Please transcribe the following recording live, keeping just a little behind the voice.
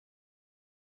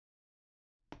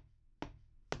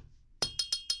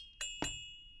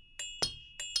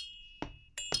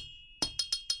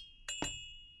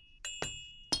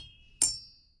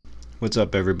What's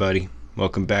up, everybody?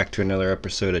 Welcome back to another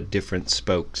episode of Different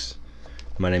Spokes.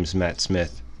 My name's Matt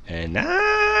Smith, and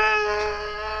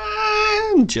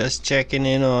I'm just checking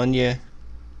in on you.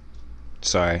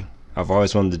 Sorry, I've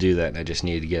always wanted to do that, and I just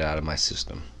needed to get out of my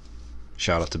system.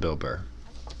 Shout out to Bill Burr.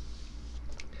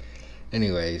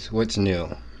 Anyways, what's new?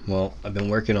 Well, I've been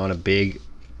working on a big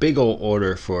old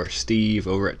order for Steve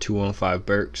over at 215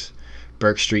 Burks,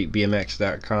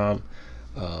 BurkeStreetBMX.com.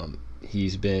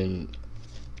 He's been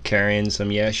carrying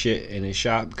some shit in his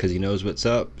shop because he knows what's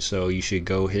up, so you should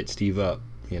go hit Steve up.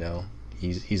 You know,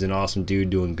 he's an awesome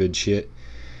dude doing good shit,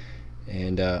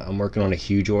 and I'm working on a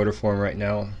huge order for him right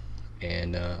now,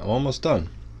 and I'm almost done.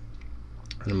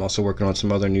 And I'm also working on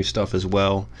some other new stuff as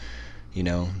well. You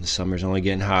know, the summer's only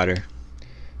getting hotter.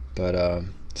 But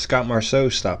Scott Marceau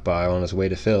stopped by on his way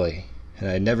to Philly,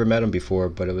 and I'd never met him before,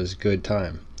 but it was a good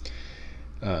time.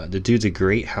 The dude's a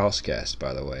great house guest,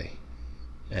 by the way.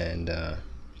 And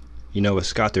you know, with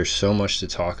Scott, there's so much to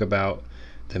talk about.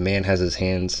 The man has his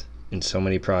hands in so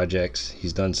many projects.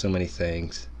 He's done so many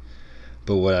things.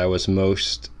 But what I was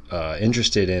most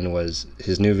interested in was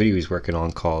his new video he's working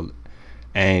on called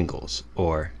Angles,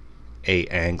 or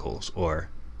 8 Angles, or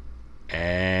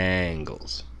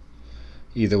Angles.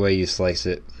 Either way you slice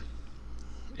it,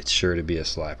 it's sure to be a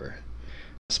slapper.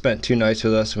 Spent 2 nights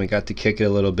with us and we got to kick it a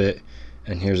little bit.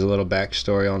 And here's a little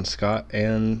backstory on Scott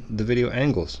and the video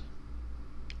Angles.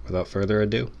 Without further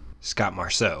ado, Scott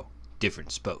Marceau,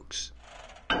 Different Spokes.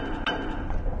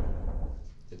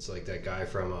 It's like that guy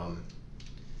from,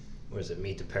 what is it,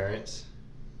 Meet the Parents?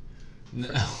 No.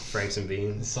 Franks and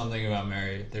Beans? Something About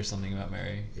Mary. There's Something About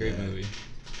Mary. Great movie.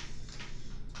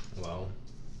 Well,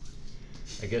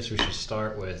 I guess we should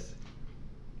start with,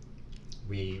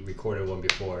 we recorded one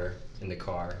before in the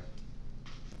car.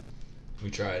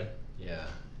 We tried. Yeah.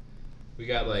 We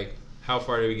got how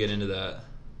far did we get into that?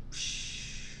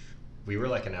 We were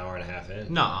like an hour and a half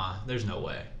in. Nuh-uh. There's no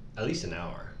way. At least an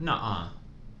hour. Nuh-uh.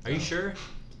 Are you sure?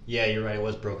 Yeah, you're right. It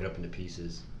was broken up into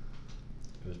pieces.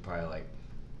 It was probably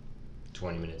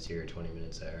 20 minutes here, 20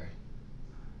 minutes there.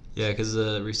 Yeah, because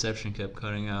the reception kept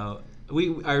cutting out.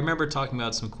 I remember talking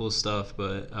about some cool stuff,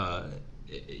 but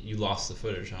you lost the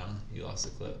footage, huh? You lost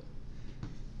the clip.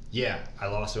 Yeah, I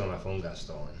lost it when my phone got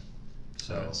stolen.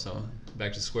 So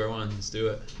back to square one. Let's do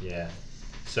it. Yeah.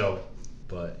 So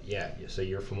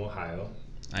you're from Ohio.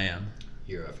 I am.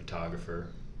 You're a photographer.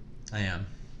 I am.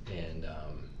 And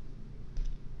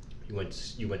you went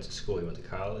to school. You went to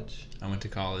college. I went to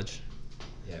college.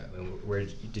 Yeah. And where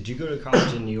did you go to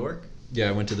college in New York? Yeah,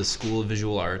 I went to the School of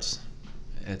Visual Arts.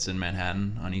 It's in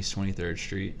Manhattan on East 23rd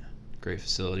Street. Great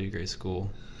facility, great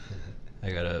school.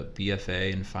 I got a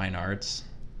BFA in Fine Arts.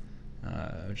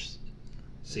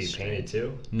 So you painted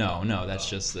too? No, that's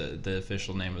just the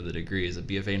official name of the degree is a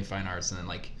BFA in Fine Arts, and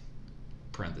then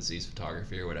parentheses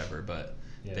photography or whatever. But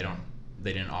they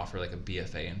didn't offer a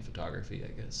BFA in photography, I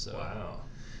guess. So, wow.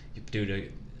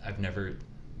 Dude, I've never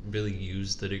really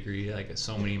used the degree.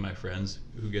 So many of my friends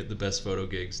who get the best photo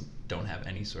gigs don't have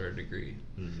any sort of degree.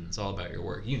 Mm-hmm. It's all about your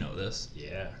work. You know this.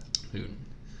 Yeah. Dude.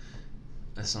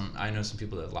 I know some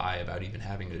people that lie about even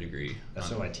having a degree. That's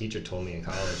what my teacher told me in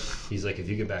college. He's like, if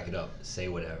you can back it up, say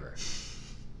whatever.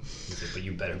 He's like, but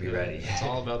you better be ready. It's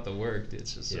all about the work.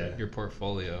 It's just your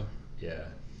portfolio. Yeah.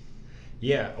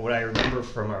 Yeah, what I remember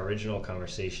from our original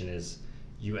conversation is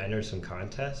you entered some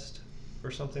contest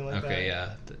or something like that? Okay,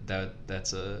 yeah.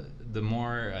 That's the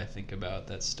more I think about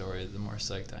that story, the more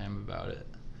psyched I am about it.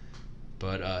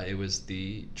 But it was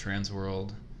the Trans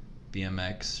World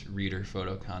BMX Reader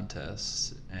Photo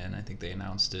Contest, and I think they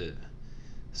announced it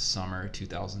summer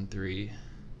 2003,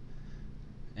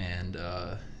 and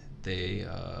they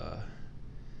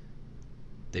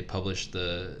published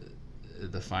the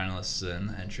finalists and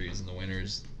the entries and the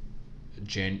winners.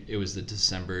 It was the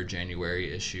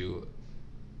January issue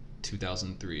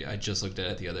 2003. I just looked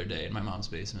at it the other day in my mom's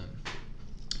basement.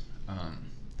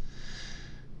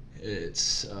 It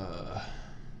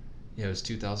was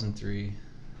 2003.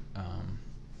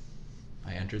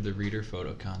 I entered the reader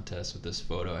photo contest with this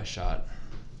photo I shot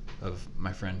of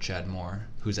my friend Chad Moore,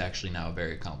 who's actually now a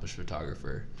very accomplished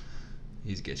photographer.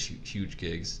 He gets huge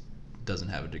gigs, doesn't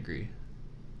have a degree.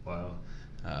 Wow.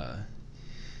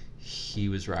 He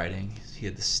was riding. He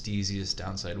had the steeziest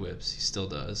downside whips. He still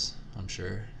does, I'm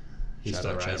sure. He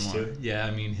still rides too? Yeah,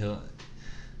 I mean, he'll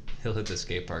hit the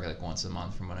skate park once a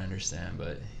month from what I understand,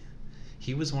 but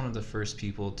he was one of the first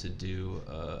people to do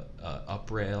a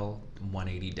up rail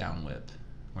 180 down whip,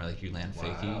 where you land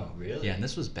fakie. Wow, really? Yeah, and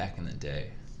this was back in the day.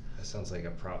 That sounds like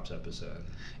a props episode.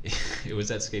 It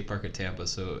was at skate park at Tampa,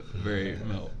 so very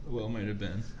well might have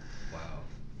been. Wow.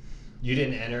 You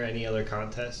didn't enter any other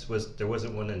contests? There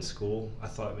wasn't one in school? I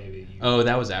thought maybe you... Oh,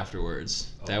 that was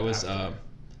afterwards. That was after.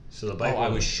 So the bike I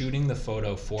was shooting the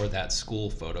photo for that school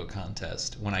photo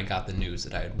contest when I got the news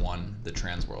that I had won the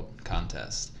Trans World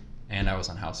contest, and I was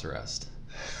on house arrest.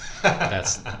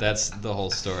 That's the whole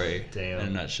story. Damn. In a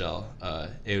nutshell.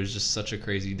 It was just such a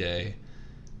crazy day,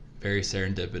 very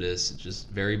serendipitous, just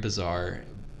very bizarre,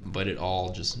 but it all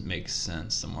just makes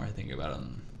sense the more I think about it,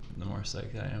 the more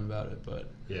psyched I am about it. But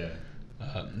yeah,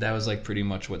 that was like pretty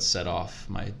much what set off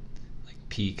my like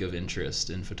peak of interest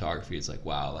in photography. It's like,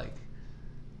 wow, like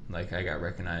I got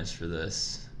recognized for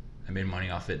this. I made money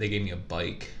off it. They gave me a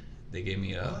bike. They gave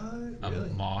me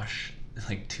a Mosh,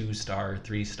 like 2-star,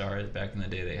 3-star. Back in the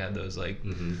day, they had those like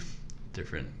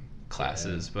different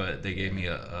classes, but they gave me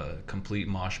a complete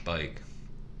Mosh bike.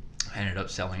 I ended up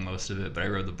selling most of it, but I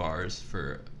rode the bars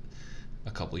for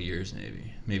a couple years,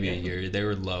 maybe a year. They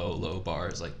were low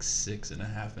bars, like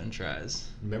 6.5 inch rise.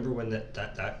 Remember when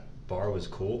that bar was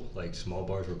cool? Like small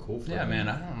bars were cool for Yeah, you? man,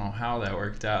 I don't know how that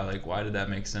worked out. Like, why did that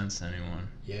make sense to anyone?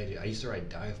 Yeah, dude, I used to ride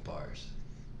dive bars.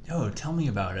 Yo, tell me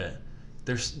about it.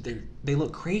 They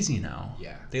look crazy now.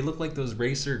 Yeah. They look like those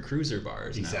racer cruiser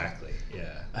bars now. Exactly,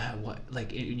 yeah. What?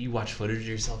 Like, you watch footage of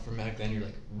yourself from back then, you're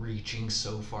like reaching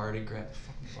so far to grab the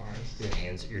fucking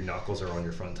bars. Your knuckles are on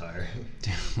your front tire.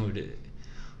 Dude,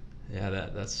 yeah,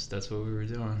 that's what we were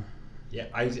doing. Yeah,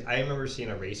 I remember seeing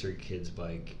a racer kid's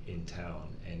bike in town,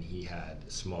 and he had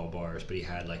small bars, but he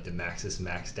had like the Maxxis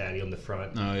Max Daddy on the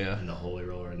front. Oh yeah. And the Holy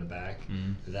Roller in the back.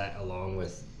 That along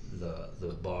with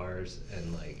the bars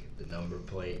and like the number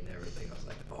plate and everything, I was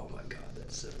like, oh my god,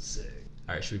 that's so sick.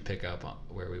 All right, should we pick up on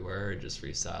where we were or just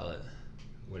freestyle it?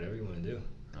 Whatever you want to do.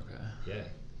 Okay. Yeah.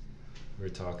 We were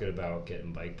talking about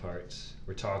getting bike parts.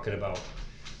 We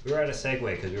were at a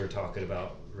segue because we were talking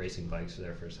about racing bikes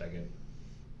there for a second.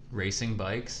 Racing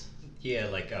bikes? Yeah,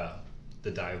 like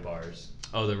the dive bars.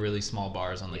 Oh, the really small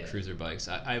bars on the Yeah. cruiser bikes.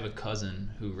 I have a cousin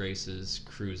who races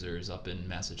cruisers up in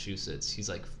Massachusetts.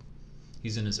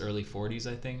 He's in his early 40s,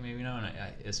 I think, maybe now. And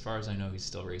I, as far as I know, he's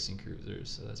still racing cruisers,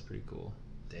 so that's pretty cool.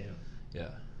 Damn. Yeah.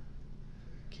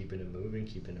 Keeping it moving,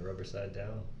 keeping the rubber side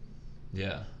down.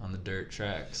 Yeah, on the dirt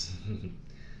tracks.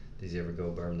 Does he ever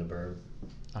go berm to berm?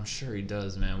 I'm sure he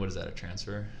does, man. What is that, a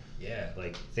transfer? Yeah,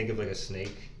 like think of like a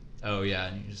snake. Oh, yeah,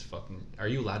 and you just fucking... Are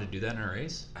you allowed to do that in a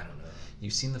race? I don't know.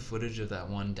 You've seen the footage of that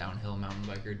one downhill mountain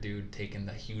biker dude taking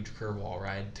the huge curve wall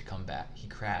ride to come back. He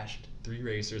crashed 3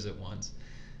 racers at once.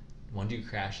 One dude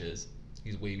crashes.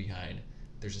 He's way behind.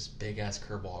 There's this big ass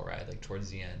curve wall ride like towards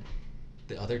the end.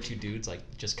 The other 2 dudes like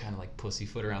just kind of like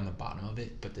pussyfoot around the bottom of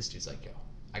it, but this dude's like, yo,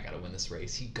 I gotta win this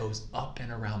race. He goes up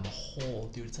and around the whole,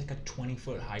 dude. It's like a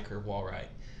 20-foot high curve wall ride.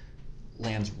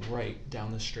 Lands right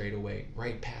down the straightaway,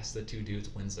 right past the 2 dudes,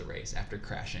 wins the race after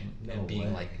crashing and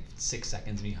being like 6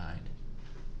 seconds behind.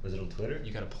 Was it on Twitter?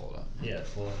 You gotta pull it up. Yeah,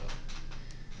 pull it up.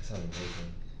 That sounds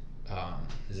amazing. Um,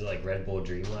 Is it like Red Bull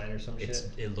Dreamline or some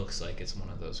shit? It looks like it's one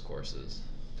of those courses.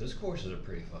 Those courses are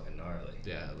pretty fucking gnarly.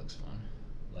 Yeah, it looks fun.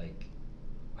 Like,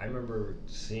 I remember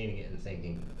seeing it and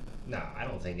thinking, nah, I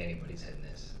don't think anybody's hitting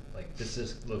this. Like, this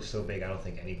just looks so big, I don't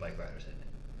think any bike rider's hitting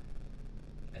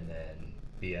it. And then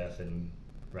BF and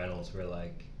Reynolds were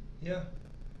like, yeah.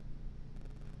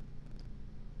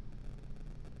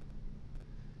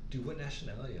 Dude, what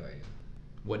nationality are you?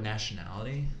 What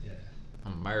nationality? Yeah.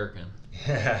 I'm American.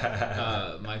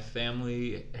 My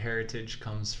family heritage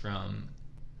comes from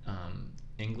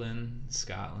England,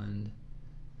 Scotland,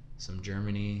 some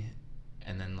Germany,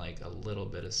 and then like a little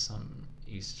bit of some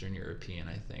Eastern European,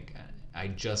 I think. I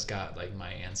just got like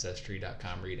my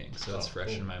Ancestry.com reading, so it's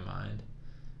fresh in my mind.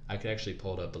 I could actually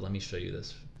pull it up, but let me show you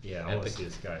this. Yeah, I want to see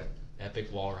this guy.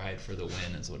 Epic Wall Ride for the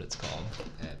Win is what it's called.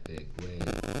 Epic win.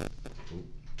 Ooh.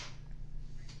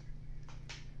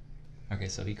 Okay,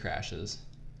 so he crashes.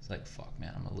 It's like, fuck,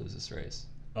 man, I'm gonna lose this race.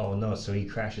 Oh no! So he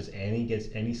crashes and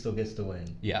he still gets the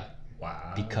win. Yeah.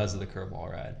 Wow. Because of the curve wall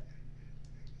ride.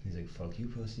 He's like, "Fuck you,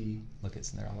 pussy." Look,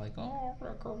 it's they're all like, "Oh,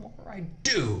 curve wall ride,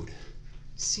 dude."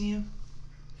 See him?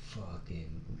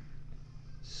 Fucking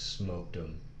smoked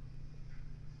him.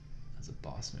 That's a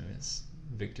boss move. It's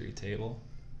victory table.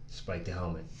 Spike the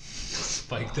helmet.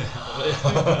 Spike the helmet.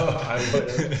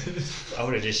 I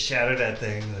would have just shouted that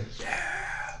thing like, yeah.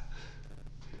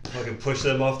 Fucking push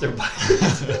them off their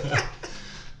bikes.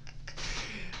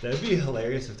 That'd be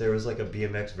hilarious if there was like a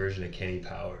BMX version of Kenny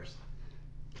Powers.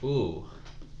 Ooh.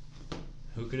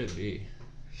 Who could it be?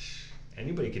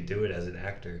 Anybody could do it as an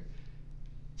actor.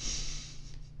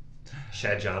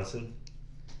 Shad Johnson.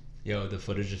 Yo, the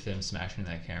footage of him smashing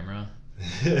that camera.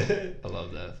 I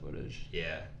love that footage.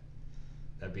 Yeah.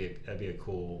 That'd be a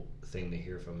cool thing to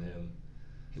hear from him.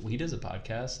 He does a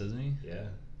podcast, doesn't he? Yeah.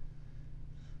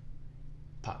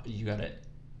 You got a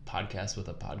podcast with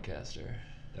a podcaster.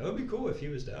 That would be cool if he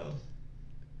was down.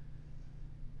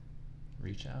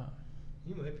 Reach out.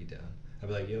 He might be down. I'd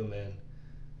be like, yo, man,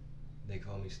 they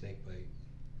call me Snakebite.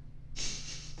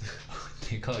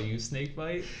 They call you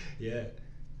Snakebite? Yeah.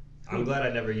 I'm glad I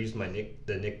never used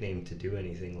the nickname to do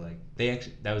anything like.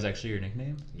 That was actually your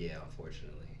nickname? Yeah,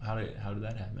 unfortunately. How did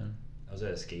that happen? I was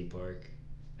at a skate park,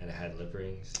 and I had lip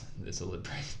rings. It's a lip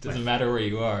ring. Doesn't matter where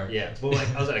you are. Yeah, but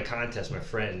like I was at a contest. My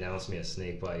friend announced me as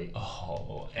Snakebite.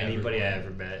 Oh, Anybody I ever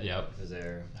met Yep. was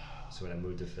there. So when I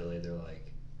moved to Philly, they're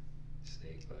like,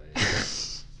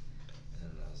 Snakebite.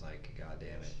 And I was like, God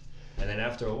damn it. And then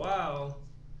after a while,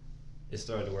 it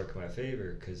started to work in my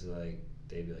favor because like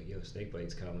they'd be like, yo,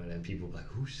 Snakebite's coming, and people would be like,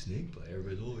 who's Snakebite?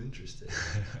 Everybody's all interested.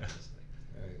 I was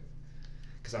like, all right.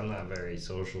 Because I'm not very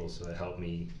social, so it helped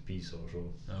me be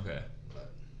social. Okay.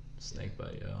 But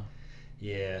Snakebite, yo.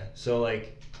 yeah, so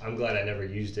like I'm glad I never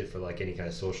used it for like any kind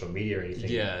of social media or anything.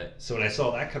 Yeah. So when I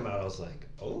saw that come out, I was like,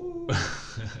 oh,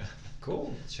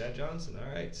 cool, Chad Johnson.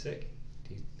 All right, sick.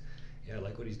 Yeah, I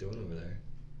like what he's doing over there.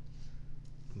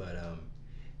 But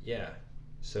yeah.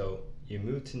 So you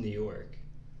moved to New York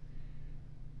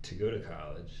to go to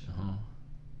college. Uh-huh.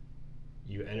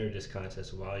 You entered this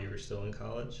contest while you were still in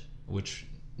college.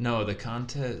 No, the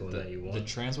contest, The one that you won? the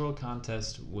Transworld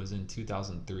contest was in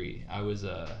 2003. I was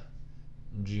a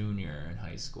junior in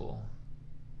high school.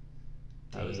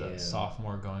 I was a Damn.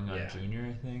 sophomore going on Yeah. junior,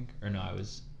 I think. Or no, I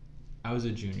was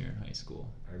a junior in high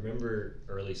school. I remember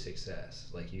early success.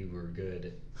 Like you were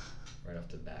good right off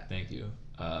the bat. Thank you.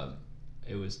 I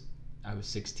was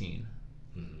 16,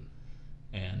 Mm-hmm.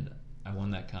 and I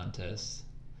won that contest.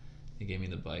 They gave me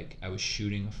the bike. I was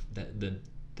shooting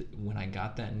when I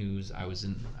got that news. I was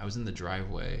in the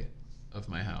driveway of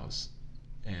my house,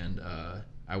 and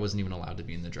I wasn't even allowed to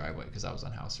be in the driveway because I was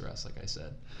on house arrest, like I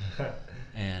said.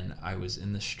 And I was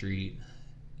in the street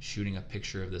shooting a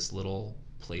picture of this little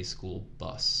play school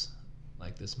bus,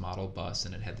 like this model bus,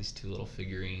 and it had these two little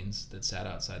figurines that sat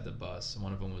outside the bus.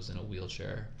 One of them was in a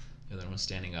wheelchair, the other one was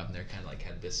standing up, and they're kind of like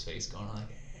had this face going on, like,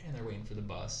 hey, and they're waiting for the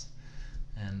bus.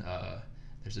 And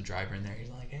there's a driver in there. He's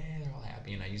like, hey, they're all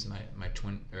happy. And I used my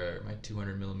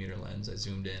 200 millimeter lens. I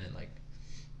zoomed in and like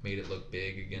made it look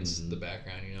big against the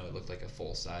background. You know, it looked like a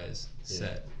full size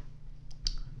set.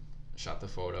 Shot the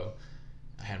photo.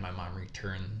 I had my mom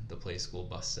return the Play School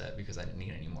bus set because I didn't need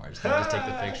it anymore. I just wanted to take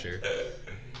the picture.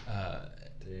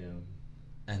 Damn.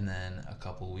 And then a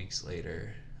couple weeks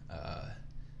later,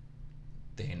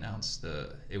 they announced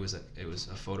it was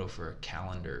a photo for a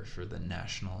calendar for the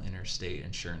National Interstate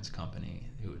Insurance Company,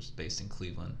 who was based in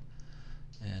Cleveland,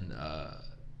 and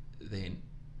they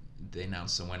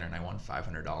announced the winner, and I won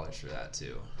 $500 for that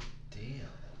too. Damn.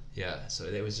 Yeah, so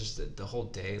it was just the whole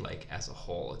day, like as a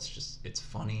whole, it's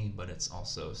funny, but it's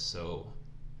also so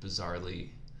bizarrely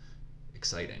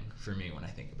exciting for me when I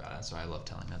think about it. So I love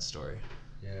telling that story.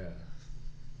 Yeah.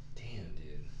 Damn,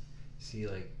 dude. See,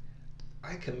 like,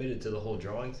 I committed to the whole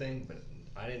drawing thing, but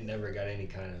I never got any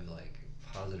kind of like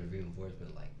positive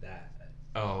reinforcement like that.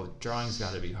 Oh, drawing's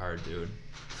got to be hard, dude.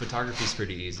 Photography's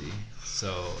pretty easy,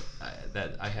 so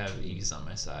I have ease on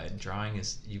my side. Drawing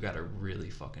is, you got to really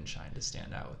fucking shine to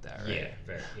stand out with that, right? Yeah,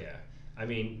 very. Yeah. I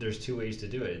mean, there's two ways to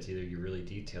do it. It's either you're really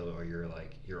detailed or you're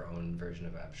like your own version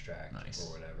of abstract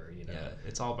or whatever. You know. Yeah,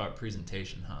 it's all about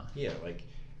presentation, huh? Yeah, like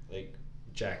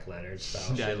Jack Leonard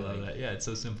style. Yeah, I shit, love like, that. Yeah, it's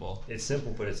so simple. It's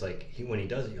simple, but it's like when he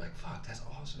does it, you're like, fuck, that's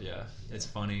awesome. Yeah, it's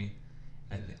funny.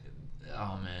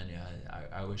 Oh man, yeah.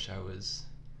 I wish I was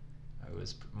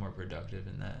more productive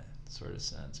in that sort of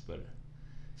sense, but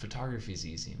photography's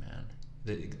easy,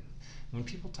 man. When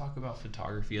people talk about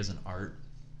photography as an art,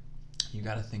 you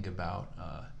got to think about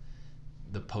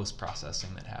the post-processing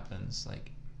that happens,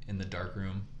 like in the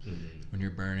darkroom, when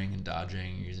you're burning and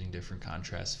dodging, using different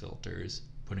contrast filters,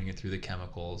 putting it through the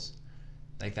chemicals.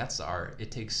 Like, that's the art. It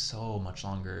takes so much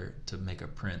longer to make a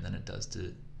print than it does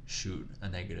to shoot a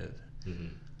negative.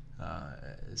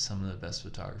 Some of the best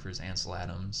photographers, Ansel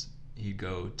Adams, he'd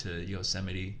go to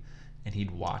Yosemite and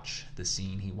he'd watch the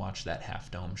scene. He watched that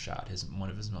Half Dome shot, one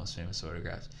of his most famous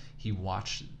photographs. He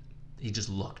just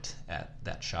looked at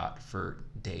that shot for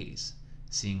days,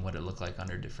 seeing what it looked like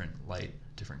under different light,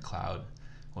 different cloud,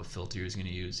 what filter he was going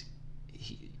to use.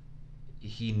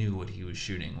 He knew what he was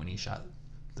shooting when he shot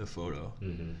the photo.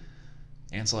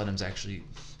 Ansel Adams actually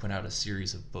put out a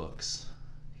series of books.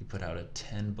 He put out a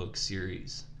 10-book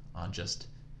series on just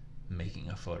making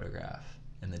a photograph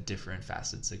and the different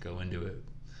facets that go into it.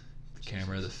 The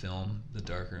camera, the film, the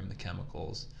darkroom, the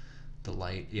chemicals, the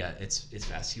light. Yeah, it's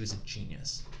fast. He was a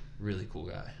genius. Really cool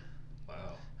guy.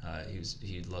 Wow.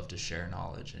 He loved to share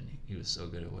knowledge, and he was so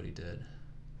good at what he did.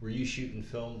 Were you shooting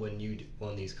film when you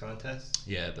won these contests?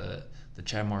 Yeah, the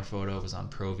Chad Moore photo was on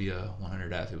Provia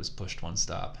 100F. It was pushed one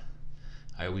stop.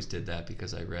 I always did that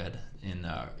because I read in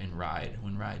Ride,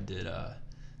 when Ride did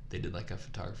they did like a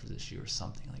photographer this year or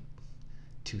something, like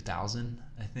 2000,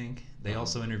 I think. They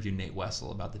also interviewed Nate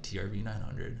Wessel about the TRV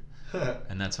 900,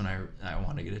 and that's when I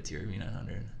wanted to get a TRV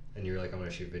 900. And you were like, I'm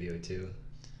gonna shoot video too.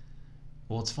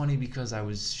 Well, it's funny because I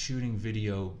was shooting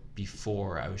video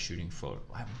before I was shooting photo.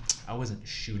 I wasn't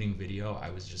shooting video. I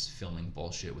was just filming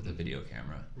bullshit with a video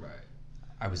camera. Right.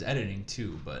 I was editing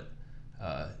too, but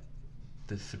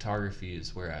the photography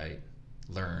is where I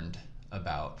learned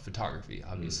about photography,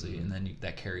 obviously, and then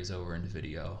that carries over into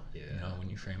video. Yeah. You know, when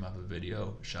you frame up a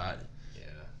video shot, Yeah.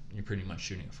 you're pretty much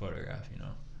shooting a photograph. You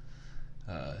know,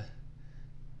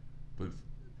 but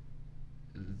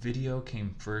video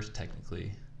came first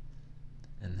technically,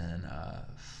 and then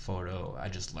photo. I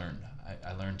just learned.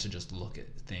 I learned to just look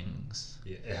at things.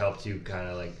 Yeah, it helped you kind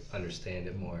of like understand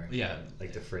it more. Yeah.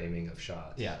 Like the framing of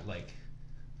shots. Yeah, like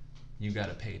you got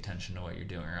to pay attention to what you're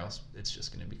doing, or else it's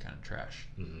just going to be kind of trash.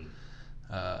 Mm-hmm.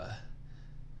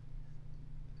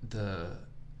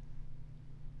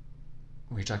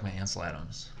 We were talking about Ansel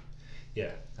Adams.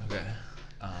 Yeah. Okay.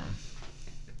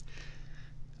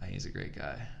 He's a great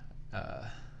guy.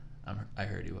 I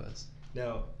heard he was.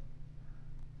 Now,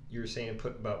 you were saying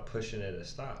about pushing it a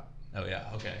stop. Oh yeah.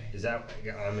 Okay. Is that?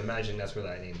 I'm imagining that's where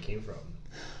that name came from.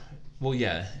 Well,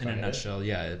 yeah. In a Kinda. nutshell,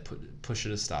 yeah. Push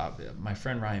it a stop. My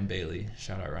friend Ryan Bailey.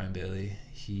 Shout out Ryan Bailey.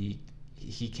 He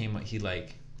came.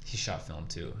 He shot film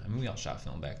too. I mean, we all shot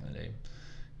film back in the day.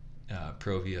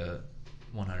 Provia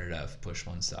 100F, push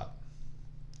one stop.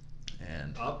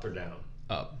 And Up or down?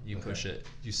 up. You push it.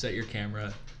 You set your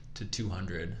camera to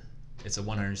 200. It's a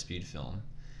 100 speed film.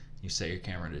 You set your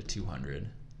camera to 200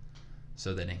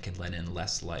 so that it can let in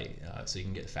less light, so you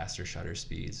can get faster shutter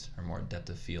speeds or more depth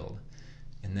of field.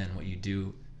 And then what you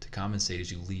do to compensate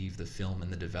is you leave the film in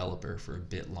the developer for a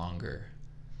bit longer.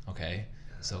 Okay?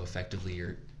 So effectively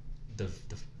the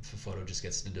photo just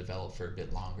gets to develop for a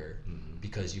bit longer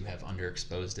because you have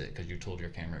underexposed it because you told your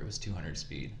camera it was 200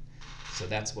 speed. So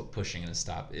that's what pushing a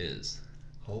stop is.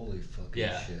 Holy fucking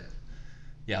shit.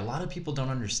 Yeah, a lot of people don't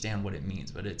understand what it means,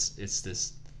 but it's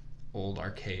this old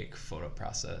archaic photo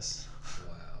process.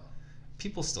 Wow.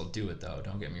 People still do it though,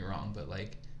 don't get me wrong, but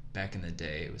like back in the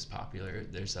day it was popular.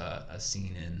 There's a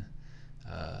scene in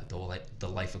the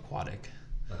Life Aquatic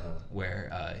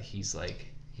where he's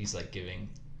like giving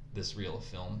this reel of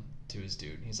film to his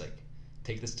dude. He's like,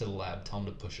 take this to the lab, tell him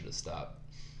to push it to stop.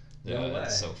 No way.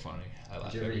 It's so funny. I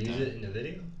laugh Did you ever every use time. it in a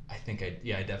video? I think I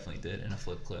definitely did in a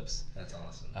Flip Clips. That's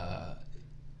awesome.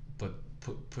 But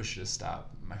push it to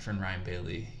stop. My friend Ryan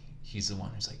Bailey, he's the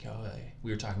one who's like, yo,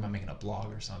 we were talking about making a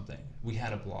blog or something. We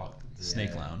had a blog, the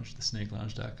Snake Lounge,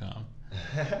 thesnakelounge.com.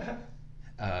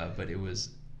 But it was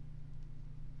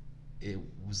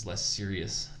less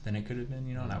serious than it could have been,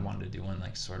 you know, and I wanted to do one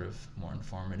like sort of more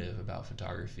informative about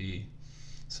photography,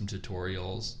 some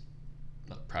tutorials,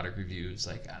 product reviews,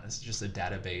 like it's just a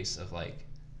database of like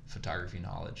photography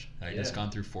knowledge. I just gone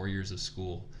through 4 years of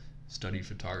school, studied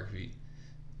photography,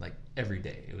 like every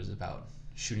day. It was about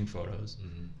shooting photos,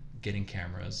 getting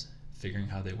cameras, figuring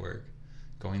how they work,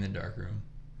 going in the darkroom,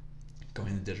 going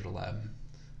in the digital lab,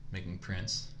 making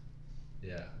prints.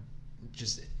 Yeah.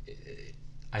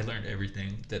 I learned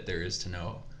everything that there is to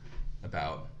know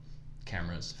about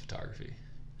cameras, photography.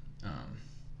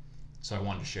 So I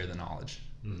wanted to share the knowledge.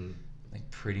 Like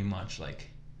pretty much like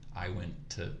I went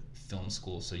to film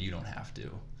school so you don't have to.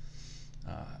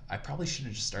 I probably should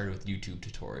have just started with YouTube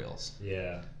tutorials.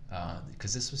 Yeah.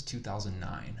 Because this was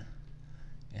 2009,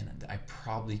 and I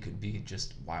probably could be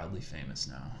just wildly famous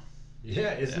now.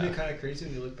 Yeah, isn't it kind of crazy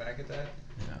when you look back at that?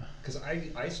 Yeah. Because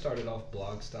I started off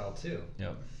blog style too.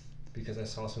 Yep. Because I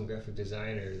saw some graphic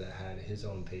designer that had his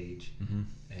own page, and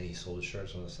he sold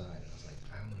shirts on the side. And I was like,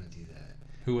 I want to do that.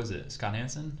 Who was it? Scott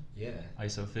Hansen? Yeah.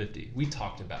 ISO 50. We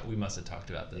must have talked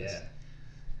about this. Yeah.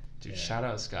 Dude, shout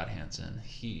out Scott Hansen.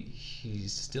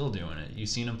 He's still doing it. You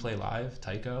seen him play live,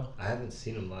 Tycho? I haven't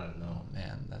seen him live, no. Oh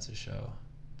man, that's a show.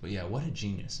 But yeah, what a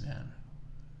genius, man.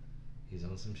 He's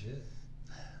on some shit.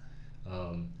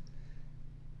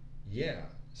 Yeah.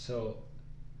 So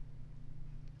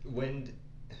when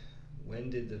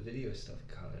did the video stuff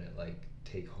kind of like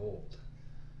take hold?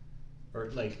 Or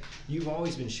like you've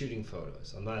always been shooting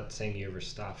photos. I'm not saying you ever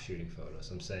stopped shooting photos.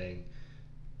 I'm saying,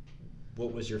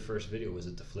 what was your first video? Was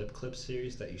it the Flip Clip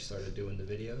series that you started doing the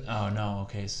videos? Oh no,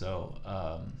 okay, so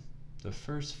The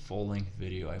first full-length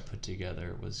video I put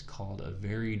together was called A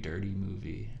Very Dirty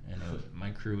Movie, and my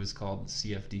crew was called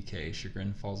CFDK,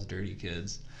 Chagrin Falls Dirty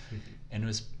Kids, and it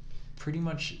was pretty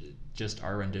much just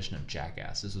our rendition of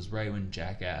Jackass. This was right when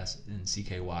Jackass and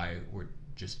CKY were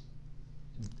just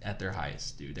at their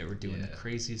highest, dude. They were doing the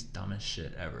craziest, dumbest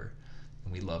shit ever,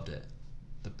 and we loved it.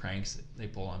 The pranks they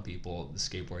pull on people, the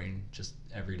skateboarding, just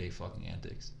everyday fucking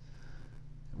antics,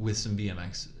 with some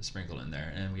BMX sprinkled in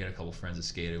there. And we had a couple friends that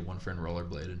skated. One friend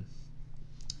rollerbladed.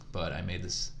 But I made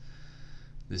this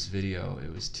video.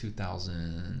 It was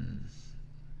 2000.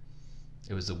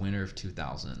 It was the winter of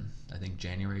 2000. I think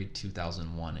January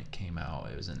 2001 it came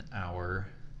out. It was an hour.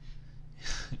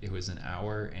 It was an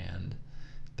hour and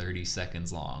 30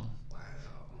 seconds long.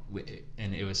 Wow.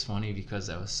 And it was funny because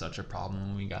that was such a problem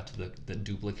when we got to the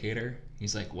duplicator.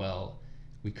 He's like, well,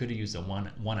 we could have used a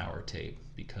one hour tape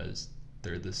because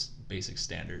they're this basic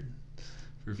standard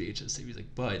for VHS tape. He's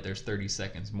like, but there's 30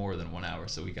 seconds more than 1 hour,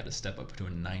 so we got to step up to a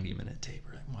 90-minute tape.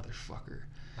 We're like, motherfucker.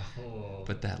 Oh.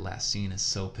 But that last scene is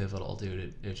so pivotal,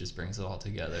 dude. It just brings it all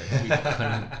together. We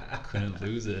couldn't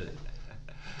lose it.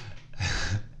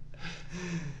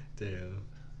 Damn.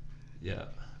 Yeah,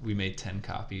 we made 10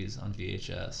 copies on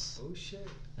VHS. Oh shit.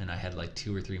 And I had like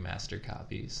 2 or 3 master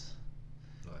copies.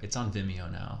 Nice. It's on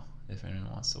Vimeo now, if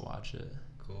anyone wants to watch it.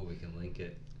 Cool, we can link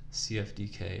it.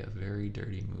 CFDK, A Very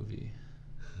Dirty Movie.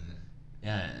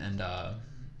 Yeah, and I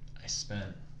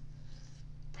spent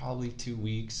probably 2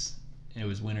 weeks. It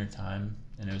was winter time,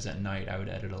 and it was at night. I would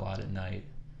edit a lot at night.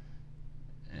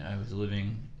 And I was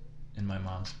living in my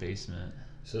mom's basement.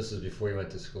 So this is before you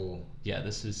went to school? Yeah,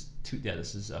 this is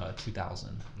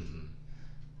 2000. Mm-hmm.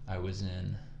 I was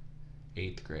in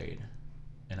 8th grade,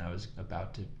 and I was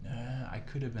about to. I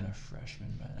could have been a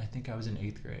freshman, but I think I was in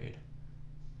 8th grade.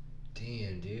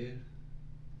 Damn, dude.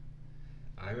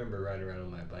 I remember riding around on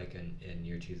my bike in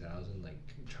year 2000, like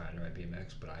trying to ride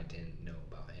BMX, but I didn't know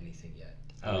about anything yet.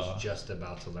 I was just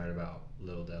about to learn about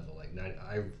Little Devil. Like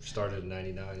I started in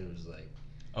 99 and it was like...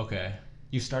 Okay.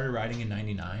 You started riding in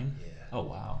 99? Yeah. Oh,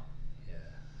 wow. Yeah.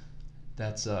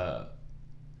 That's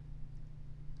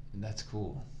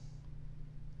cool.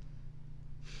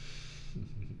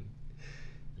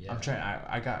 Yeah. I'm trying.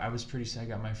 I was pretty sick. I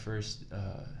got my first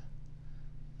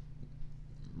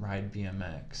ride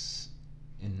BMX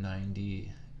in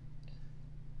 98.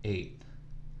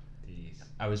 Jeez.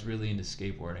 I was really into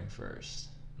skateboarding first.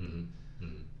 Mm-hmm.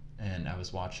 Mm-hmm. And I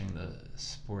was watching the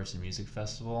Sports and Music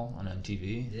Festival on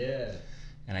MTV. Yeah.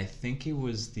 And I think it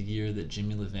was the year that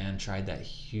Jimmy Levan tried that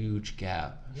huge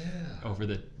gap over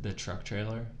the truck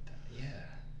trailer. Yeah.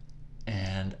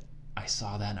 And I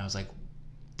saw that and I was like,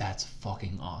 that's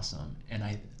fucking awesome. And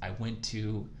I went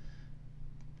to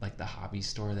like the hobby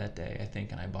store that day, I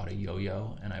think, and I bought a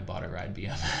yo-yo and I bought a ride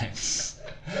BMX.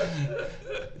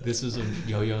 This was when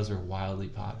yo-yos were wildly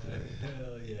popular.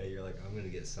 Hell yeah, you're like, I'm gonna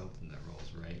get something that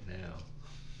rolls right now.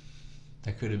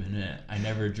 That could have been it. I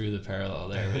never drew the parallel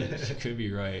there, but you could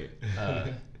be right.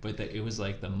 But it was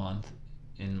like the month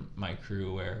in my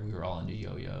crew where we were all into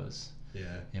yo-yos.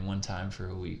 Yeah. And one time for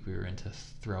a week we were into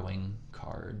throwing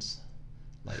cards.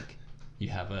 Like you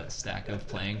have a stack of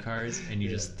playing cards and you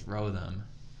just throw them.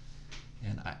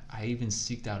 And I even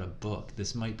seeked out a book.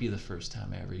 This might be the first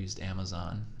time I ever used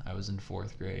Amazon. I was in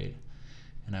 4th grade,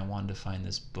 and I wanted to find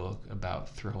this book about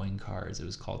throwing cards. It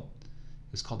was called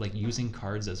like Using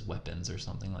Cards as Weapons or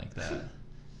something like that.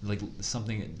 Like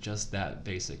something just that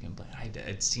basic. And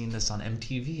I'd seen this on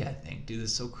MTV, I think. Dude, this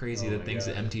is so crazy. The things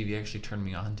that MTV actually turned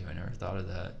me on to. I never thought of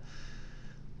that.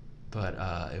 But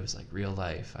it was like real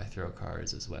life. I throw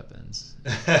cards as weapons.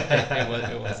 It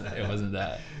wasn't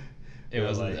that. It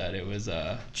wasn't that. It was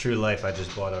true life. I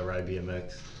just bought a ride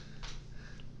BMX.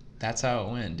 That's how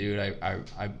it went, dude.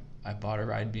 I bought a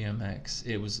ride BMX.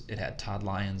 It had Todd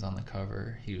Lyons on the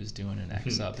cover. He was doing an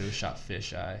X up. It was shot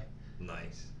fisheye.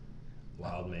 Nice.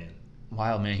 Wild man.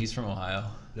 Wild man. He's from Ohio.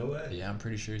 No way. Yeah, I'm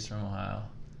pretty sure he's from Ohio.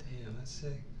 Damn, that's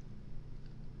sick.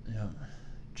 Yeah.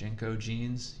 Jinko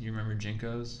jeans. You remember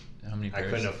Jinkos? How many pairs? I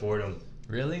couldn't afford them.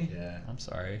 Really? Yeah. I'm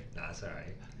sorry. Nah, it's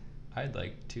alright. I had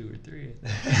like 2 or 3. I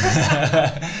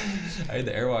had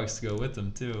the Airwalks to go with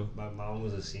them too. My mom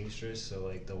was a seamstress, so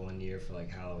like the one year for like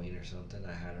Halloween or something,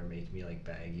 I had her make me like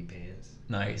baggy pants.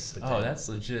 Nice. But then, that's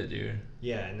legit, dude.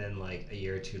 Yeah, and then like a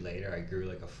year or 2 later, I grew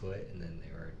like a foot, and then they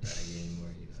weren't baggy anymore.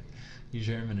 You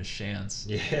turn them into shants.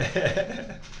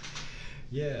 Yeah.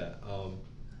 Yeah.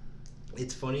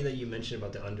 It's funny that you mentioned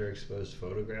about the underexposed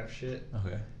photograph shit.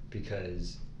 Okay.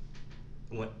 Because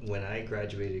when I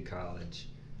graduated college,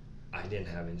 I didn't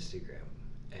have Instagram,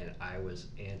 and I was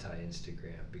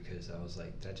anti-Instagram because I was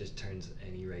like, that just turns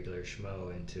any regular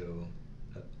schmo into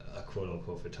a quote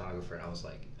unquote photographer, and I was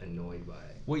like annoyed by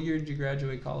it. What year did you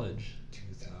graduate college?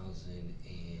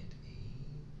 2008.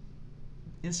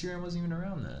 Instagram wasn't even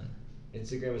around then.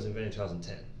 Instagram was invented in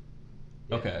 2010.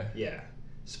 Yeah. Okay. Yeah.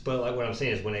 But like what I'm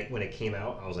saying is when it came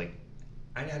out, I was like,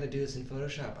 I know how to do this in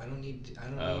Photoshop. I don't need I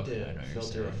know to what you're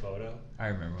filter a saying. photo. I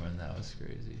remember when that was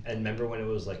crazy. And remember when it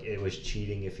was like it was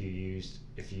cheating if you used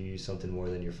something more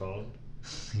than your phone?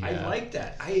 Yeah. I liked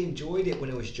that. I enjoyed it when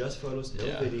it was just photos, no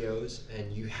Yeah. videos,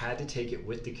 and you had to take it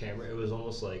with the camera. It was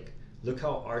almost like, look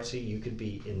how artsy you could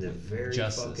be in the very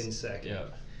fucking second. Yeah.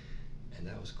 And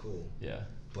that was cool. Yeah.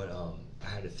 But I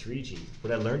had a 3G.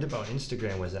 What I learned about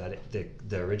Instagram was that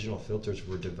the original filters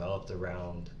were developed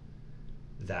around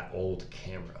that old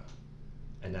camera,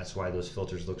 and that's why those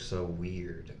filters look so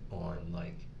weird on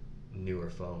like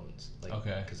newer phones. Like,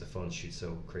 Okay. because the phones shoot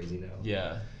so crazy now.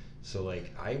 Yeah. So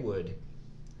like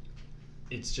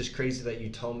it's just crazy that you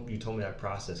told me that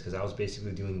process, because I was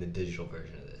basically doing the digital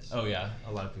version of this. Oh yeah,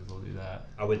 a lot of people do that.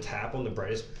 I would tap on the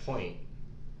brightest point,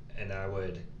 and I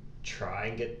would try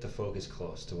and get the focus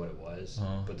close to what it was.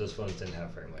 Uh-huh. But those phones didn't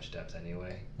have very much depth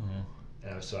anyway.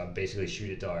 Uh-huh. So I basically shoot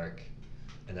it dark,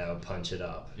 and I would punch it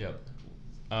up. Yep.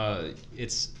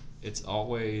 It's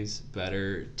always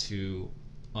better to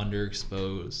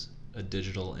underexpose a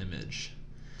digital image,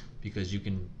 because you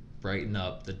can brighten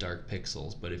up the dark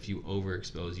pixels, but if you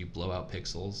overexpose, you blow out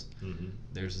pixels. Mm-hmm.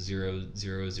 There's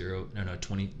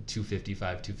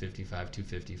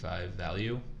 255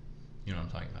 value. You know what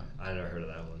I'm talking about? I never heard of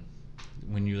that one.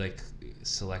 When you like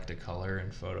select a color in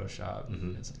Photoshop,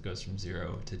 Mhm. it goes from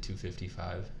 0 to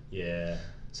 255. Yeah.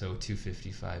 So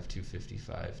 255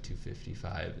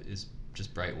 is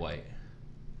just bright white,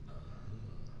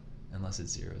 unless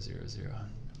it's 000.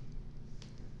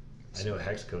 I know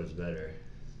hex code's better.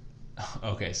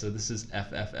 Okay, so this is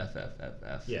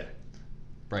FFFFFF. Yeah.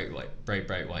 Bright white,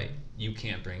 bright white. You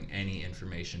can't bring any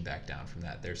information back down from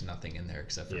that. There's nothing in there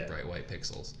except for Yeah. bright white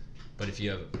pixels. But if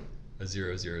you have a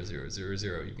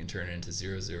 00000, you can turn it into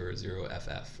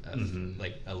 000FF, Mhm.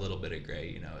 like a little bit of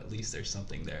gray. At least there's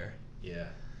something there. Yeah.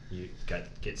 You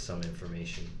get some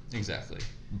information. Exactly.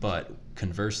 But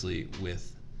conversely,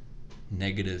 with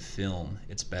negative film,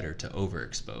 it's better to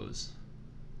overexpose.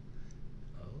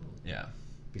 Oh. Yeah.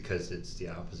 Because it's the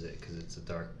opposite, because it's a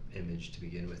dark image to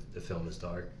begin with. The film is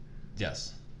dark.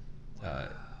 Yes.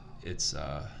 It's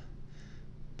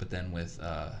but then with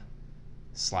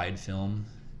slide film,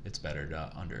 it's better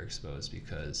to underexpose,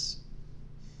 because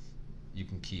you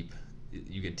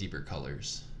get deeper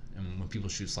colors. And when people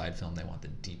shoot slide film, they want the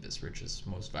deepest, richest,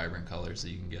 most vibrant colors that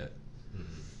you can get.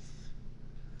 Mm-hmm.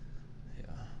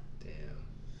 Yeah. Damn.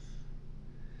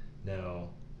 Now,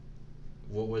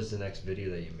 what was the next video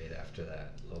that you made after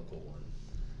that local one?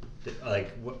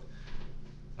 Like, what?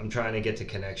 I'm trying to get the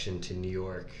connection to New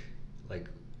York. Like,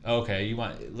 Okay,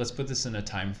 let's put this in a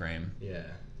time frame. yeah.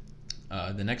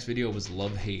 The next video was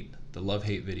Love Hate, the Love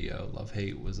Hate video. Love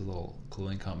Hate was a little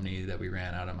clothing company that we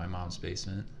ran out of my mom's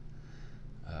basement.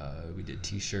 We did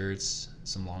t-shirts,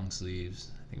 some long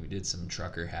sleeves. I think we did some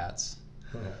trucker hats,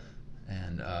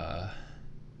 and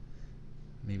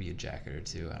maybe a jacket or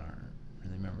two. I don't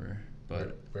really remember.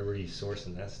 But where were you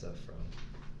sourcing that stuff from?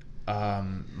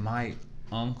 my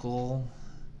uncle,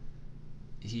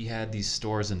 he had these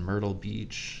stores in Myrtle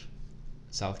Beach,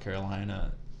 South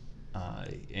Carolina,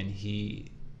 and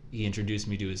he introduced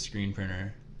me to his screen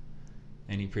printer,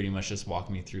 and he pretty much just walked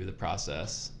me through the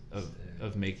process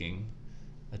of making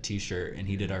a t-shirt. And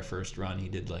he did our first run. He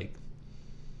did like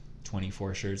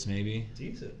 24 shirts maybe.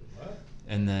 Decent. Wow.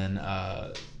 And then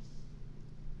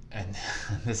and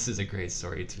this is a great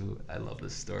story too. I love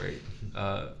this story.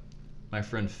 My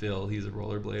friend Phil, he's a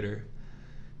rollerblader.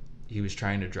 He was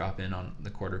trying to drop in on the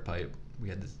quarter pipe. We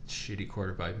had this shitty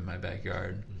quarter pipe in my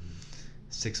backyard. Mm-hmm.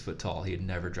 6 foot tall. He had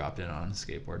never dropped in on a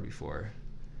skateboard before.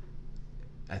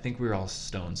 I think we were all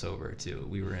stone sober too.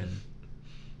 We were in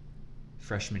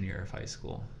freshman year of high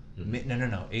school. Mm-hmm.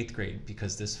 No, 8th grade,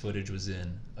 because this footage was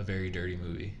in a Very Dirty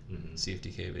Movie, Mm-hmm.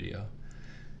 CFTK video.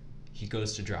 He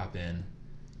goes to drop in.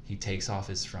 He takes off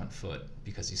his front foot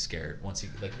because he's scared. When he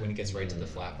gets right to the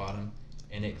flat bottom,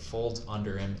 and it folds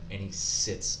under him, and he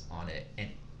sits on it, and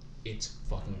it's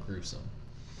fucking gruesome.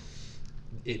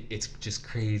 It's just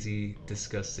crazy,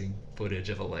 disgusting footage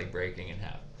of a leg breaking in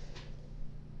half.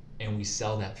 And we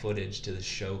sell that footage to the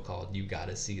show called You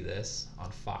Gotta See This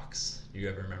on Fox. Do you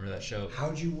ever remember that show?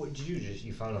 Did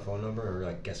you found a phone number, or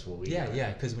like guess what we got?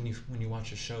 Yeah, because when you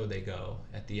watch a show, they go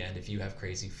at the end, if you have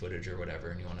crazy footage or whatever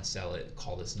and you want to sell it,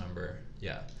 call this number.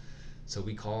 Yeah. So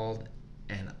we called,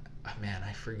 and man,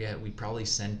 I forget, we probably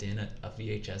sent in a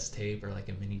VHS tape or like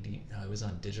a mini D. No, it was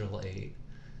on Digital 8.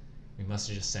 We must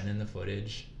have just sent in the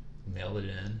footage, mailed it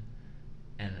in,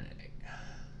 and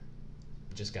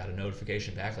just got a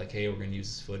notification back like, hey, we're gonna use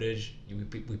this footage.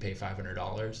 We pay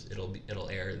 $500. It'll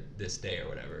air this day or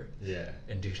whatever. Yeah.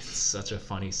 And dude, it's such a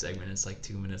funny segment. It's like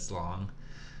 2 minutes long.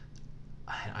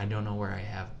 I don't know where I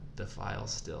have the file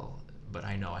still, but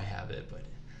I know I have it. But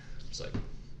it's like,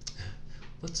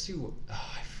 let's see what.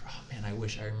 Oh man, I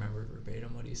wish I remembered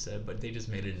verbatim what he said, but they just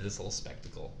made it into this little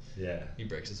spectacle. Yeah. He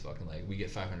breaks his fucking leg. We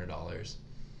get $500.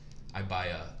 I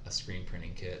buy a screen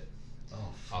printing kit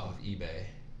off of eBay.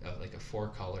 Like a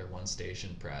 4-color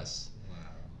 1-station press,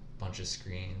 bunch of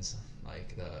screens,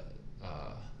 like the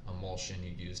emulsion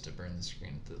you use to burn the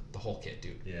screen, the whole kit,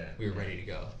 dude. Yeah. We were ready to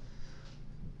go.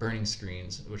 Burning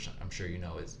screens, which I'm sure you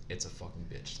know, it's a fucking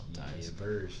bitch sometimes. Yeah,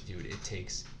 burrs. Dude, it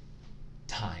takes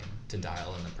time to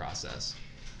dial in the process.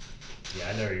 Yeah,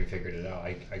 I never even figured it out.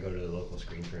 I go to the local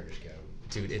screen printers, get them.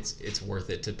 Dude, it's worth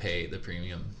it to pay the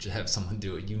premium to have someone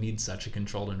do it. You need such a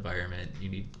controlled environment. You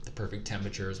need the perfect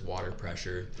temperatures, water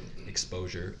pressure,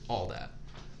 exposure, all that.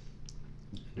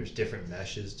 There's different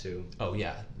meshes too. Oh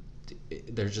yeah,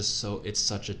 there's just it's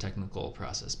such a technical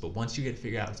process. But once you get it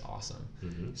figured out, it's awesome.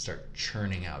 Mm-hmm. Start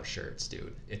churning out shirts,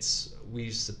 dude. We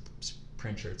used to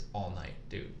print shirts all night,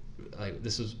 dude. Like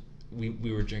this was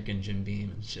we were drinking Jim Beam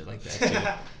and shit like that too.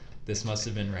 This must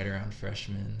have been right around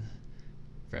freshman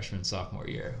sophomore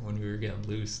year when we were getting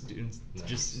loose, dude. Nice.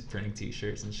 Just printing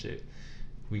t-shirts and shit.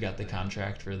 We got the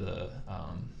contract for the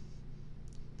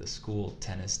school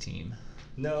tennis team.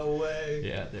 No way.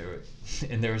 Yeah, there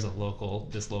was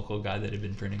this local guy that had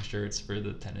been printing shirts for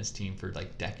the tennis team for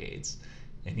like decades,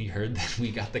 and he heard that we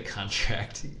got the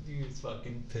contract. He was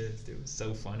fucking pissed. It was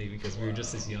so funny because we were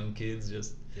just these young kids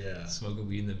just smoking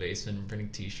weed in the basement and printing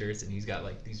t-shirts, and he's got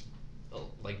like these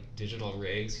like digital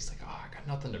rigs. He's like, oh, I got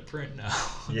nothing to print now.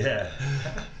 Yeah.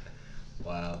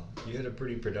 Wow. You had a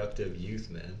pretty productive youth,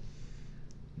 man.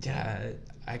 Yeah,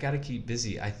 I gotta keep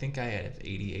busy. I think I have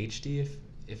ADHD.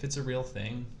 If it's a real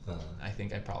thing, I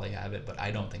think I probably have it, but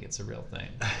I don't think it's a real thing.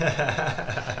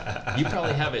 You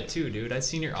probably have it too, dude. I've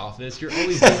seen your office. You're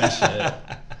always doing shit.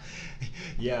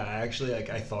 Yeah, I actually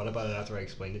I thought about it after I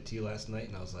explained it to you last night,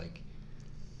 and I was like,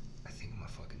 I think I'm a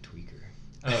fucking tweaker.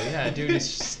 Oh yeah, dude.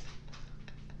 It's just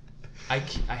I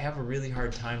have a really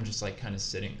hard time just like kind of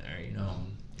sitting there, you know.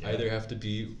 Yeah. I either have to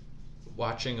be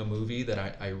watching a movie that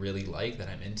I really like, that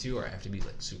I'm into, or I have to be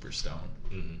like super stoned,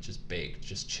 just baked,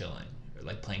 just chilling, or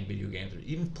like playing video games. Or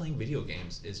even playing video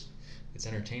games it's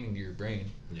entertaining to your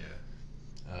brain.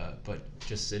 Yeah. But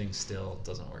just sitting still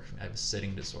doesn't work for me. I have a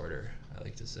sitting disorder, I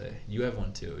like to say. You have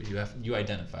one too. You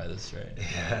identify this, right?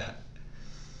 Yeah.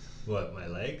 What, my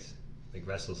legs? Like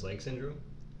restless leg syndrome?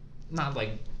 Not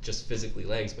like just physically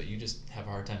legs, but you just have a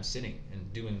hard time sitting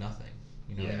and doing nothing.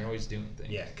 You know, you're always doing things.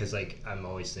 Yeah, because like I'm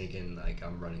always thinking like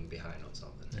I'm running behind on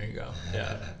something. There you go.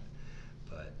 Yeah.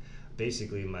 But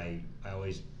basically, I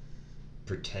always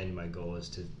pretend my goal is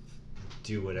to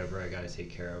do whatever I got to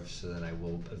take care of, so that I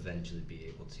will eventually be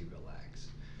able to relax.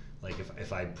 Like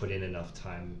if I put in enough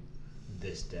time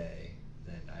this day,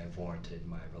 then I've warranted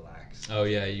my relax. Oh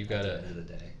yeah, you gotta. At the end of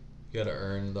the day. You gotta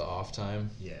earn the off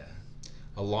time. Yeah.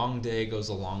 A long day goes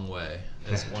a long way.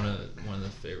 That's one of the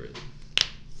favorite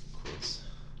quotes.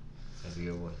 That's a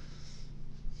good one.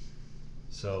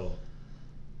 So,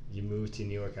 you moved to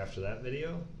New York after that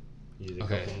video? You did a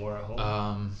couple more at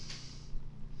home?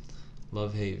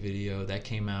 Love Hate video. That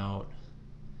came out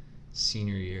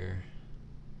senior year.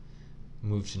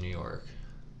 Moved to New York.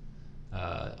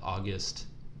 August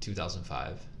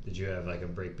 2005. Did you have like a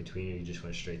break between, or you just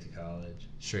went straight to college?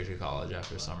 Straight to college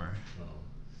after summer. Oh.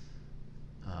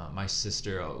 My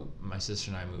sister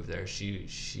and I moved there.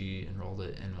 She enrolled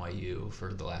at NYU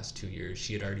for the last 2 years.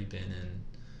 She had already been in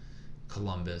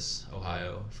Columbus,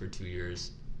 Ohio for 2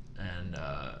 years, and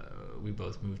we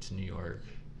both moved to New York.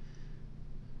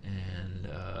 And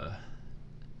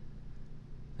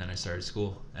then I started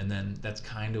school, and then that's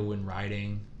kind of when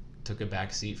riding took a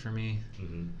back seat for me.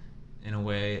 Mm-hmm. In a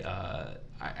way,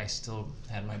 I still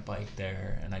had my bike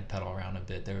there, and I'd pedal around a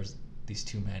bit. There was these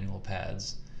 2 manual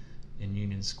pads in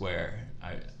Union Square.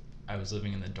 I was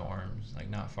living in the dorms, like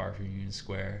not far from Union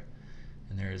Square,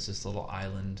 and there was this little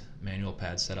island manual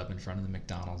pad set up in front of the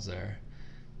McDonald's there,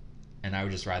 and I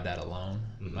would just ride that alone.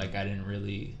 Mm-hmm. Like I'd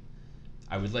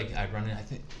run in. I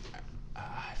think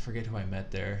I forget who I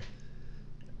met there.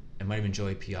 It might have been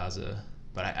Joey Piazza,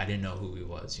 but I didn't know who he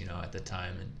was, you know, at the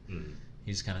time, and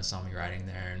he just kind of saw me riding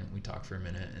there, and we talked for a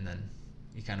minute, and then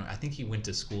I think he went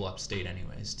to school upstate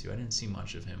anyways too. I didn't see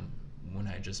much of him when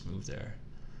I just moved there,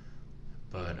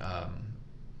 but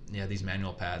yeah, these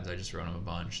manual pads, I just rode them a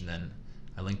bunch, and then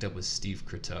I linked up with Steve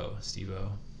Croteau, Steve-O,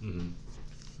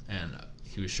 and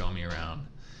he was showing me around,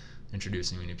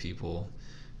 introducing me to people.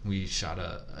 We shot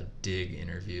a dig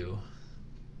interview.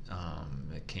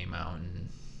 It came out in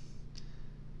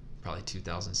probably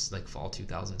 2000, like fall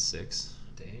 2006.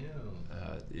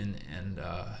 Damn.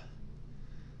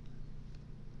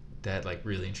 That like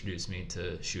really introduced me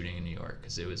to shooting in New York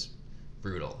because it was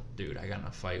brutal, dude. I got in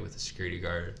a fight with a security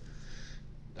guard.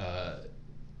 I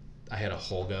had a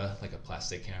Holga, like a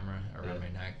plastic camera around my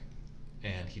neck,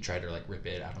 and he tried to like rip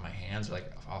it out of my hands or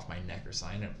like off my neck or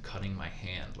something. I ended up cutting my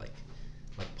hand, like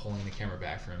pulling the camera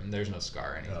back from him. There's no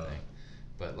scar or anything,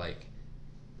 but like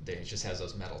it just has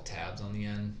those metal tabs on the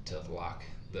end to lock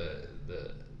the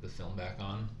film back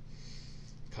on.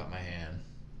 Cut my hand.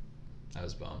 I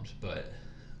was bummed, but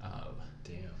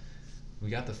damn. We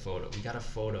got the photo. We got a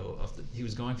photo of he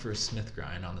was going for a Smith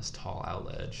grind on this tall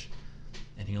outlet edge,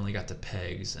 and he only got to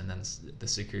pegs, and then the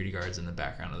security guard's in the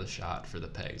background of the shot for the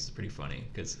pegs. It's pretty funny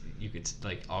because you could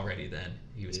like already then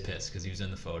he was pissed because he was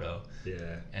in the photo.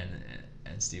 Yeah.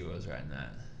 And Steve was riding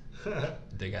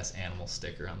that big ass animal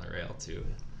sticker on the rail too.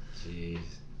 Jeez,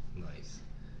 nice.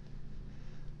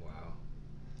 Wow.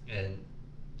 And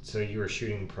so you were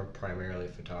shooting primarily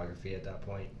photography at that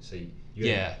point. So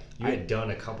you had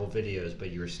done a couple videos,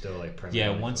 but you were still like primarily.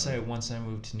 Yeah, once I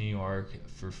moved to New York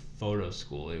for photo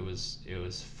school, it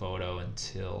was photo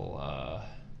until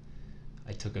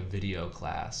I took a video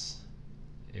class.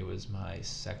 It was my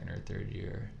second or third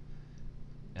year,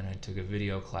 and I took a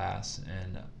video class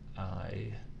and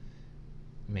I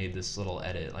made this little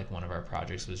edit. Like one of our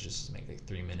projects was just to make like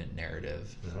 3-minute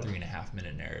narrative,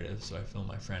 3.5-minute narrative. So I filmed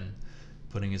my friend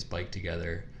putting his bike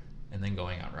together and then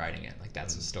going out and riding it. Like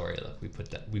that's the story. Look, we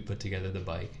put together the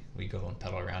bike. We go and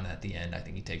pedal around at the end. I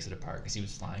think he takes it apart because he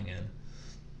was flying in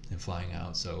and flying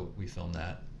out. So we filmed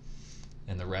that.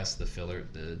 And the rest, the filler,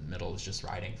 the middle was just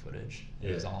riding footage.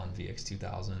 It was all in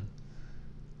VX2000.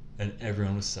 And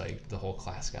everyone was psyched. The whole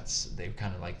class they were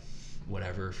kind of like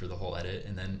whatever for the whole edit.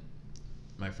 And then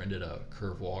my friend did a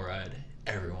curve wall ride.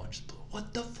 Everyone just blew,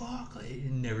 what the fuck? I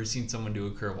had never seen someone do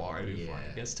a curve wall ride before.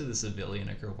 I guess to the civilian,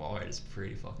 a curve wall ride is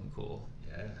pretty fucking cool.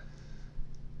 Yeah.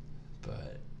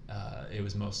 But it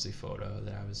was mostly photo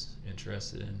that I was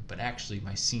interested in. But actually,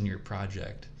 my senior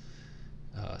project,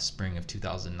 spring of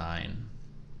 2009,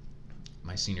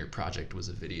 my senior project was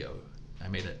a video. I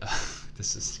made it.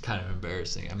 This is kind of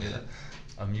embarrassing. I made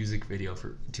a music video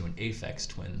to an Aphex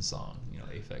Twin song. You know,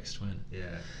 Aphex Twin.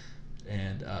 Yeah.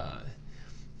 And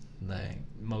like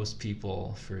most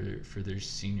people for their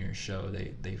senior show,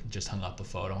 they just hung up a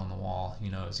photo on the wall.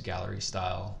 You know, it was a gallery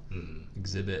style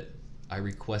exhibit. I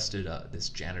requested this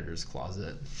janitor's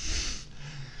closet.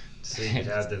 So you could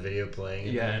have the video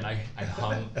playing. Yeah, and I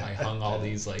hung all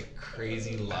these like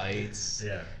crazy lights.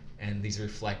 Yeah. And these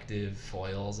reflective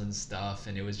foils and stuff,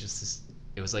 and it was just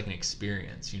it was like an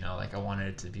experience, you know. Like I wanted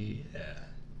it to be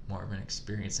more of an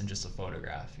experience than just a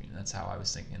photograph. You know, that's how I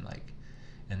was thinking. Like,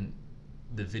 and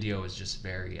the video was just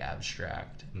very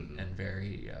abstract and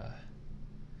very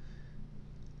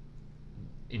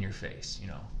in your face. You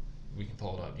know, we can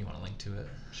pull it up. You want to link to it?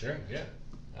 Sure. Yeah.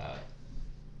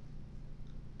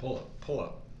 Pull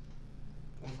up.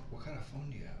 What kind of phone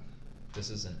do you have?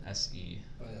 This is an SE.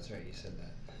 Oh, that's right. You said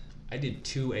that. I did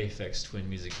 2 Aphex Twin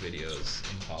music videos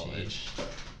in college. Jeez.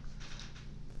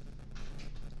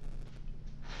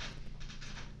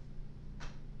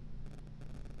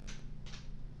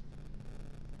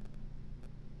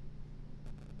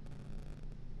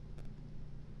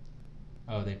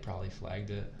 Oh, they probably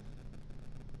flagged it.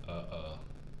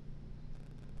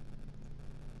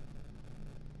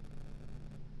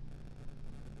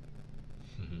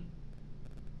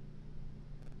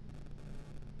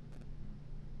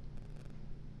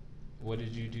 What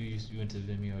did you do? You went to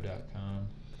Vimeo.com.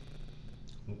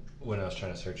 When I was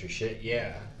trying to search your shit,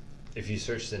 yeah. If you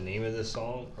search the name of the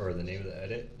song or the name of the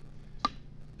edit,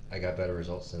 I got better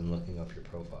results than looking up your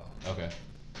profile. Okay.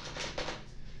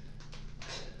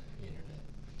 Internet.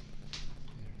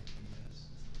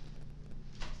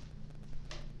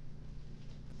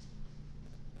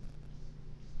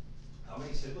 How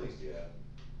many siblings do you have?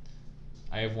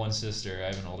 I have one sister. I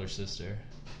have an older sister.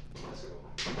 That's cool.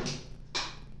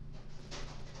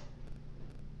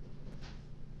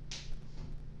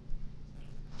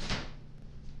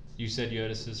 You said you had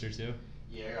a sister too?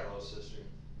 Yeah, I got a little sister.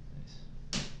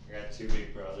 Nice. I got 2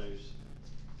 big brothers.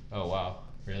 Oh wow,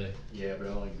 really? Yeah, but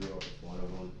I only grew up with one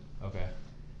of them. Okay.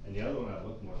 And the other one I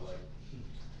look more like.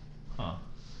 Huh.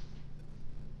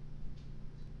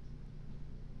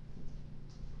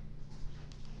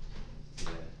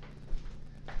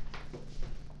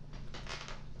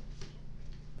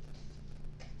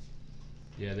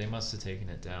 Yeah, they must have taken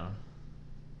it down.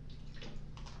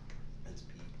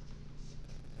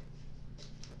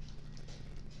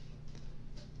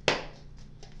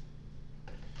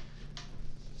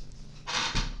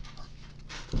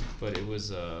 But it was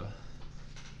that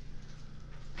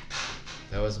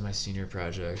was my senior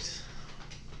project.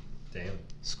 Damn.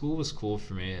 School was cool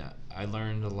for me. I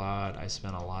learned a lot. I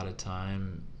spent a lot of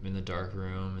time in the dark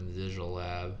room in the digital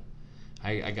lab.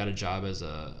 I got a job as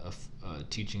a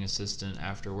teaching assistant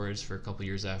afterwards for a couple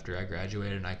years after I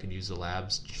graduated, and I could use the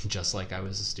labs just like I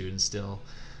was a student still.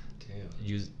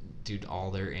 Damn. Dude, all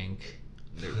their ink,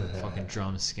 their fucking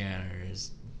drum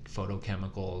scanners,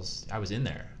 photochemicals. I was in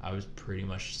there. I was pretty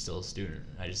much still a student.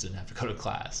 I just didn't have to go to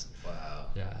class. Wow.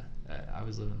 Yeah, I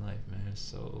was living life, man. It was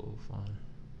so fun.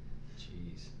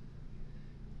 Jeez.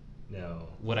 No.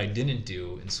 What I didn't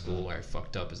do in school where I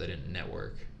fucked up is I didn't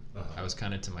network. I was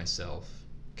kind of to myself,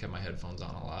 kept my headphones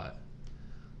on a lot,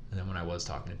 and then when I was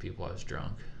talking to people, I was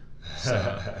drunk.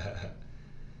 So,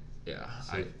 yeah,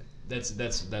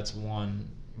 that's one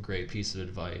great piece of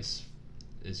advice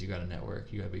is you got to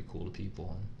network. You got to be cool to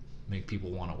people and make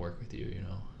people want to work with you. You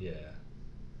know. Yeah.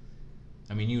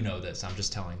 I mean, you know this. I'm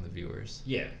just telling the viewers.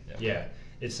 Yeah.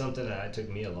 It's something that it took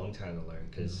me a long time to learn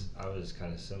because I was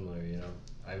kind of similar. You know,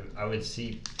 I would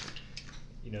see.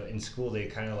 You know, in school they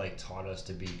kind of like taught us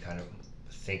to be kind of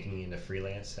thinking in a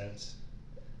freelance sense,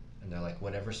 and they're like,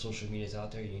 whatever social media is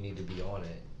out there, you need to be on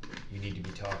it. You need to be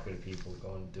talking to people,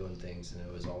 doing things, and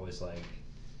it was always like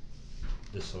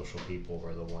the social people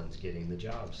were the ones getting the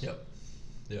jobs. Yep.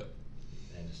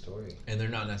 End of story. And they're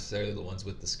not necessarily the ones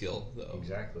with the skill, though.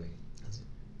 Exactly.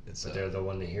 It's but they're the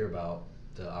one to hear about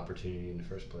the opportunity in the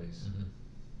first place. Mm-hmm.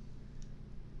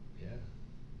 Yeah.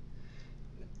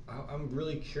 I'm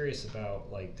really curious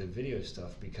about like the video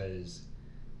stuff because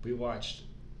we watched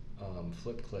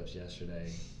Flip Clips yesterday,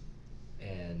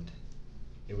 and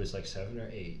it was like 7 or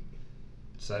 8.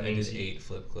 So that means 8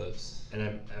 Flip Clips. And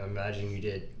I imagine you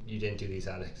didn't do these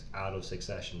out of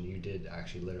succession. You did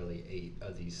actually literally 8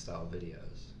 of these style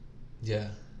videos. Yeah.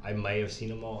 I may have seen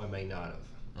them all. I may not have.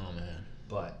 Oh man.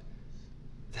 But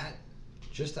that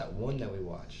one that we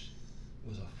watched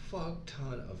was a fuck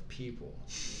ton of people.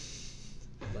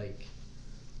 Like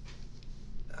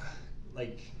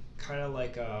kind of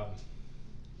like a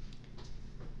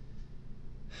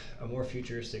more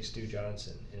futuristic Stu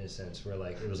Johnson in a sense, where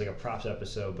like it was like a props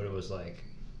episode, but it was like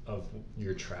of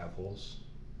your travels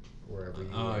wherever you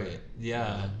were.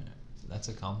 Yeah, that's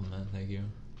a compliment. Thank you.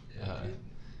 Yeah,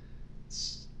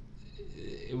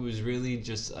 it was really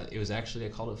just it was actually I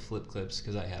called it Flip Clips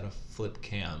because I had a flip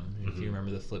cam. If you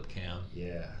remember the flip cam.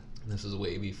 Yeah. This was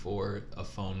way before a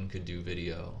phone could do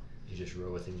video. You just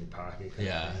roll it in your pocket.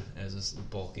 Yeah, it was this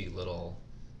bulky little.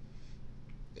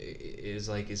 It was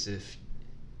like as if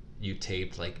you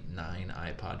taped like 9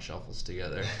 iPod shuffles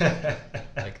together,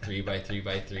 like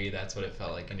 3x3x3. That's what it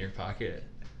felt like in your pocket.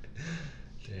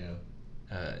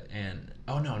 Yeah. And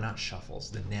oh no, not shuffles,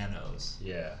 the nanos.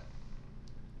 Yeah.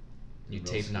 You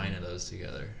tape 9 of those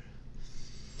together.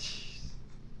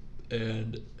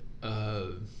 And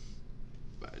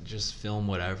just film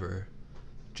whatever,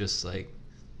 just like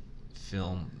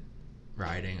film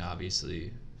riding,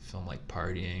 obviously, film like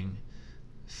partying,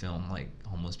 film like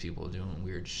homeless people doing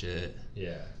weird shit.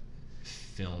 Yeah.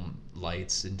 Film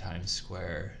lights in Times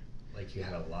Square. Like you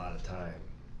had a lot of time.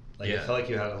 Like Yeah. it felt like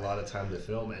you had a lot of time to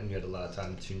film, and you had a lot of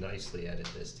time to nicely edit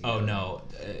this together. Oh no,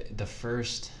 the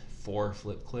first 4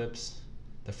 flip clips,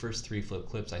 the first 3 flip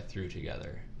clips I threw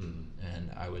together,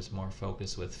 and I was more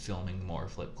focused with filming more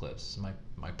flip clips.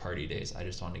 My party days, I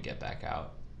just wanted to get back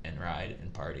out and ride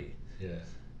and party. Yeah.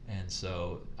 And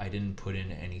so I didn't put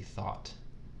in any thought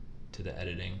to the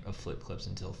editing of flip clips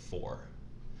until 4,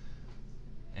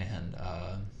 and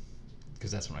because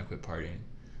that's when I quit partying.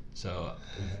 So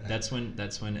that's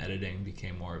when editing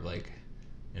became more of like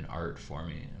an art for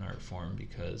me, an art form,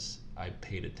 because I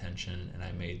paid attention and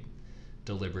I made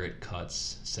deliberate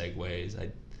cuts, segues. I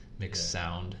mixed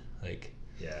sound, like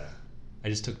I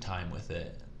just took time with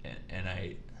it, and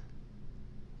I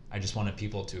just wanted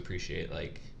people to appreciate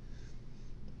like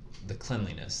the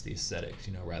cleanliness, the aesthetics,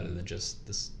 you know, rather than just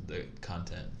the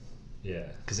content. Yeah.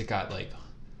 Because it got like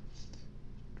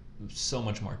so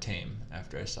much more tame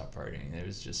after I stopped partying.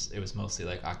 It was mostly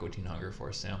like Aqua Teen Hunger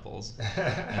Force samples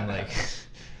and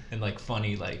like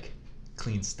funny like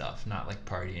clean stuff, not like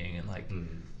partying and like.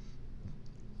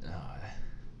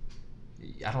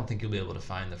 I don't think you'll be able to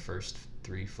find the first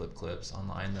 3 flip clips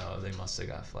online though. They must have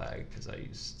got flagged because I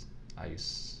used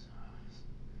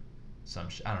some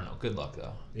I don't know. Good luck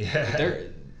though. Yeah.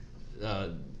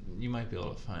 But you might be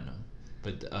able to find them.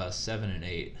 But 7 and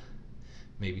 8,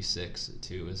 maybe 6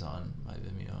 too, is on my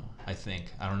Vimeo. I think.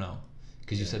 I don't know.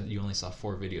 Because you said you only saw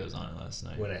 4 videos on it last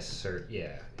night. When I searched,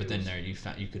 But then there you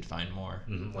could find more.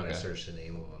 When I searched the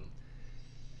name of them.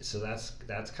 So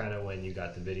that's kind of when you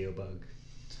got the video bug.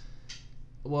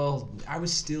 Well, I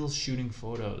was still shooting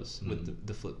photos with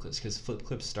the flip clips because flip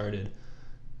clips started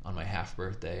on my half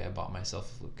birthday. I bought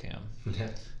myself a flip cam,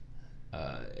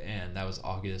 and that was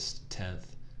August 10th,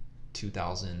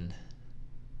 2000.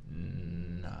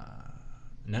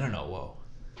 No, whoa,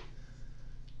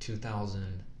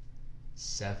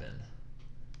 2007.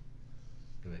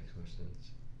 It makes more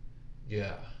sense.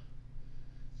 Yeah,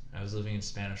 I was living in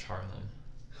Spanish Harlem,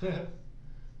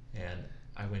 and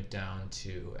I went down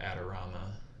to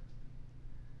Adorama,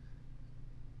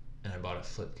 and I bought a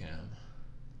flip cam.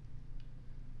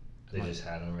 They just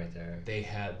had them right there. They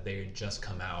had just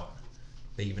come out.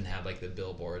 They even had like the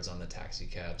billboards on the taxi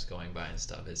cabs going by and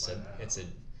stuff. It said,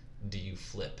 "Do you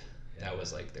flip?" Yeah. That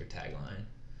was like their tagline.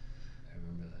 I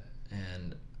remember that.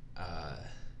 And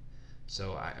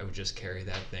so I would just carry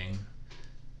that thing.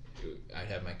 I'd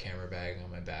have my camera bag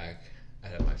on my back.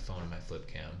 I'd have my phone and my flip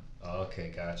cam. Oh,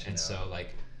 okay, gotcha. And so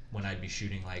like when I'd be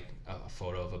shooting like a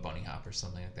photo of a bunny hop or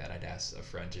something like that, I'd ask a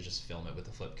friend to just film it with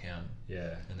a flip cam.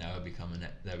 Yeah. And that would become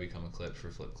a clip for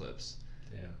flip clips.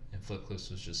 Yeah. And flip clips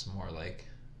was just more like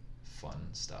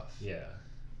fun stuff. Yeah.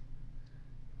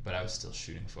 But I was still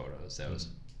shooting photos. I was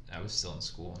still in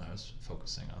school and I was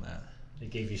focusing on that. It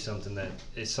gave you something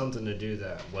to do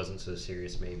that wasn't so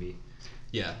serious, maybe.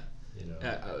 Yeah. You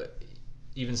know.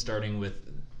 Even starting with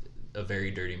A Very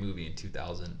Dirty Movie in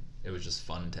 2000, it was just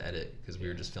fun to edit because we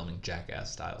were just filming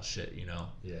Jackass style shit, you know.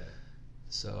 Yeah.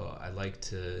 So I like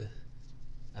to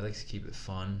keep it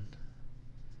fun,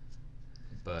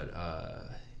 but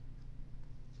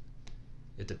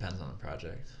it depends on the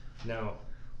project. Now,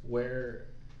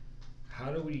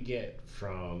 how do we get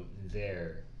from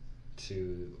there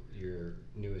to your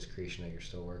newest creation that you're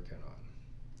still working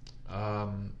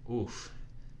on?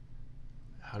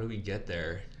 How do we get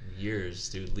there? Years,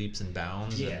 dude, leaps and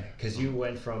bounds. Yeah, because you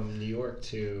went from New York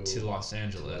to Los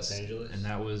Angeles. And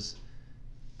that was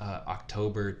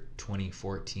October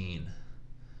 2014.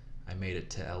 I made it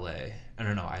to LA. I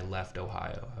don't know. I left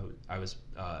Ohio. I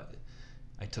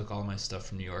took all my stuff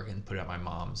from New York and put it at my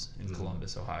mom's in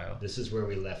Columbus, Ohio. This is where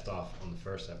we left off on the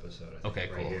first episode. I think, okay,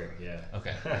 right cool. Here, yeah.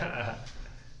 Okay.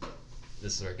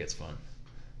 This is where it gets fun.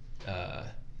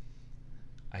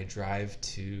 I drive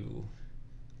to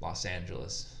Los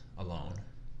Angeles alone.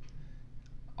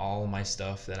 All my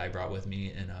stuff that I brought with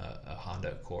me in a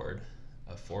Honda Accord,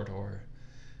 a 4-door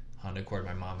Honda Accord.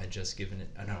 My mom had just given it.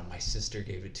 No, my sister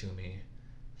gave it to me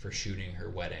for shooting her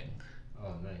wedding.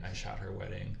 Oh, nice. I shot her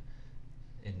wedding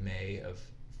in May of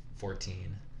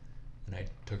 14, and I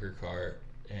took her car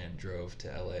and drove to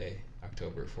LA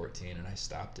October 14, and I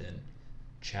stopped in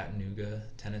Chattanooga,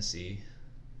 Tennessee,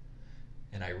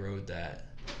 and I rode that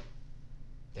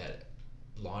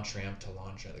launch ramp to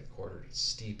launch at the quarter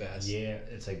steep ass. Yeah,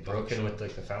 it's like broken with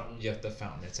like the fountain. Yeah, the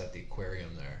fountain. It's at the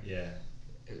aquarium there. Yeah.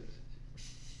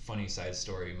 Funny side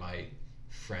story. My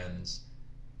friend's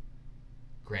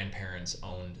grandparents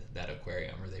owned that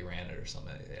aquarium, or they ran it or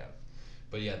something. Yeah.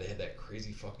 But yeah, they had that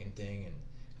crazy fucking thing, and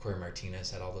Corey Martinez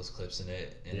had all those clips in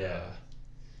it. And,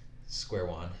 Square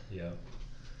One. Yeah.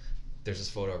 There's this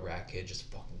photo of Rat Kid just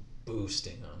fucking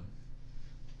boosting them.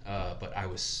 But I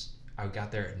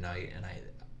got there at night, and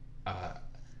I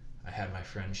had my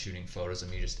friend shooting photos of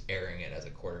me just airing it as a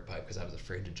quarter pipe because I was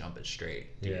afraid to jump it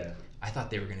straight. Dude, yeah. I thought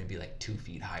they were going to be like 2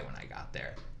 feet high when I got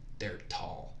there. They're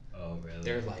tall. Oh, really?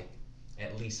 They're like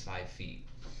at least 5 feet.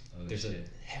 Oh, there's shit. a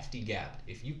hefty gap.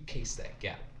 If you case that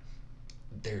gap,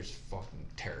 there's fucking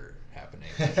terror happening.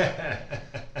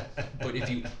 But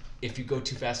if you go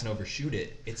too fast and overshoot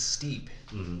it, it's steep.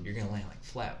 Mm-hmm. You're gonna land like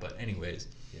flat. But anyways,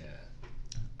 yeah.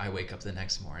 I wake up the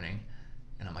next morning,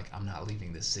 and I'm like, I'm not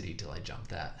leaving this city till I jump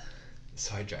that.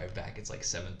 So I drive back. It's like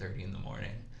 7:30 in the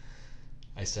morning.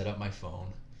 I set up my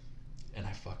phone, and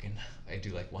I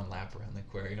do like one lap around the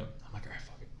aquarium. I'm like, all right,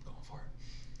 fuck it, I'm going for it.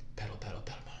 Pedal,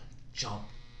 jump.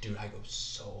 Dude, I go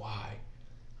so high.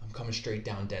 I'm coming straight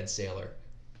down Dead Sailor.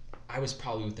 I was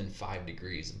probably within 5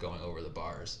 degrees of going over the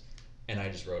bars, and I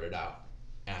just rode it out.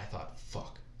 And I thought,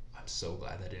 fuck, I'm so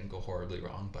glad that didn't go horribly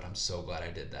wrong, but I'm so glad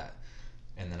I did that.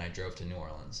 And then I drove to New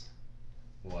Orleans.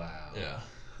 Wow. Yeah.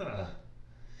 Huh.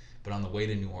 But on the way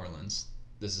to New Orleans,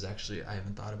 this is actually, I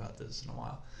haven't thought about this in a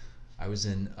while. I was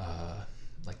in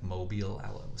like Mobile,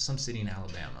 some city in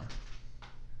Alabama,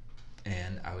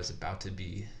 and I was about to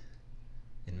be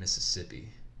in Mississippi.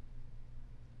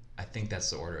 I think that's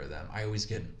the order of them. I always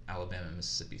get Alabama and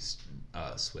Mississippi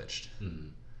switched. Mm-hmm.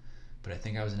 But I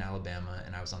think I was in Alabama,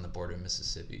 and I was on the border of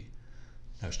Mississippi.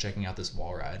 I was checking out this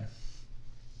wall ride,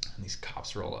 and these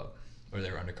cops roll up, or they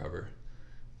were undercover,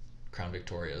 Crown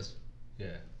Victorias.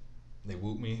 Yeah. They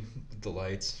whoop me with the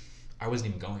lights. I wasn't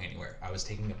even going anywhere. I was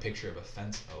taking a picture of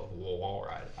a wall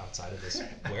ride outside of this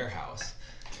warehouse.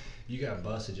 You got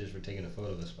busted just for taking a photo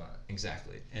of the spot.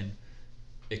 Exactly. And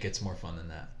it gets more fun than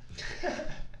that.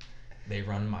 They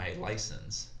run my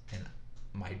license, and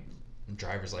my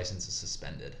driver's license is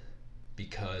suspended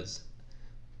because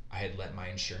I had let my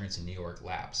insurance in New York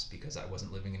lapse because I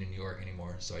wasn't living in New York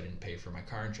anymore, so I didn't pay for my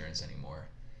car insurance anymore.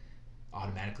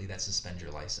 Automatically, that suspends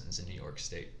your license in New York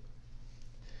State.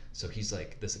 So he's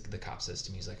like, the cop says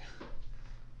to me, he's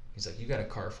like, you got a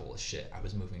car full of shit. I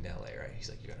was moving to LA, right? He's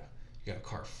like, you got a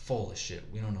car full of shit.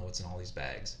 We don't know what's in all these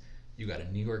bags. You got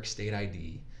a New York State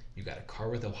ID. You got a car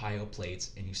with Ohio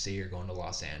plates, and you say you're going to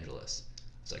Los Angeles. I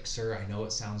was like, sir, I know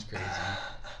it sounds crazy.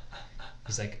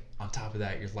 He's like, on top of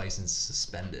that, your license is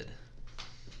suspended.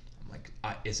 I'm like,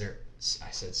 I said,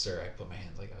 sir, I put my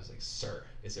hands like, I was like, sir,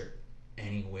 is there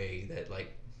any way that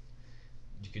like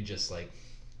you could just like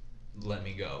let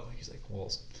me go? He's like,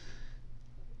 well,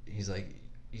 he's like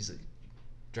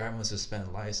driving with a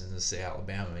suspended license in say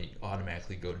Alabama, you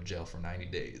automatically go to jail for 90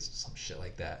 days, some shit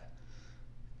like that.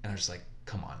 And I was just like,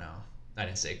 come on now. I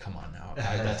didn't say come on now.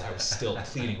 I was still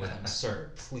pleading with him,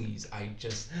 sir, please.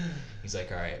 He's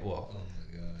like, all right, well, Oh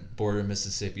my god. border of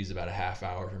Mississippi is about a half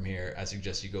hour from here. I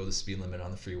suggest you go the speed limit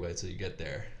on the freeway till you get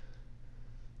there.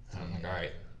 And I'm like, all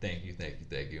right, thank you.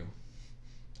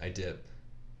 I dip.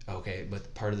 Okay,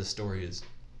 but part of the story is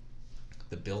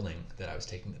the building that I was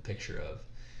taking the picture of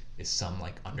is some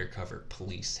like undercover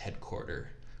police headquarters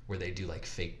where they do like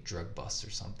fake drug busts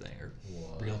or something, or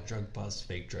What? real drug busts,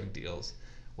 fake drug deals,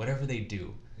 whatever they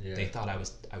do. Yeah. They thought I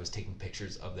was taking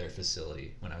pictures of their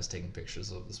facility when I was taking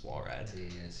pictures of this wall ride.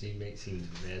 Yeah, seems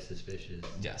mad suspicious.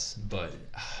 Yes, but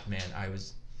man, I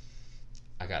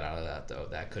got out of that though.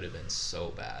 That could have been so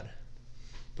bad.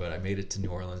 But I made it to New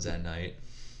Orleans that night.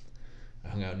 I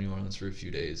hung out in New Orleans for a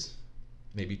few days,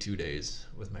 maybe 2 days,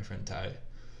 with my friend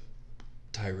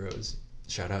Ty Rose.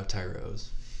 Shout out Ty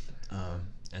Rose.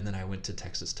 And then I went to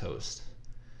Texas Toast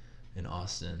in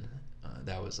Austin.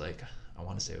 That was like, I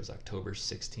want to say it was October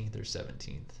 16th or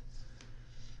 17th.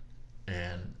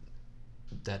 And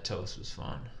that toast was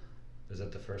fun. Was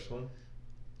that the first one?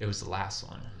 It was the last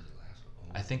one. Or was it the last one?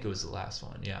 Oh, I think it was the last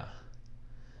one, yeah.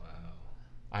 wow.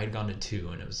 I had gone to 2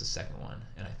 and it was the second one.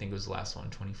 And I think it was the last one,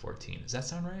 2014. Does that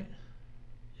sound right?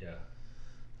 Yeah.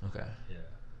 Okay. Yeah.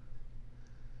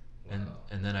 Wow.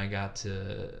 And then I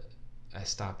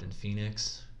stopped in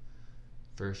Phoenix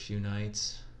for a few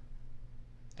nights.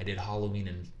 I did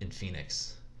Halloween in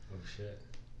Phoenix. Oh shit.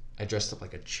 I dressed up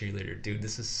like a cheerleader, dude.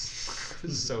 This is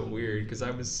so weird because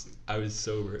I was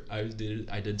sober. I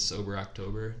did sober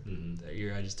October that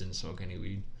year. I just didn't smoke any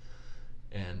weed,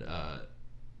 and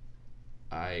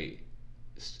I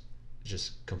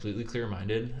just completely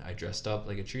clear-minded. I dressed up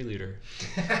like a cheerleader,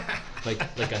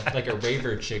 like a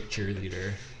raver chick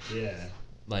cheerleader. Yeah.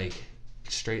 Like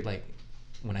straight like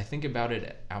when I think about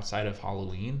it outside of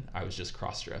Halloween, I was just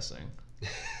cross-dressing.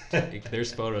 Like,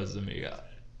 there's photos of me.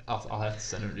 I'll have to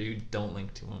send them to you. Don't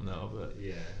link to them though, but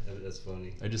Yeah, that's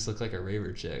funny. I just looked like a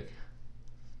raver chick,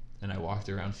 and I walked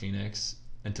around Phoenix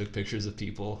and took pictures of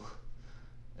people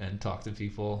and talked to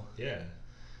people. Yeah.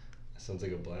 That sounds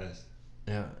like a blast.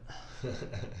 Yeah.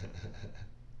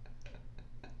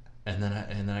 And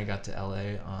then I got to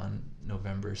LA on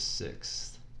November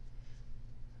 6th.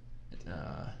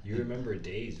 You remember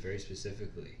days very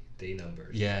specifically, day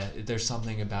numbers. Yeah, there's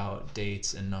something about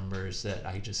dates and numbers that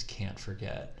I just can't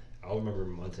forget. I'll remember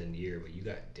month and year, but you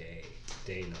got day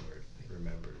number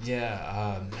remembered.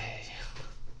 Yeah,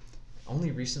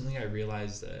 only recently I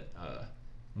realized that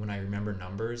when I remember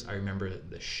numbers, I remember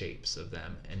the shapes of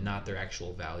them and not their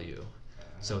actual value.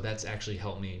 So that's actually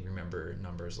helped me remember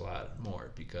numbers a lot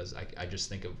more because I just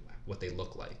think of what they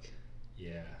look like.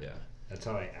 Yeah. Yeah. That's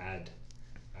how I add.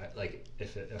 Like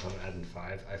if I'm adding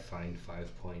 5, I find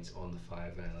 5 points on the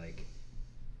 5, and I like.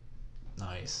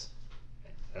 Nice.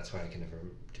 That's why I can never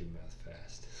do math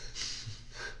fast.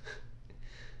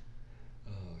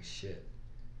 Oh shit.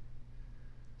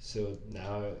 So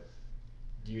now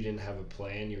you didn't have a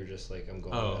plan. You were just like, I'm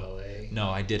going to LA.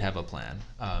 No, I did have a plan.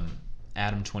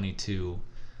 Adam22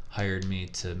 hired me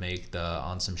to make the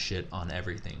On Some Shit on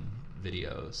Everything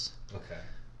videos. Okay.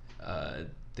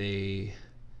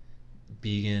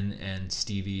 Began and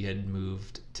Stevie had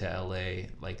moved to LA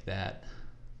like that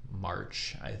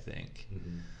March, I think.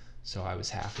 Mm-hmm. So I was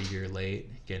half a year late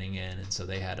getting in, and so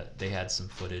they had some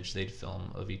footage they'd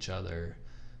film of each other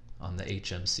on the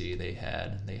HMC. They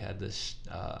had this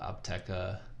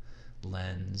Opteka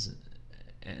lens,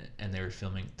 and they were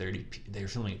filming 30p. They were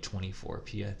filming at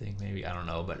 24p, I think, maybe, I don't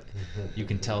know, but you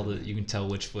can tell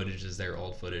which footage is their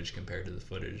old footage compared to the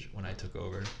footage when I took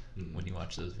over. When you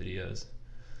watch those videos,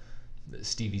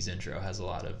 Stevie's intro has a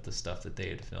lot of the stuff that they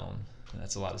had filmed. And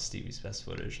that's a lot of Stevie's best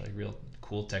footage, like real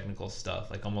cool technical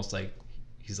stuff, like almost like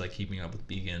he's like keeping up with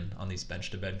Began on these bench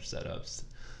to bench setups.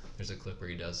 There's a clip where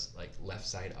he does like left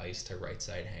side ice to right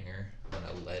side hanger on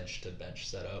a ledge to bench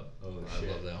setup. Oh, I shit.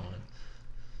 love that one.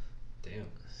 Damn.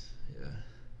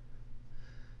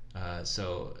 Yeah.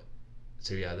 So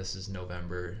yeah, this is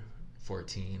November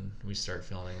 14. We start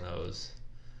filming those,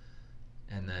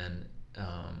 and then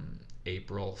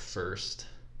April 1st,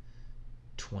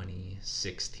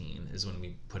 2016 is when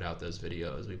we put out those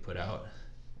videos. We put out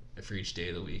for each day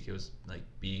of the week. It was like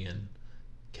Began,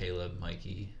 Caleb,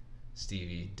 Mikey,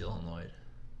 Stevie, Dylan Lloyd,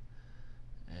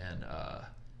 and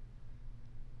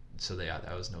so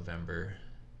that was November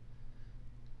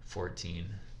 14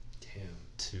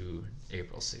 to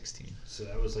April 16. So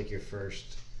that was like your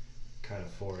first kind of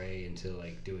foray into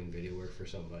like doing video work for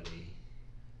somebody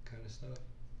kind of stuff?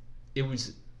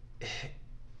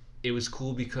 It was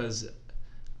cool because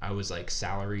I was like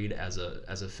salaried as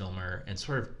a filmer and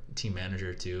sort of team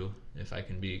manager too, if I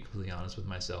can be completely honest with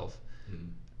myself.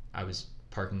 I was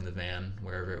parking the van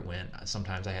wherever it went.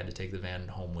 Sometimes I had to take the van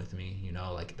home with me,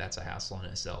 like that's a hassle in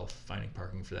itself, finding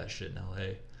parking for that shit in LA.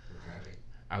 Right.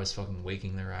 I was fucking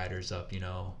waking the riders up,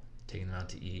 taking them out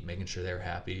to eat, making sure they were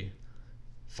happy,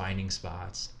 finding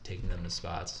spots, taking them to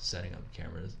spots, setting up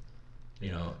cameras.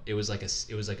 It was like a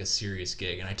serious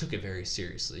gig, and I took it very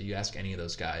seriously. You ask any of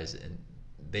those guys, and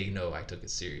they know I took it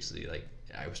seriously. Like,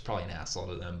 I was probably an asshole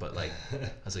to them, but like I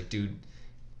was like, dude,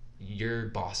 your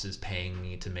boss is paying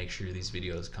me to make sure these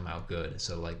videos come out good,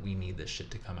 so like we need this shit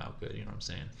to come out good. You know what I'm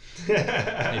saying?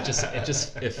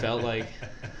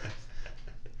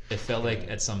 It felt like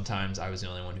at some times I was the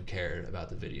only one who cared about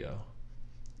the video,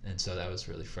 and so that was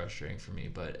really frustrating for me.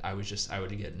 But I would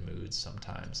get in moods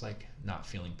sometimes, like not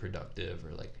feeling productive,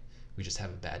 or like we just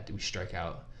have we strike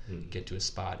out, get to a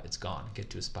spot, it's gone, get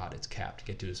to a spot, it's capped,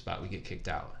 get to a spot, we get kicked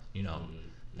out.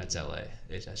 That's LA.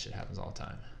 That shit happens all the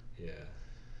time. Yeah.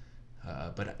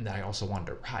 But I also wanted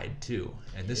to ride too,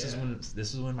 and this is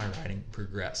when my riding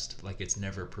progressed. Like it's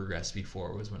never progressed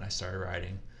before. Was when I started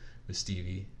riding with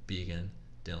Stevie, Began,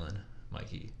 Dylan,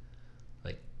 Mikey.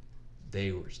 Like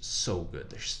they were so good.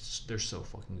 They're so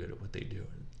fucking good at what they do.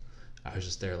 I was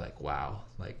just there like, wow.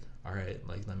 Like, all right,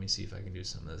 like let me see if I can do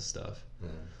some of this stuff.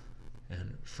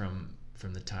 And from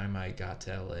the time I got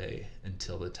to LA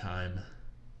until the time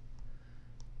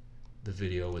the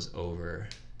video was over,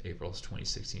 April's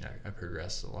 2016, I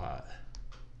progressed a lot.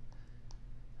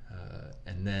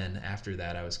 And then after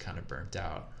that, I was kind of burnt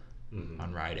out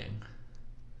on riding.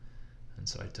 And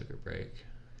so I took a break.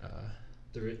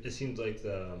 It seems like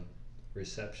the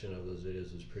reception of those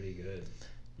videos was pretty good.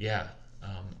 Yeah.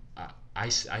 I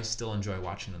still enjoy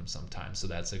watching them sometimes, so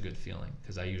that's a good feeling,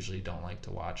 because I usually don't like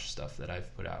to watch stuff that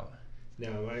I've put out. Now,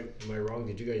 am I wrong?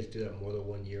 Did you guys do that more than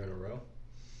 1 year in a row?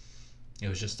 It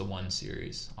was just the one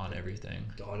series on everything.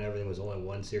 On everything was only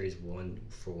one series,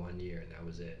 for 1 year, and that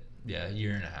was it. Yeah, a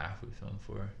year and a half we filmed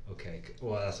for. Okay,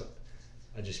 well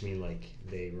I just mean like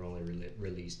they were only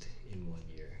released in 1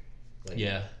 year. Like,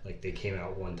 yeah. Like they came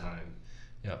out one time.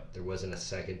 Yep. There wasn't a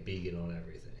second Began on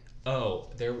everything. Oh,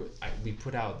 we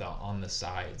put out on the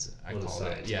sides. I called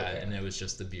it. Yeah, okay. And it was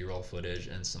just the B-roll footage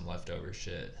and some leftover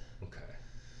shit. Okay.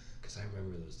 Because I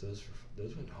remember those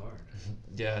went hard.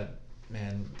 Yeah,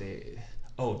 man.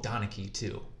 Donachie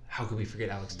too. How could we forget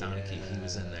Alex Donachie? Yeah. He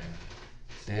was in there.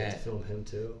 Did you film him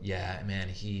too? Yeah, man.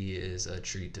 He is a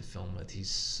treat to film with. He's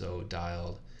so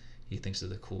dialed. He thinks of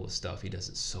the coolest stuff. He does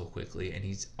it so quickly, and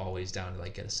he's always down to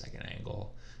like get a second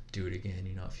angle, do it again.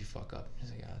 If you fuck up,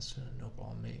 he's like, yeah, it's no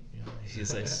problem, mate.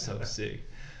 He's like so sick.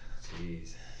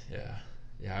 Jeez. Yeah.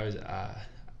 I was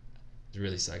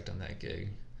really psyched on that gig.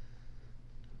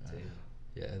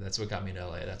 Yeah, that's what got me to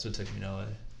LA. That's what took me to LA,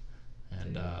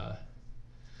 and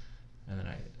then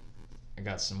I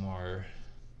got some more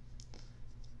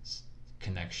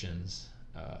connections.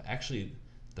 Actually,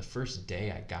 the first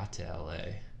day I got to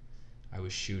LA, I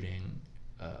was shooting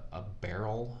a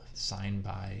barrel signed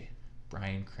by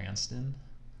Bryan Cranston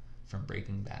from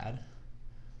Breaking Bad.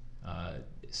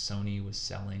 Sony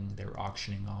was they were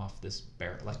auctioning off this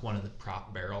barrel, like one of the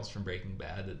prop barrels from Breaking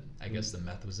Bad that I guess the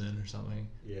meth was in or something.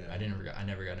 Yeah. I never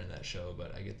got into that show,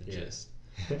 but I get the gist.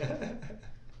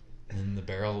 And the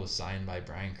barrel was signed by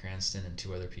Bryan Cranston and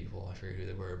two other people. I forget who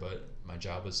they were, but my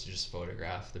job was to just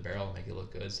photograph the barrel, make it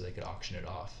look good so they could auction it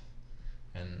off.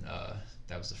 And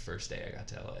that was the first day I got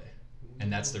to LA.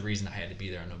 And that's the reason I had to be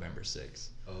there on November 6th.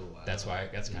 Oh wow. That's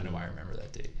kind of why I remember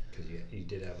that date. Because you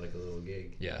did have like a little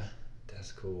gig. Yeah.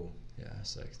 That's cool. Yeah,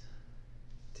 psyched.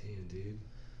 Damn, dude.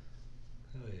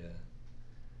 Hell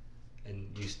yeah.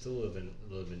 And you still live in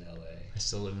LA. I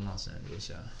still live in Los Angeles,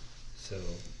 yeah. So,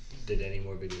 did any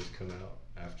more videos come out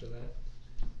after that?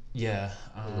 Yeah.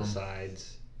 Little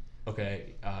sides.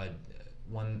 Okay.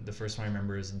 The first one I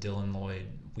remember is Dylan Lloyd,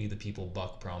 We the People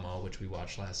Buck promo, which we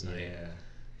watched last night. Yeah.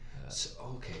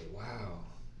 Okay. Wow.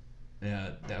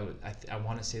 Yeah, that would, I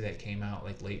want to say that came out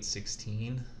like late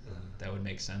 16. That would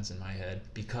make sense in my head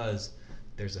because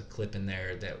there's a clip in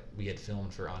there that we had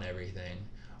filmed for On Everything,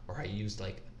 or I used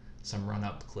like some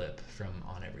run-up clip from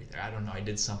On Everything. I don't know. I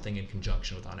did something in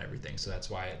conjunction with On Everything, so that's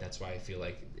why I feel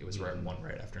like it was one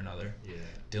right after another. Yeah.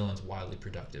 Dylan's wildly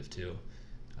productive too.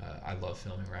 I love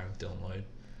filming around with Dylan Lloyd.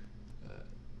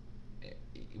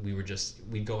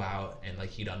 We'd go out and like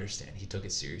he'd understand. He took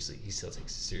it seriously. He still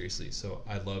takes it seriously. So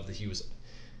I love that he was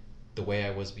the way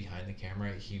I was behind the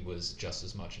camera. He was just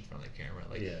as much in front of the camera.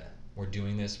 Like, we're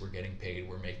doing this. We're getting paid.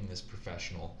 We're making this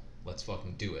professional. Let's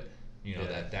fucking do it. You know,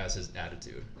 that was his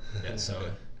attitude. Yeah,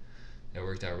 so it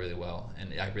worked out really well,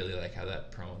 and I really like how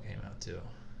that promo came out too.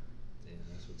 Yeah,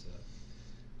 that's what's up.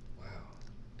 Wow.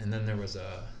 And then there was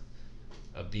a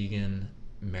Began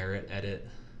Merit edit.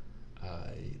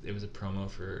 It was a promo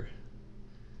for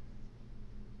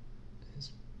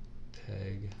his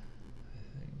Peg, I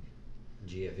think.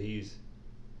 GFEs.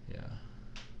 Yeah.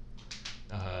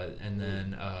 And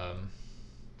then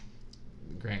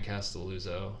Grant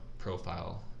Castelluzzo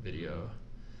profile video.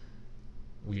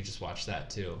 We just watched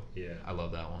that too. Yeah. I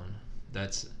love that one.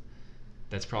 That's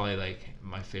probably like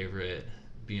my favorite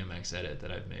BMX edit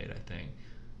that I've made, I think.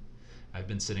 I've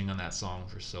been sitting on that song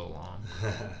for so long.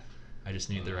 I just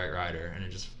needed the right rider, and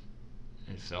it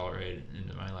fell right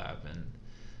into my lap. And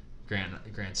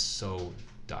Grant's so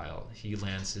dialed. He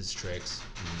lands his tricks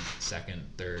second,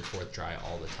 third, fourth try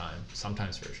all the time.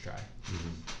 Sometimes first try.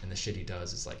 And the shit he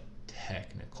does is like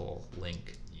technical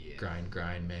link, grind,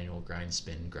 manual grind,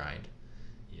 spin, grind.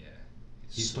 Yeah.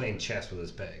 He's playing chess with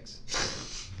his pegs.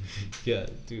 Yeah,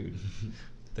 dude.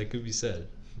 That could be said.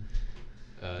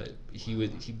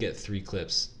 He'd get 3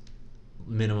 clips,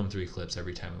 minimum 3 clips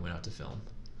every time we went out to film,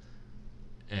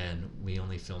 and we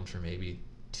only filmed for maybe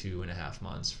 2.5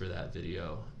 months for that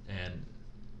video, and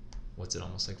what's it,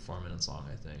 almost like 4 minutes long,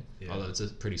 I think. Although it's a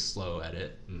pretty slow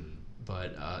edit,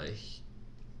 but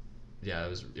it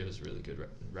was really good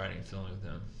writing and filming with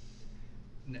him.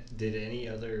 Did any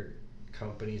other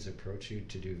companies approach you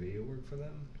to do video work for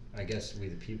them? I guess We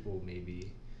the People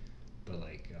maybe, but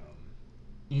like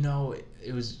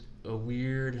it was a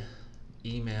weird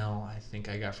email I think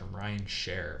I got from Ryan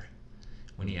Scher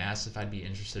when he asked if I'd be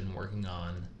interested in working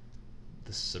on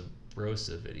the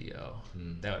Sabrosa video.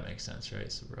 That would make sense, right?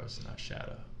 Sabrosa, not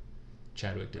Shadow.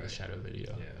 Chadwick did the Shadow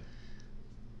video.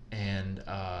 Yeah. And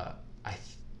I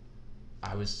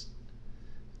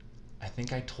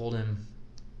think I told him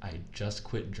I just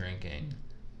quit drinking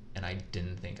and I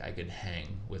didn't think I could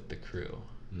hang with the crew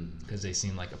because they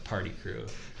seemed like a party crew,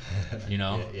 you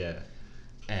know? Yeah.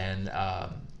 And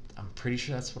I'm pretty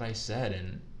sure that's what I said,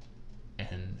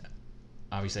 and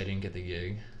obviously I didn't get the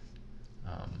gig,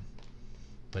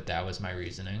 but that was my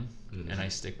reasoning, and I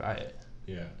stick by it.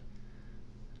 Yeah.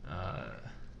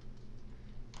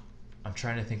 I'm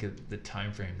trying to think of the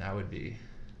time frame that would be,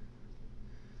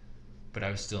 but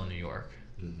I was still in New York.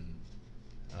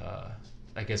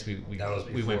 I guess we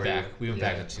went back. We went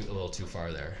back a little too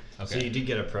far there. Okay. So you did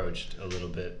get approached a little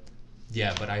bit.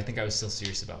 Yeah, but I think I was still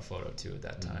serious about photo too at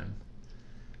that time.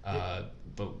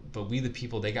 But We the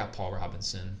People, they got Paul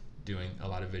Robinson doing a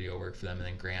lot of video work for them, and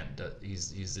then Grant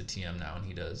he's the TM now, and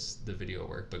he does the video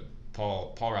work. But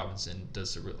Paul Robinson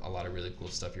does a lot of really cool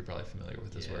stuff. You're probably familiar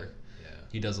with his work. Yeah.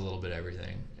 He does a little bit of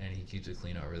everything, and he keeps it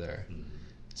clean over there.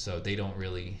 So they don't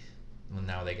really. Well,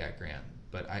 now they got Grant,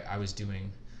 but I was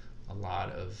doing a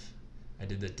lot of. I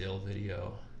did the Dill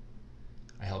video.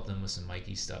 I helped them with some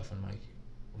Mikey stuff when Mikey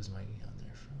on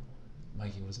there for.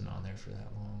 Mikey wasn't on there for that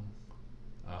long.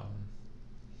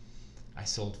 I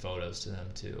sold photos to them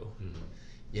too.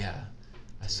 Yeah,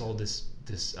 I sold this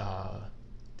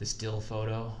Dill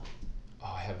photo.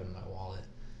 Oh, I have it in my wallet.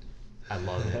 I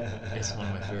love it. It's one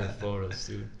of my favorite photos,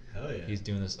 dude. Hell yeah. He's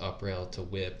doing this up rail to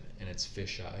whip, and it's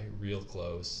fisheye, real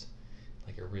close,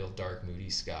 like a real dark, moody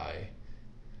sky.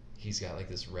 He's got like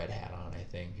this red hat on, I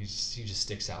think. He just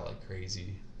sticks out like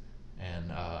crazy,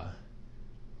 and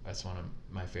that's one of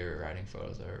my favorite riding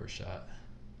photos I've ever shot.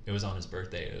 It was on his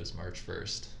birthday. It was March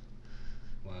 1st.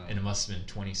 Wow. And it must have been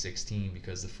 2016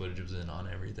 because the footage was in On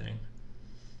Everything.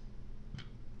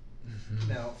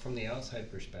 Now, from the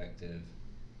outside perspective,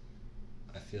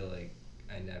 I feel like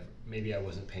maybe I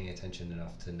wasn't paying attention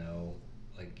enough to know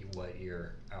like what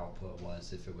your output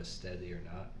was, if it was steady or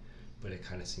not. But it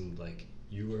kind of seemed like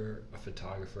you were a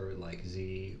photographer like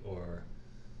Z or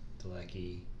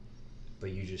Delecki,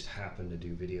 but you just happened to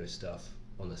do video stuff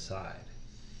on the side.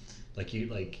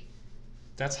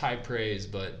 That's high praise,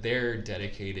 but they're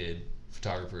dedicated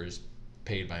photographers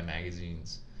paid by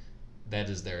magazines. That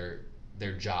is their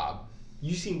job.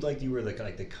 You seemed like you were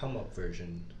like the come up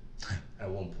version at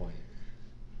one point.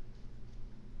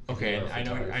 Okay, I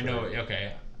know.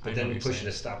 Okay, but then Push It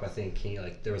to Stop. I think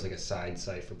there was like a side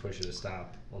site for Push It to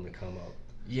Stop on the come up.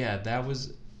 Yeah, that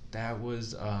was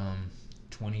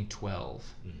 2012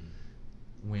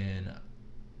 when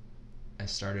I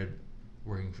started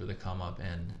working for the come up,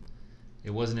 and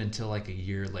it wasn't until like a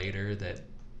year later that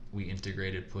we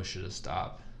integrated Push It to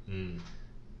Stop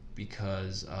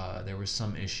because there was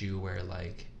some issue where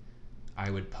like I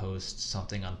would post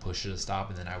something on Push It to Stop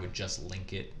and then I would just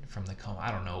link it from the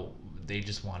I don't know. They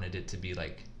just wanted it to be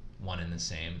like one and the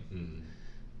same.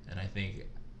 And I think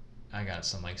I got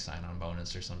some like sign-on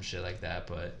bonus or some shit like that.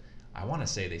 But I want to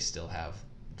say they still have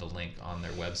the link on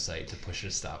their website to Push It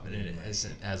to Stop, and it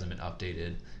hasn't been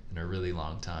updated in a really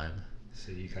long time.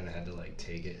 So you kind of had to like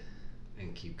take it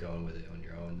and keep going with it on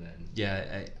your own then.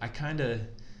 Yeah, I kind of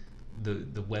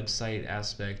the website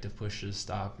aspect of Push It to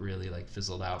Stop really like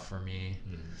fizzled out for me.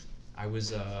 I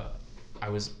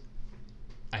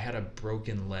had a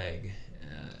broken leg.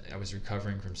 I was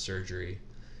recovering from surgery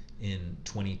in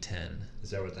 2010.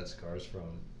 Is that what that scar's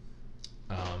from?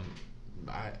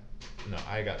 I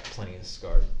got plenty of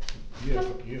scars. You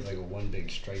have like a one big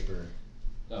striper.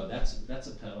 Oh, that's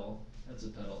a pedal. That's a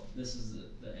pedal. This is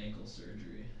the ankle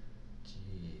surgery.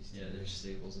 Jeez. Yeah, there's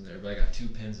staples in there, but I got 2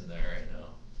 pins in there right now.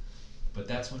 But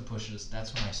that's when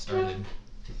I started.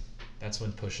 That's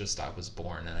when Push It to Stop was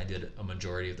born, and I did a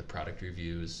majority of the product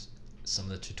reviews, some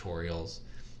of the tutorials.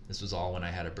 This was all when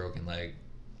I had a broken leg,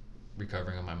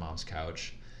 recovering on my mom's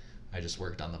couch. I just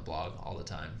worked on the blog all the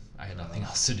time. I had nothing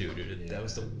else to do, dude. Yeah. That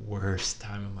was the worst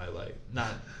time of my life.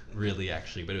 Not really,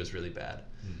 actually, but it was really bad.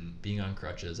 Being on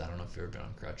crutches, I don't know if you've ever been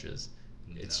on crutches.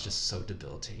 No. It's just so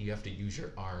debilitating. You have to use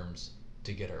your arms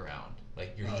to get around.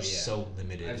 Like, you're so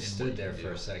limited. I've stood there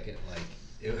for a second. Like,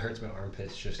 it hurts my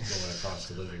armpits just going across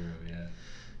the living room, yeah.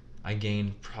 I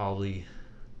gained probably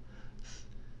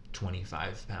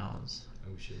 25 pounds.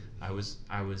 Oh, shit. I was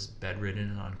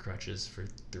bedridden and on crutches for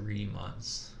 3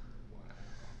 months.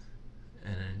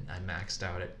 And I maxed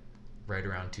out at right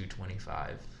around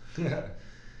 225.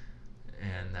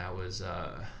 And that was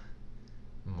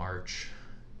March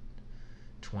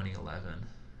 2011.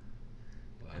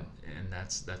 Wow. And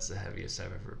that's the heaviest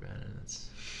I've ever been. And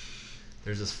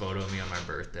there's this photo of me on my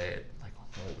birthday. Like,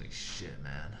 holy shit,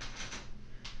 man.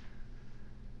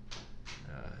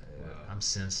 Wow. I'm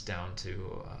since down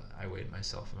to, I weighed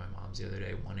myself and my mom's the other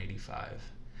day, 185.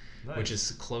 Nice. Which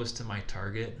is close to my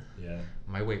target. Yeah.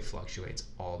 My weight fluctuates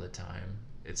all the time.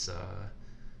 It's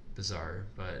bizarre,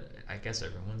 but I guess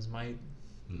everyone's might.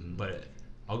 But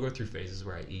I'll go through phases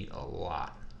where I eat a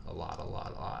lot,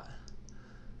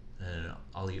 and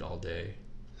I'll eat all day.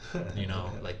 You know,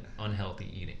 like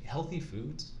unhealthy eating, healthy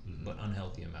foods, but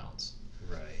unhealthy amounts.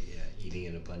 Right. Yeah. Eating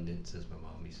in abundance, as my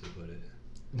mom used to put it.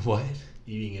 What?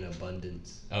 Eating in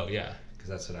abundance. Oh yeah. Because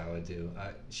that's what I would do.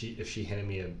 If she handed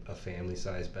me a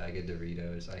family-sized bag of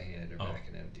Doritos, I handed her back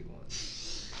an empty one.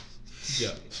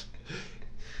 Yeah,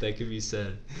 that could be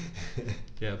said.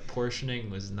 Yeah,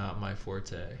 portioning was not my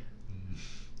forte.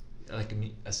 Like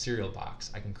a cereal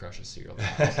box, I can crush a cereal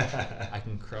box. I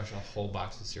can crush a whole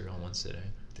box of cereal in one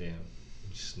sitting. Damn,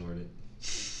 you snort it.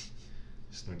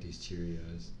 Snort these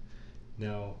Cheerios.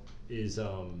 Now, is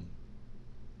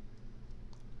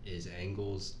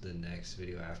Angles the next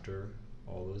video after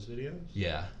all those videos?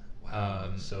 Yeah.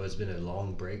 Wow. So it's been a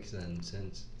long break then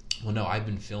since. Well, no, I've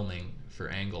been filming for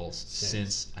Angles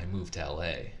since I moved to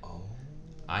LA. Oh.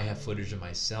 I have footage of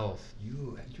myself.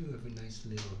 You have a nice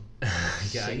little.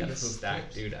 Yeah, I got a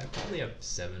stack, dude. I probably have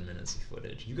 7 minutes of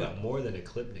footage. You got more than a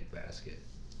Klipnik basket.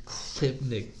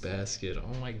 Klipnik basket.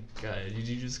 Oh my god! Did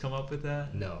you just come up with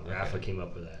that? No, Rafa came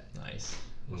up with that. Nice.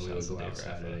 When we would go out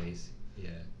Saturdays. Yeah.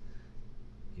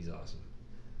 He's awesome.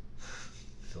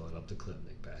 Filling up the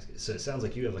Klipnik basket. So it sounds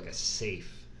like you have like a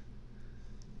safe.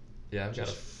 Yeah, I've got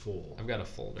a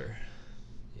folder.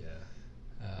 Yeah.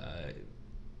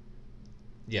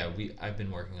 I've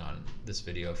been working on this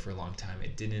video for a long time.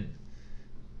 It didn't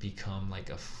become like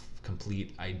a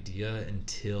complete idea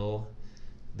until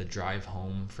the drive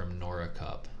home from Nora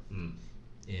Cup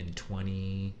in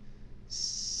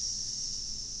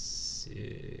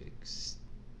 2016.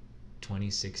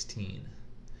 2016,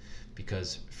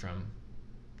 because from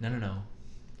no,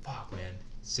 fuck man,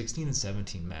 16 and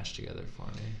 17 matched together for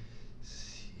me.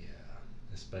 Yeah,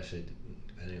 especially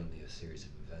depending on the series of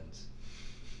events.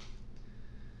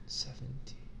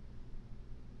 17.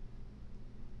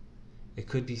 It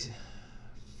could be.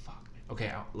 Fuck.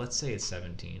 Okay, let's say it's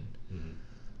 17.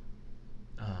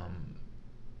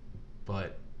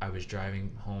 But I was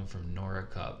driving home from Nora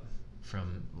Cup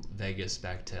from Vegas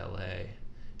back to LA,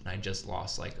 and I just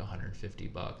lost like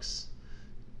 $150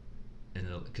 in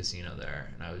the casino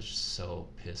there, and I was just so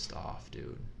pissed off,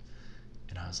 dude.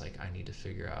 And I was like, I need to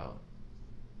figure out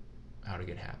how to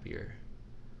get happier.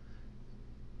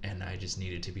 And I just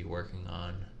needed to be working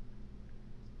on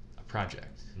a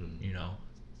project, you know?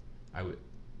 I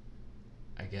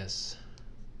guess,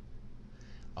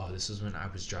 this was when I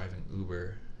was driving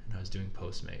Uber and I was doing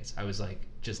Postmates. I was like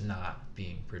just not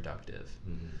being productive.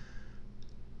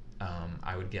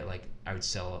 I would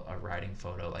sell a riding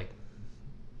photo like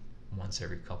once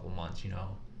every couple months, you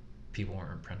know? People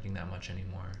weren't printing that much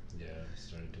anymore. Yeah,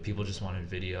 started doing People just wanted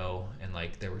video, and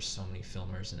like there were so many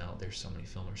filmers there's so many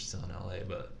filmers still in LA,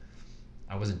 but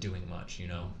I wasn't doing much, you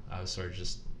know? I was sort of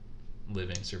just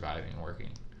living, surviving,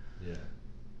 working. Yeah.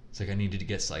 It's like I needed to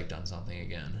get psyched on something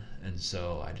again, and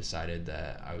so I decided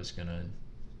that I was gonna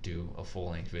do a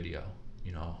full-length video,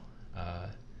 you know?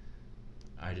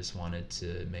 I just wanted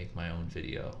to make my own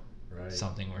video. Right.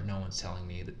 Something where no one's telling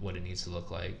me what it needs to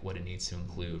look like, what it needs to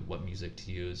include, what music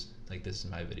to use. Like, this is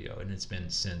my video, and it's been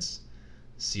since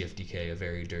CFDK, A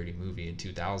Very Dirty Movie in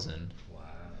 2000. Wow.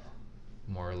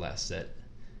 More or less, that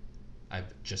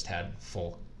I've just had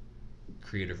full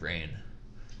creative reign.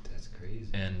 That's crazy.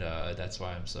 And that's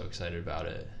why I'm so excited about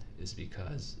it, is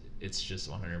because it's just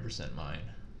 100%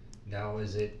 mine. Now,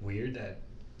 is it weird that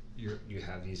you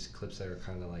have these clips that are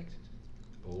kind of like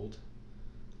old?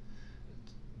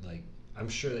 Like, I'm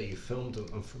sure that you filmed,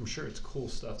 I'm sure it's cool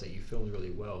stuff that you filmed really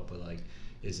well, but like,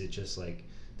 is it just like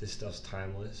this stuff's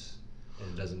timeless and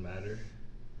it doesn't matter?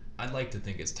 I'd like to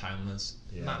think it's timeless.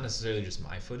 Yeah. Not necessarily just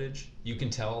my footage. You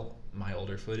can tell my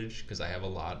older footage because I have a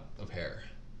lot of hair.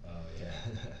 Oh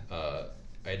yeah.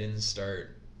 I didn't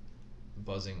start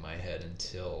buzzing my head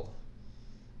until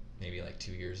maybe like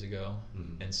 2 years ago.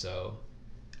 And so,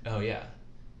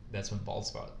 that's when bald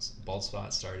spots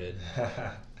started.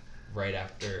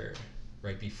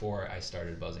 right before I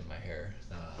started buzzing my hair.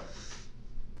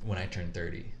 When I turned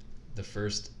 30. The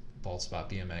first Bald Spot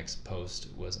BMX post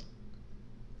was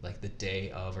like the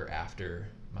day of or after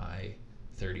my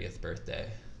 30th birthday.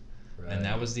 Right. And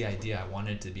that was the idea. I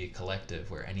wanted to be a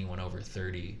collective where anyone over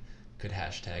 30 could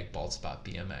hashtag Bald Spot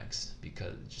BMX,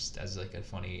 because just as like a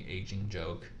funny aging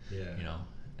joke, you know,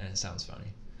 and it sounds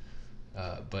funny.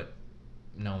 But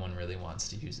no one really wants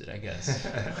to use it, I guess.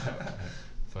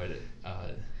 But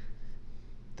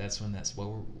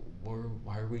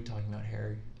why are we talking about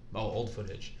hair? Old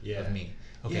footage of me.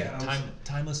 Okay, yeah,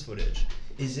 timeless footage.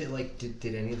 Is it like,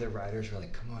 did any of the riders were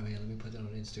like, come on man, let me put that on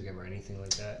Instagram or anything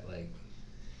like that? Like,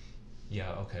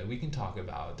 yeah, okay, we can talk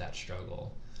about that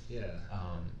struggle. Yeah.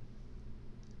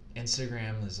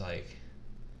 Instagram is like,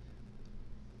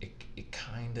 it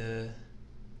kind of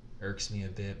irks me a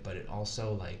bit, but it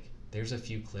also, like, there's a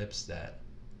few clips that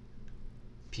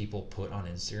people put on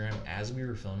Instagram. As we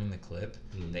were filming the clip,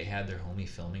 they had their homie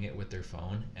filming it with their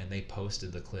phone, and they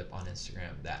posted the clip on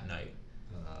Instagram that night.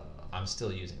 I'm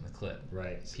still using the clip.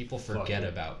 Right. People forget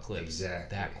about clips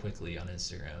that quickly on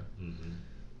Instagram.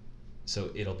 So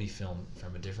it'll be filmed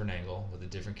from a different angle with a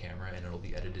different camera, and it'll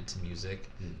be edited to music,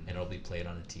 and it'll be played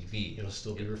on a TV. It'll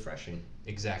still be refreshing.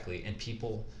 Exactly. And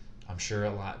people, I'm sure a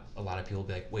lot of people will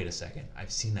be like, wait a second,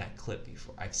 I've seen that clip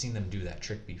before. I've seen them do that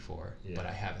trick before, but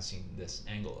I haven't seen this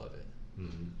angle of it.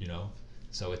 You know?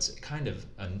 So it's kind of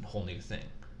a whole new thing.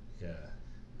 Yeah.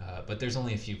 But there's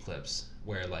only a few clips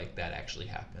where like that actually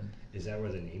happened. Is that where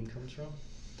the name comes from?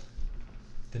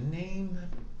 The name,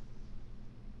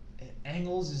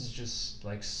 Angles is just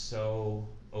like so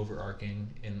overarching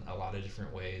in a lot of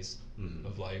different ways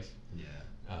of life. Yeah.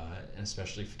 And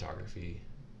especially photography,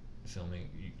 filming,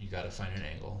 you got to find an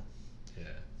angle. Yeah.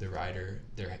 The rider,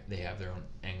 they have their own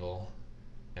angle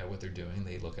at what they're doing.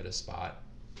 They look at a spot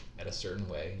at a certain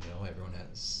way. You know, everyone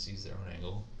sees their own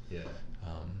angle. Yeah.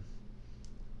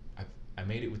 I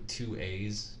made it with 2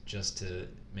 A's just to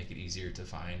make it easier to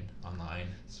find online.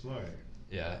 Smart.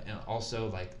 Yeah, and also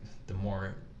like the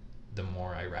more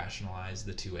I rationalize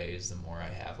the 2 A's, the more I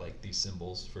have like these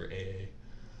symbols for AA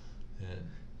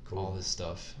and all this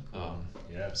stuff. Cool.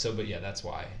 Yeah. So, but yeah, that's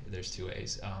why there's 2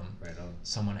 A's. Right on.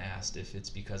 Someone asked if it's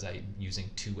because I'm using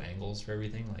 2 angles for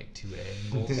everything, like 2A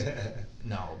angles.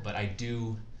 No, but I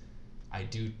do I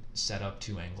do set up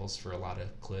 2 angles for a lot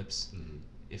of clips. Mm-hmm.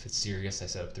 If it's serious, I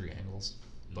set up 3 angles.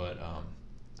 Mm-hmm. But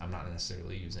I'm not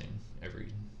necessarily using every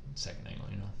second angle,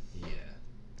 you know.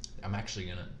 Yeah. I'm actually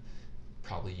gonna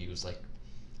probably use like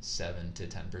 7 to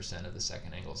 10% of the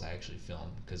second angles I actually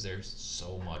film, because there's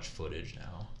so much footage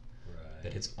now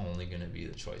that it's only gonna be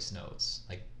the choice notes,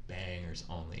 like bangers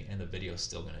only, and the video's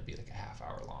still gonna be like a half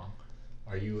hour long.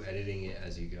 Are you editing it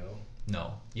as you go?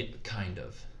 No. Yeah, kind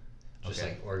of. Just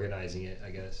like organizing it,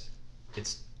 I guess.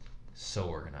 It's so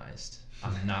organized.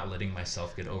 I'm not letting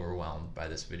myself get overwhelmed by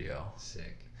this video.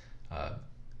 Sick.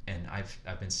 And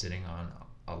I've been sitting on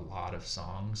a lot of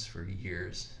songs for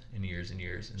years and years and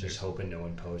years. And just hoping no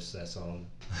one posts that song.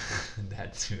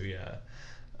 That too, yeah.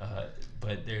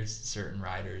 But there's certain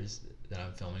writers that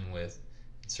I'm filming with,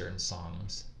 certain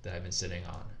songs that I've been sitting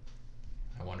on.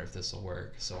 I wonder if this will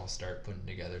work, so I'll start putting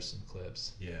together some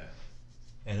clips. Yeah.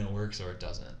 And it works or it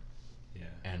doesn't. Yeah.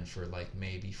 And for like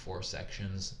maybe 4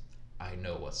 sections, I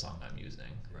know what song I'm using.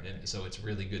 Right. And so it's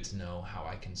really good to know how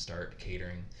I can start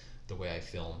catering the way I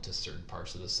film to certain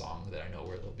parts of the song that I know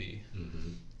where they'll be.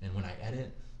 Mm-hmm. And when I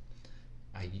edit,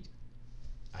 I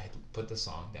put the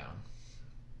song down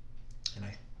and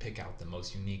I pick out the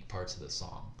most unique parts of the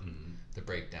song, mm-hmm. the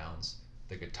breakdowns,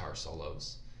 the guitar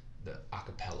solos, the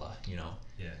acapella, you know.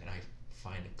 Yeah. And I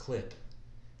find a clip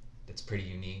that's pretty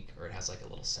unique, or it has like a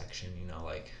little section, you know,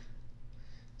 like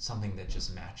something that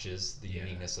just matches the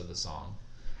uniqueness of the song,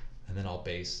 and then I'll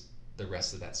base the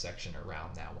rest of that section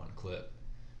around that one clip.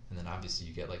 And then obviously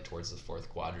you get like towards the 4th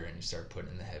quadrant, you start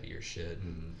putting in the heavier shit,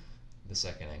 mm-hmm. the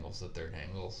second angles, the third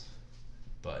angles.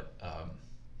 But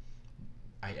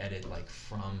I edit like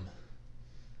from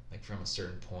a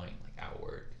certain point, like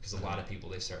outward, because a lot of people,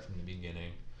 they start from the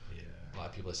beginning. A lot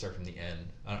of people, they start from the end.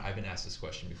 I've been asked this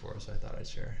question before, so I thought I'd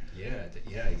share. Yeah,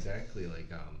 exactly. Like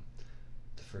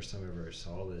the first time I ever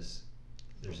saw this,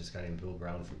 there's this guy named Bill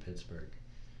Brown from Pittsburgh,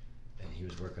 and he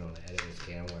was working on an edit with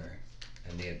Gamware,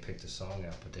 and they had picked a song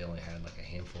out, but they only had like a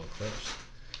handful of clips.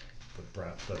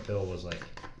 But Bill was like,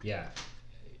 yeah,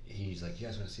 he's like, you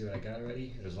guys want to see what I got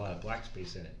already? There's a lot of black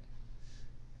space in it,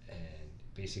 and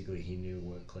basically he knew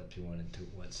what clip he wanted to,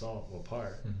 what song, what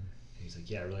part. Mm-hmm. And he's like,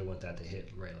 yeah, I really want that to hit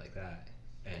right like that.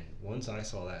 And once I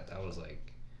saw that, that was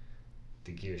like,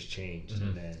 the gears changed. Mm-hmm.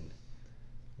 And then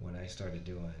when I started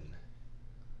doing,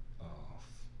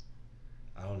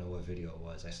 I don't know what video it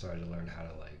was, I started to learn how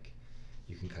to like,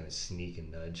 you can kind of sneak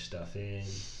and nudge stuff in.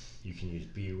 You can use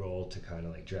B-roll to kind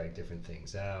of like drag different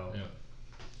things out.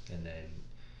 Yeah. And then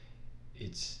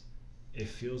it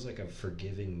feels like a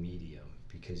forgiving medium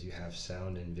because you have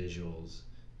sound and visuals.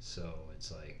 So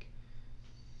it's like,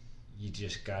 you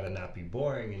just gotta not be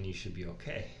boring and you should be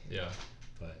okay. Yeah.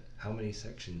 But how many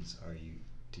sections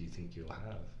do you think you'll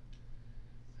have?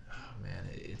 Oh man,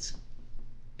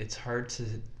 it's hard to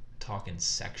talk in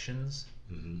sections.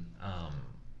 Mm-hmm.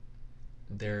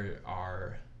 There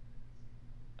are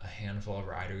a handful of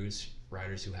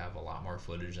writers who have a lot more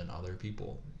footage than other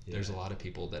people. Yeah. There's a lot of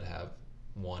people that have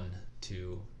 1,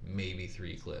 2, maybe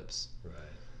 3 clips. Right.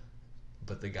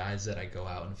 But the guys that I go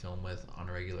out and film with on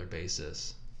a regular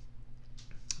basis,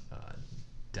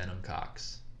 Denham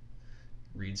Cox,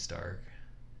 Reed Stark,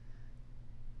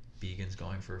 Began's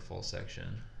going for a full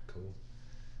section. Cool.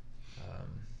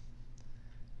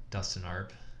 Dustin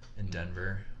Arp in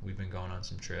Denver. We've been going on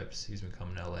some trips. He's been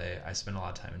coming to LA. I spend a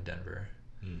lot of time in Denver.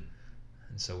 And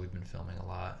so we've been filming a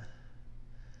lot.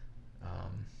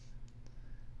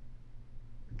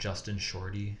 Justin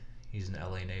Shorty, he's an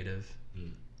LA native.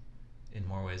 In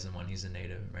more ways than one, he's a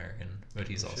Native American, but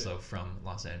he's also from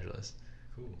Los Angeles.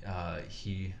 Cool.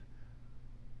 He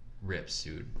rips,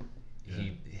 dude.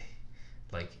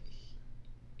 Yeah.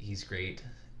 He's great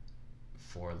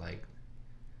for like,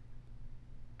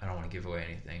 I don't want to give away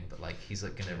anything, but like he's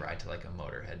like gonna ride to like a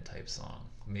Motorhead type song,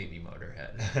 maybe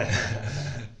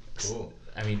Motorhead. Cool.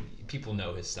 I mean, people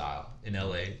know his style. In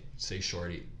LA, say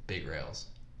Shorty, big rails.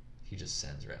 He just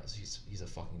sends rails. He's a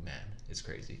fucking man. It's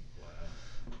crazy.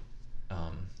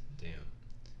 Wow. Damn.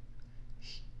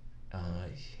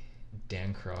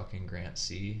 Dan Kruk and Grant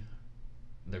C.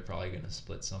 They're probably gonna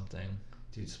split something.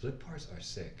 Dude, split parts are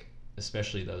sick.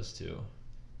 Especially those two.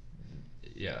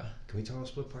 Yeah. Can we talk about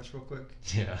split parts real quick?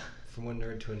 Yeah. From one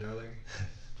nerd to another.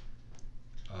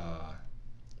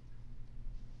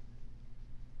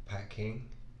 Pat King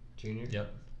Jr.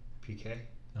 Yep. PK.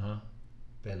 Uh-huh.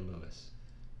 Ben Lewis.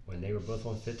 When they were both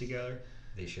on Fit together,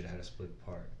 they should have had a split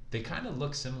part. They kind of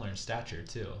look similar in stature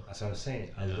too. That's what I'm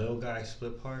saying. A little guy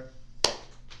split part,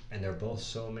 and they're both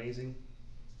so amazing.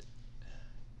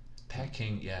 Pat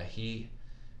King, yeah,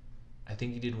 I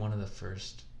think he did one of the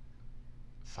first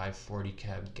 540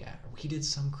 cab gap. He did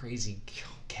some crazy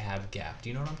cab gap. Do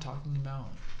you know what I'm talking about?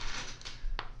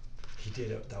 He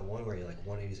did that one where he like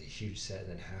 180 is a huge set and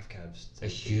then half cabs. A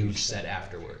huge set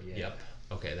afterward. Yeah. Yep.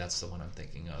 Okay, that's the one I'm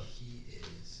thinking of. He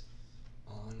is,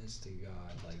 honest to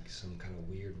God, like some kind of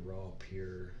weird, raw,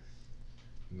 pure,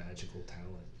 magical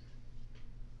talent.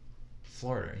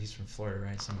 Florida. He's from Florida,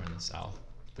 right? Somewhere in the South.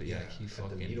 But yeah, he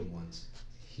fucking. The meet him once.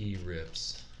 He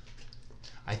rips.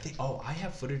 I think. Oh, I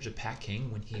have footage of Pat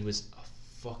King when he was a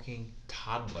fucking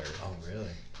toddler. Oh, really?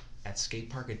 At skate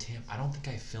park at Tampa. I don't think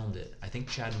I filmed it. I think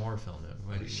Chad Moore filmed it.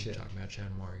 Oh, shit. Talking about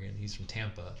Chad Moore again. He's from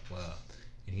Tampa. Wow.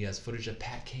 And he has footage of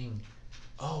Pat King.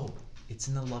 Oh, it's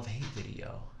in the Love Hate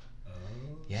video. Oh.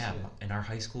 Yeah, shit. in our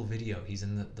high school video, he's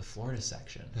in the Florida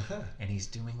section, and he's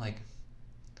doing like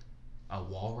a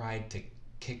wall ride to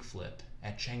kickflip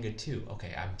at Chenga 2.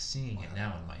 Okay, I'm seeing it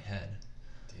now in my head.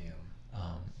 Damn.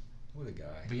 What a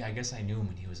guy. But yeah, I guess I knew him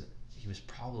when he was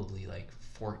probably like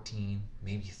 14,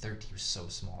 maybe 13. He was so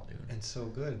small, dude. And so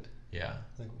good. Yeah.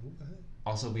 Like, what?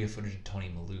 Also, we have footage of Tony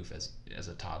Maloof as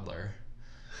a toddler.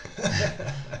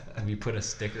 And we put a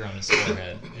sticker on his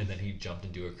forehead, and then he jumped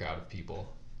into a crowd of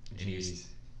people. And he's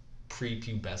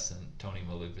prepubescent Tony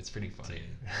Maloof. It's pretty funny.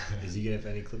 Is he gonna have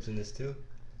any clips in this too?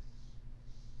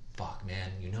 Fuck,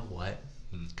 man. You know what?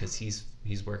 Because he's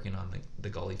working on the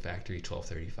Gully Factory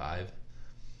 1235.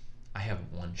 I have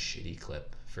one shitty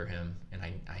clip for him, and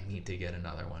I need to get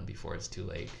another one before it's too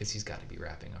late, because he's got to be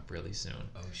wrapping up really soon.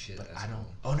 Oh shit! But that's I don't.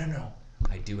 Cool. Oh no!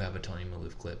 I do have a Tony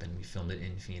Maloof clip, and we filmed it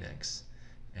in Phoenix,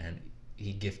 and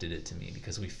he gifted it to me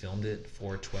because we filmed it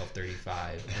for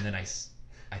 1235, and then I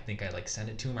think I like sent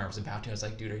it to him. I was about to. I was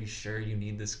like, dude, are you sure you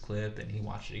need this clip? And he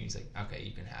watched it. And he's like, okay,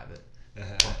 you can have it.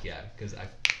 Fuck yeah, because I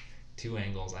 2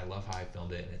 angles. I love how I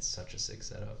filmed it, and it's such a sick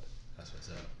setup. That's what's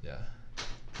up. Yeah,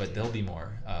 but there'll be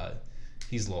more.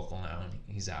 He's local now, and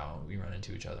he's out. We run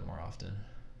into each other more often.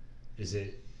 Is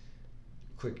it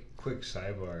quick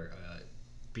sidebar?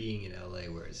 Being in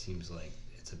LA, where it seems like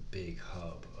it's a big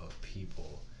hub of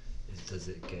people, does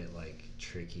it get like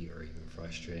tricky or even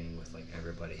frustrating with like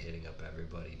everybody hitting up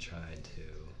everybody trying to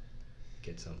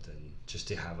get something just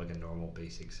to have like a normal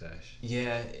basic sesh?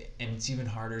 Yeah, and it's even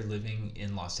harder living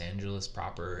in Los Angeles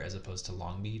proper as opposed to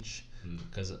Long Beach,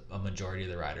 because a majority of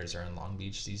the riders are in Long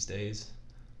Beach these days,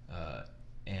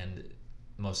 and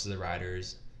most of the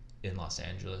riders in Los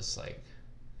Angeles, like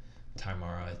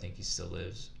Tamara, I think he still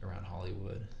lives around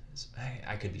Hollywood.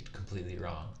 I could be completely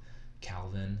wrong.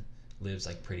 Calvin lives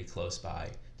like pretty close by.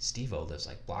 Steve-O lives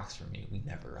like blocks from me. We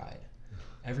never ride.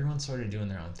 Everyone's sort of doing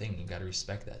their own thing. You got to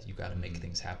respect that. You got to make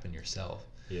things happen yourself.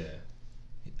 Yeah.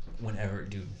 Whenever,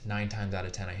 dude, 9 times out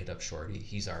of 10 I hit up Shorty,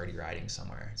 he's already riding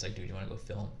somewhere. It's like, dude, you want to go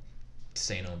film?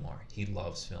 Say no more. He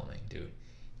loves filming, dude.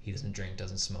 He doesn't drink,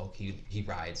 doesn't smoke. He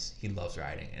rides. He loves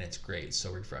riding, and it's great. It's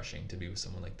so refreshing to be with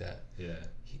someone like that. Yeah.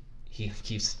 He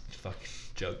keeps fucking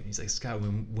joking. He's like, Scott,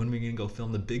 when are we gonna go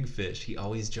film the big fish? He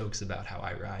always jokes about how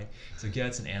I ride. He's like, yeah,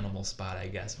 it's an animal spot, I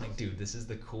guess. I'm like, dude, this is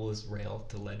the coolest rail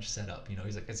to ledge setup. You know,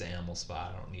 he's like, it's an animal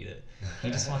spot. I don't need it.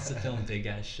 He just wants to film big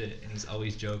ass shit, and he's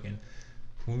always joking.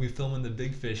 When we film in the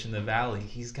big fish in the valley,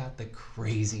 he's got the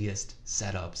craziest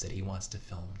setups that he wants to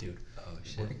film, dude. Oh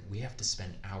shit. We have to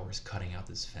spend hours cutting out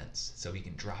this fence so we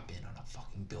can drop in on a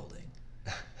fucking building,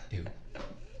 dude.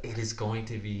 It is going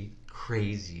to be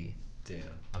crazy. Damn.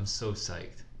 I'm so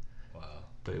psyched. Wow.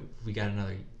 But we got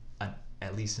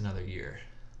at least another year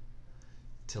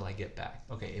till I get back.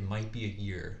 Okay, it might be a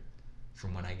year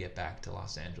from when I get back to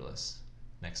Los Angeles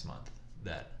next month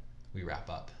that we wrap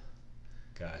up.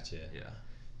 Gotcha. Yeah.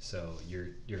 So you're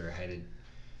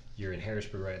in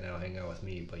Harrisburg right now, hanging out with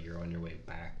me, but you're on your way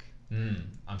back.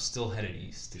 I'm still headed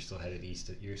east. You're still headed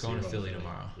east. You're going to Philly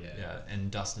tomorrow. Yeah. And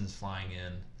Dustin's flying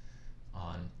in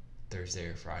on Thursday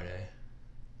or Friday.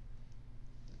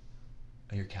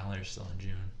 Oh, your calendar's still in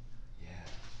June. Yeah.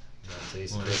 No,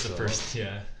 today's it's the first.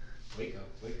 Yeah. Wake up.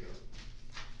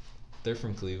 They're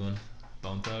from Cleveland.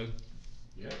 Bone Thug.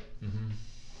 Yeah. Mm-hmm.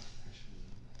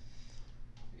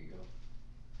 There you go.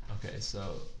 Okay,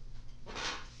 so.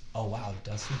 Oh wow,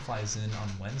 Dustin flies in on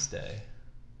Wednesday.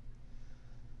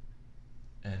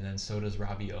 And then so does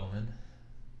Robbie Owen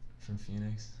from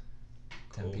Phoenix,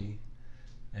 Cool. Tempe.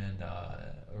 And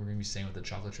we're gonna be staying with the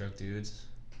Chocolate Truck dudes.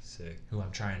 Sick. Who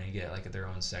I'm trying to get like their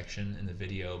own section in the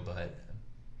video, but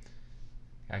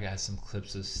I got some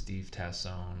clips of Steve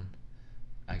Tassone.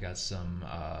 I got some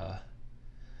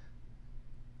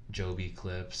Joby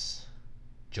clips.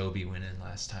 Joby went in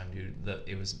last time, dude.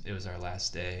 It was our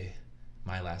last day,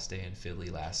 my last day in Philly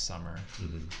last summer,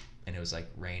 and it was like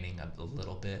raining a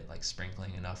little bit, like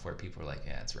sprinkling enough where people were like,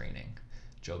 yeah, it's raining.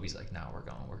 Joby's like, nah, we're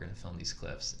gonna film these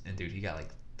clips, and dude, he got like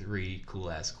 3 cool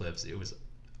ass clips. It was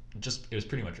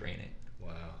pretty much raining.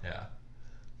 Wow. Yeah.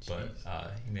 But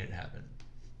Jeez. he made it happen.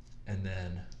 And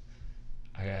then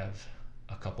I have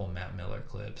a couple Matt Miller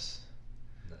clips.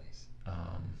 Nice.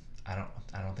 I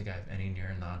don't think I have any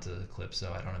Nier Nanta clips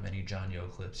though. I don't have any John Yo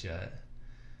clips yet.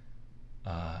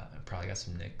 I probably got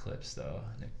some Nick clips though.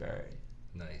 Nick Barrett.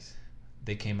 Nice.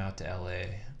 They came out to LA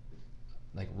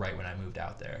like right when I moved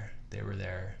out there. They were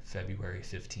there February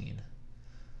 15,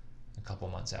 a couple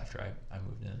months after I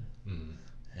moved in. Mm.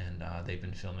 And they've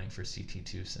been filming for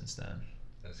CT2 since then.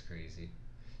 That's crazy.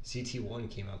 CT1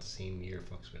 came out the same year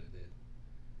Fucksmith did.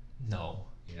 No.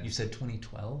 Yeah. You said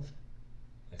 2012?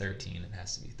 I think. 13. It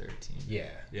has to be 13. Yeah.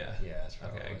 Yeah. Yeah, that's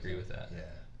probably Okay, I what it agree was. with that. Yeah.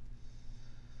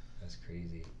 That's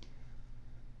crazy.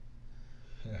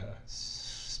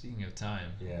 Speaking of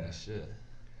time, Yeah. holy shit.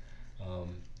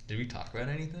 um, Did we talk about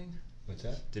anything? what's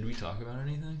that? Did we talk about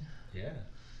anything? Yeah.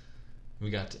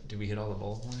 Did we hit all the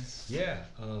bullet points? Yeah.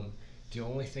 The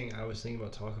only thing I was thinking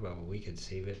about talking about, but we could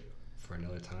save it for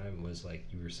another time, was like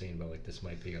you were saying about like this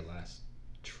might be your last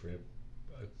trip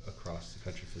across the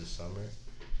country for the summer.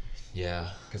 Yeah.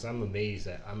 Because I'm amazed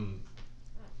that I'm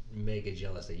mega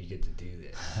jealous that you get to do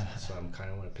this. So I'm kind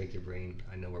of want to pick your brain.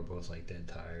 I know we're both like dead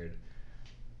tired.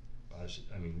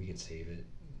 I mean, we can save it.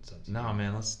 It's up to No, you.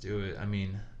 man, let's do it. I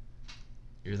mean,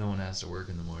 you're the one that has to work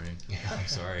in the morning. I'm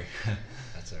sorry.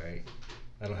 That's all right.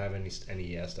 I don't have any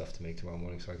stuff to make tomorrow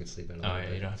morning, so I can sleep in a Oh little yeah,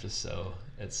 bit. you don't have to sew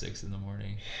at 6 in the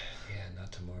morning. Yeah,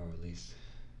 not tomorrow at least.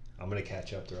 I'm gonna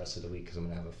catch up the rest of the week because I'm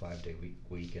gonna have a 5-day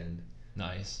weekend.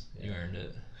 Nice, you Yeah. earned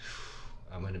it.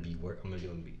 I'm gonna be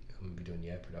doing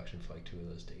production for like 2 of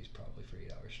those days, probably for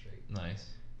 8 hours straight.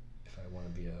 Nice, If I want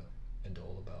to be a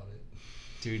adult about it.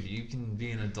 dude. You can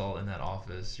be an adult in that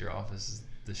office. Your office is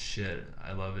the shit.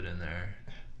 I love it in there.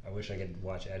 I wish I could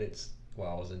watch edits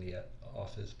while I was in the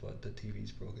office, but the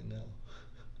TV's broken now.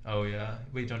 Oh yeah.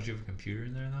 Wait, don't you have a computer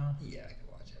in there though? Yeah, I could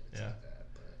watch edits Yeah. like that,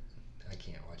 but I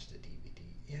can't watch the DVD.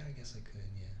 Yeah, I guess I could.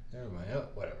 Yeah, never mind. Oh,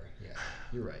 whatever. Yeah,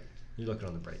 you're right. You're looking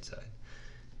on the bright side.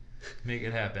 Make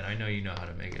it happen. I know you know how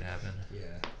to make it happen.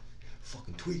 Yeah,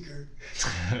 fucking tweaker.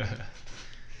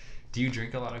 Do you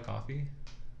drink a lot of coffee?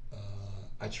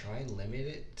 I try and limit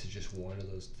it to just one of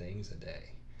those things a day.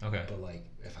 Okay. But like,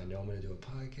 if I know I'm gonna do a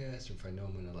podcast, or if I know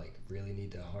I'm gonna like really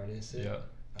need to harness it, Yeah.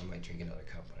 I might drink another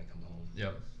cup when I come home.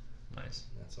 Yep. Nice.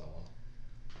 That's all.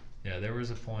 Yeah, there was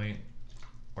a point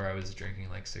where I was drinking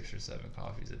like 6 or 7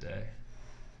 coffees a day,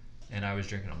 and I was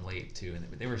drinking them late too. And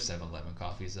they were 7-Eleven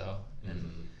coffees though,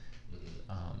 and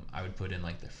I would put in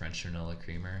like the French vanilla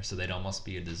creamer, so they'd almost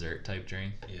be a dessert type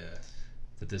drink. Yeah.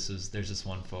 But there's this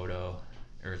one photo,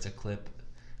 or it's a clip.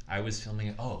 I was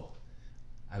filming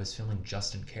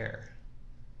Justin Kerr,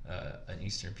 an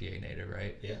Eastern PA native,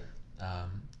 right? Yeah.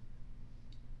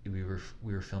 We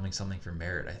were filming something for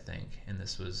Merit, I think, and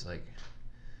this was like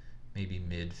maybe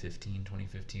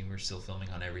 2015. We were still filming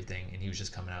on everything, and he was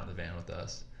just coming out in the van with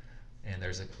us. And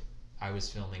I was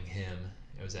filming him.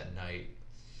 It was at night.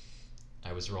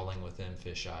 I was rolling with him,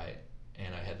 fisheye,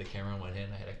 and I had the camera in one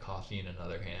hand. I had a coffee in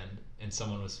another hand, and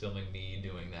someone was filming me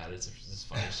doing that. It's this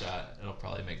funny shot. It'll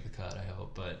probably make the cut, I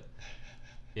hope. But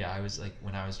yeah, I was like,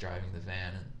 when I was driving the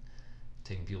van and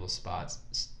taking people's spots,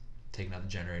 taking out the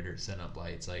generator, setting up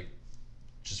lights, like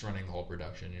just running the whole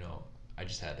production. I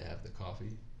just had to have the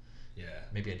coffee. Yeah.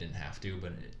 Maybe I didn't have to,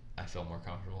 but I felt more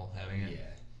comfortable having it.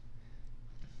 Yeah.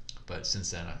 But since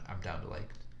then, I'm down to like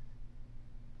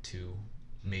 2,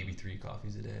 maybe 3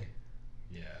 coffees a day.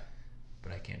 Yeah.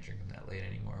 But I can't drink them that late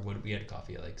anymore. We had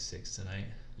coffee at like 6 tonight.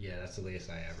 Yeah, that's the latest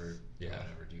I ever. Yeah. I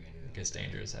would ever do anything. It gets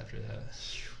dangerous after that.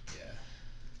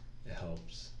 Yeah. It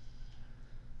helps.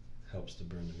 Helps to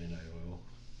burn the midnight oil.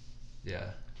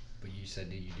 Yeah. But you said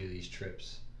that you do these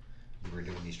trips. You were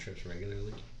doing these trips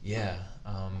regularly? Yeah.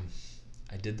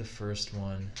 I did the first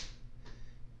one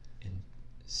in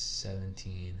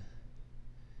 17.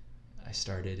 I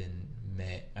started in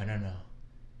May. I don't know.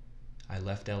 I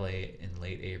left LA in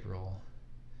late April.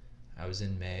 I was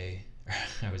in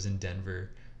Denver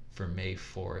for May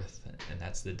 4th, and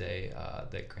that's the day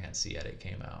that Grant C. Edit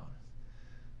came out.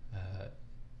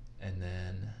 And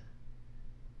then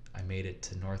I made it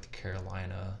to North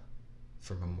Carolina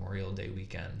for Memorial Day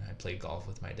weekend. I played golf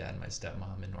with my dad and my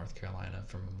stepmom in North Carolina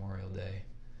for Memorial Day.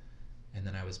 And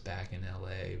then I was back in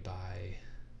LA by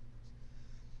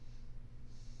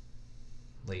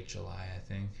late July, I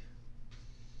think.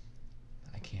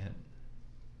 I can't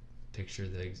picture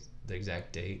the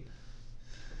exact date.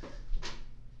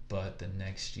 But the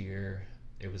next year,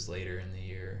 it was later in the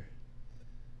year,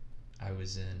 I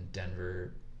was in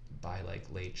Denver by like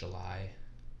late July.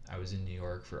 I was in New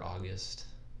York for August.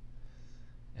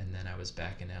 and then I was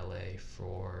back in LA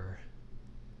for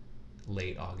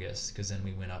late August, because then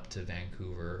we went up to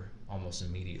Vancouver almost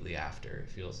immediately after. It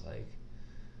feels like.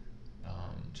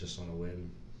 Just on a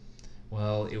whim.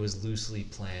 Well, it was loosely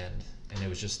planned, and it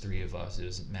was just three of us. It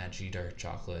was Matt G, Dark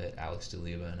Chocolate, Alex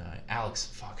DeLiva, and I. Alex,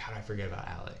 fuck, how did I forget about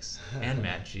Alex? And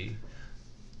Matt G.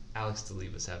 Alex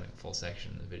DeLiva's having a full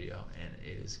section in the video, and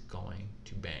it is going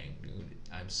to bang, dude.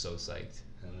 I'm so psyched.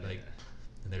 Like,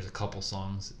 and there's a couple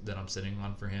songs that I'm sitting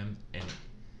on for him, and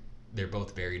they're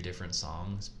both very different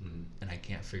songs, and I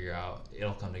can't figure out.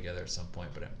 It'll come together at some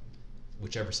point, but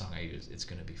whichever song I use, it's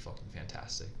gonna be fucking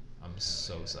fantastic. I'm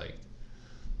so psyched.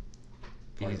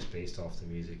 Probably based off the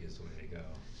music is the way to go.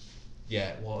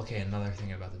 Yeah, well, okay, another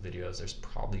thing about the videos, there's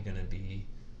probably going to be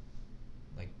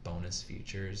like bonus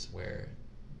features where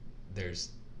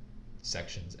there's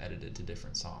sections edited to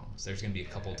different songs. There's going to be a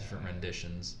couple different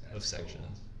renditions of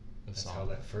sections of songs. That's how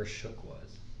that first Shook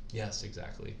was. Yes,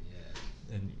 exactly.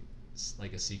 Yeah. And it's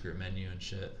like a secret menu and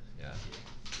shit. Yeah.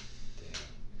 Damn.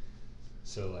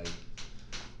 So like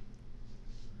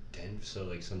so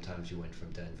like sometimes you went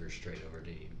from Denver straight over to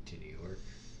New York,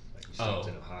 like you stopped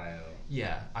in Ohio.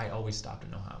 Yeah, I always stopped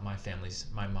in Ohio. My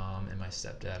mom and my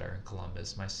stepdad are in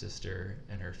Columbus. My sister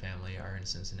and her family are in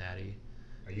Cincinnati.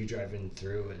 Are you driving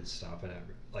through and stopping at,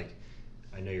 like,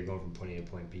 I know you're going from point A to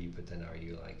point B, but then are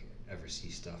you like ever see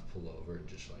stuff pull over and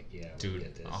just like, yeah, we'll Dude,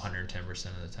 get this? 110%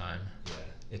 of the time. Yeah.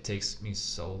 It takes me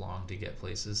so long to get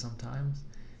places sometimes.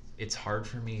 It's hard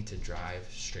for me to drive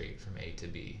straight from A to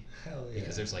B. Hell yeah.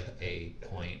 Because there's like A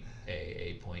point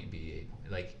A point B, A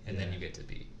point, like, and then you get to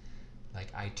B. Like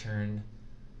I turned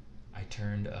I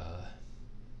can't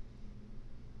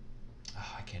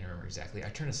remember exactly. I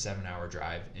turned a 7-hour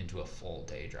drive into a full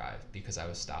day drive because I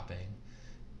was stopping,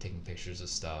 taking pictures of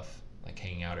stuff, like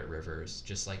hanging out at rivers,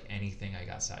 just like anything I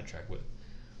got sidetracked with.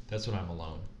 That's when I'm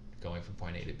alone, going from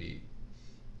point A to B.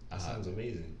 That sounds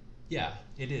amazing. Yeah,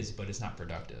 it is, but it's not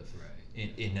productive. Right.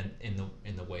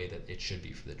 In the way that it should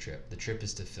be for the trip. The trip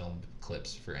is to film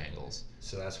clips for angles.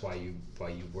 So that's why you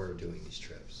were doing these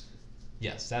trips.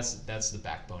 Yes, that's the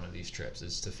backbone of these trips,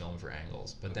 is to film for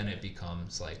angles. But then it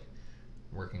becomes like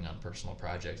working on personal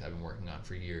projects I've been working on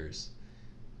for years,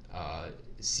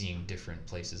 seeing different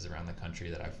places around the country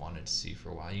that I've wanted to see for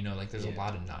a while. You know, like there's a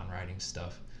lot of non-riding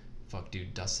stuff. Fuck,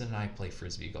 dude, Dustin and I play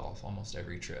frisbee golf almost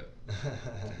every trip.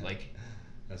 Like,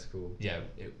 that's cool. Yeah,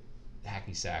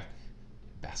 hacky sack,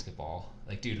 basketball.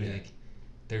 Like, dude, like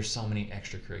there's so many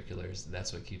extracurriculars.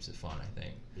 That's what keeps it fun, I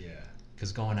think. Yeah.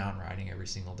 Because going out and riding every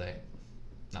single day,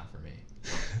 not for me.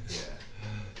 Yeah.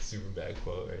 Super bad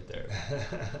quote right there.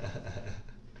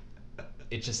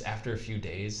 It just, after a few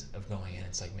days of going in,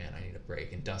 it's like, man, I need a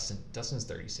break. And Dustin's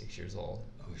 36 years old.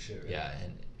 Oh shit. Right? Yeah,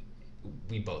 and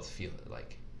we both feel it,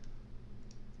 like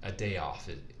a day off.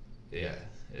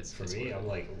 It's for me. I'm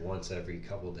like once every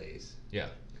couple days. Yeah,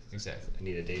 exactly. I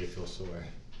need a day to feel sore.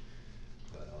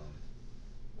 But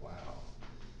wow,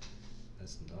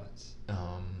 that's nuts.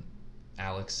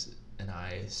 Alex and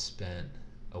I spent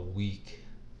a week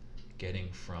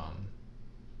getting from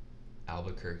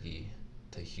Albuquerque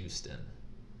to Houston,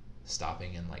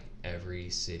 stopping in like every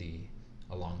city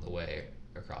along the way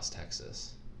across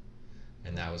Texas.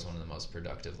 And that was one of the most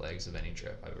productive legs of any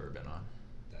trip I've ever been on.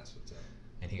 That's what's up.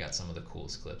 And he got some of the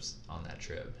coolest clips on that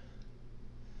trip.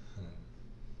 Huh.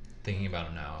 Thinking about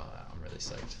him now, I'm really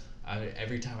psyched.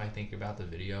 Every time I think about the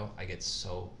video, I get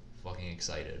so fucking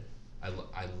excited. I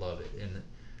love it. And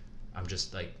I'm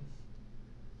just like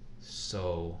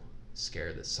so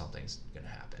scared that something's gonna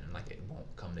happen and like it won't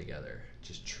come together.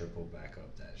 Just triple back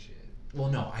up that shit. Well,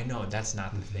 no, I know that's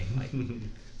not the thing. Like,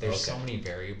 there's so many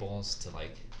variables to,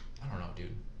 like, I don't know,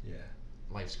 dude. Yeah.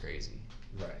 Life's crazy.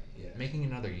 Right. Yeah. Making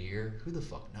another year, who the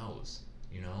fuck knows?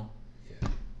 You know. Yeah.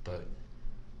 But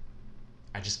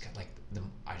I just got, like,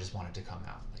 I just want it to come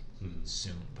out like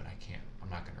soon, but I can't. I'm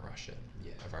not gonna rush it.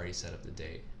 Yeah. I've already set up the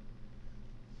date.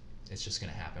 It's just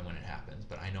gonna happen when it happens.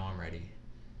 But I know I'm ready.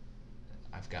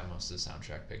 I've got most of the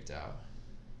soundtrack picked out.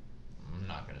 I'm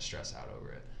not gonna stress out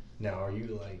over it. Now, are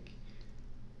you like?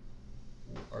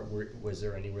 Was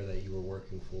there anywhere that you were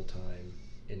working full time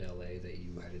in LA that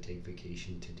you had to take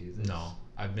vacation to do this? No,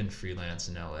 I've been freelance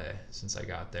in LA since I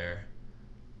got there.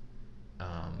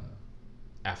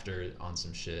 After on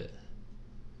some shit,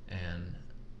 and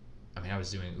I mean I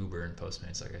was doing Uber and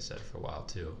Postmates, like I said, for a while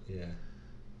too. Yeah.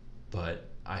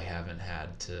 But I haven't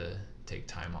had to take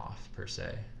time off per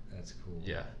se. That's cool.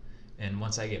 Yeah, and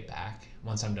once I get back,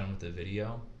 once I'm done with the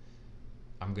video,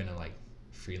 I'm gonna like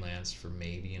freelance for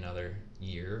maybe another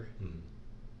year.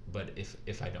 But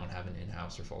if I don't have an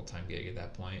in-house or full-time gig at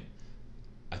that point,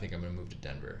 I think I'm gonna move to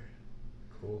Denver.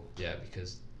 Cool. Yeah,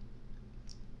 because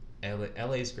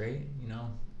LA's great, you know.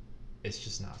 It's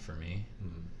just not for me.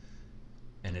 Mm.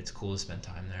 And it's cool to spend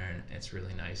time there, and it's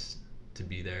really nice to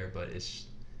be there, but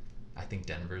I think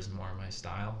Denver's more my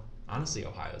style. Honestly,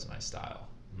 Ohio's my style.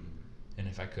 Mm. And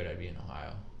if I could, I'd be in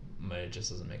Ohio. But it just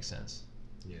doesn't make sense.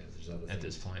 Yeah, there's other At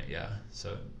things. this point, yeah.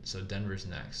 So Denver's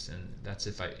next, and that's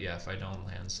if I don't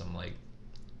land some like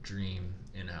dream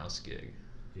in-house gig.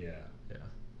 Yeah. Yeah.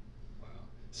 Wow.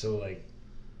 So like,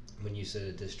 when you said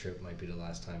that this trip might be the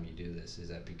last time you do this, is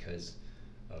that because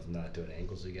of not doing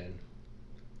angles again?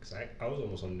 Because I was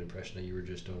almost under the impression that you were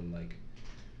just doing like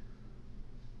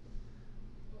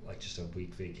just a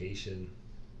week vacation.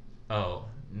 Oh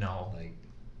no, Like,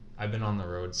 I've been on the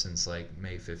road since like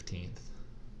May 15th,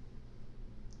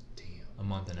 damn, a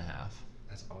month and a half.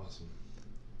 that's awesome.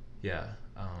 Yeah.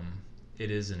 It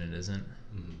is and it isn't.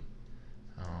 Mm.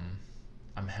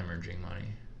 I'm hemorrhaging money.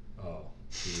 Oh,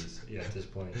 jeez. Yeah, at this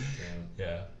point, damn.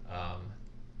 Yeah.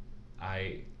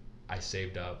 I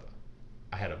saved up.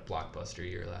 I had a blockbuster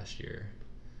year last year.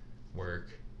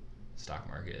 Work, stock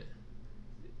market,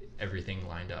 everything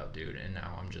lined up, dude. And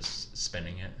now I'm just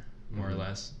spending it more or Mhm.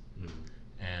 less. Mm.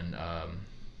 And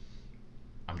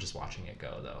I'm just watching it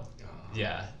go though. Oh.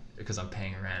 Yeah, because I'm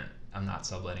paying rent. I'm not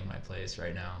subletting my place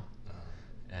right now.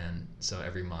 And so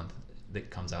every month that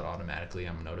comes out automatically,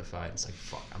 I'm notified. It's like,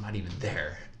 fuck, I'm not even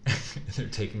there. They're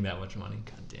taking that much money.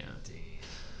 God damn it. Damn.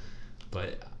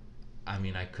 But I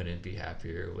mean, I couldn't be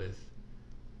happier with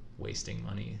wasting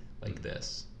money like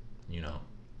this, you know,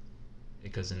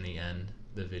 because in the end,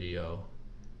 the video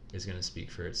is going to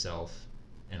speak for itself,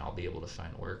 and I'll be able to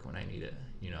find work when I need it,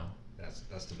 you know.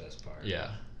 That's the best part.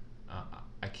 Yeah.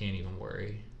 I can't even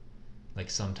worry. Like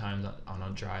sometimes on a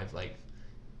drive, like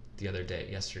the other day,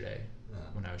 yesterday,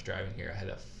 when I was driving here, I had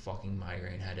a fucking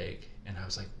migraine headache, and I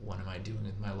was like, what am I doing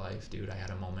with my life, dude? I had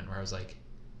a moment where I was like,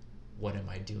 what am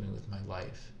I doing with my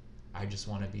life? I just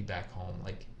want to be back home,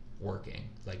 like working,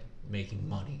 like making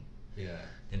money. Yeah.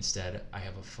 Instead, I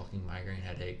have a fucking migraine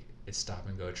headache. It's stop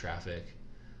and go traffic,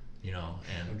 you know,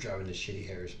 I'm and driving to shitty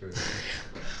Harrisburg.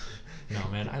 no,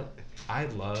 man, I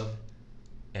love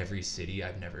every city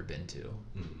I've never been to.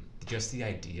 Mm. Just the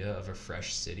idea of a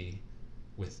fresh city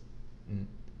with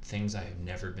things I have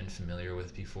never been familiar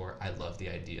with before, I love the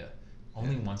idea.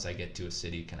 Only once I get to a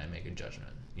city can I make a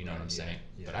judgment. You know what I'm saying?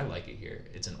 Yeah. But I like it here.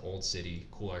 It's an old city,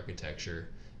 cool architecture,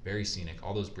 very scenic.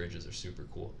 All those bridges are super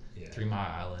cool. Yeah. 3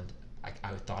 Mile Island, I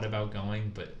thought about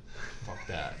going, but fuck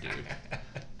that, dude.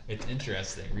 It's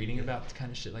interesting reading about the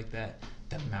kind of shit like that.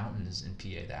 The mountains in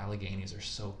PA, the Alleghenies are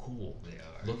so cool. They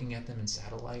are. Looking at them in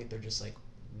satellite, they're just like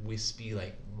wispy,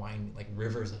 like wine, like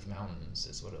rivers of mountains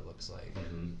is what it looks like.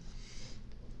 Mm-hmm.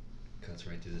 Cuts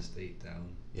right through the state down.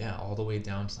 Yeah, all the way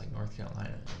down to like North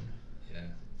Carolina. And Yeah.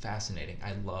 fascinating.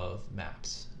 I love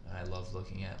maps. I love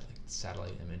looking at like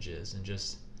satellite images and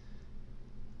just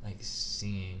like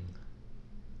seeing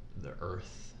the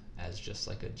Earth as just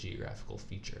like a geographical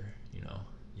feature, you know,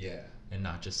 Yeah. and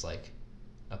not just like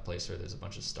a place where there's a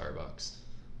bunch of Starbucks.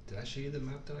 Did I show you the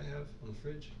map that I have on the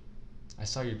fridge? I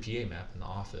saw your PA map in the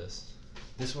office.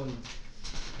 This one's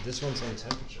on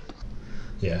temperature.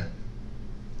 Yeah.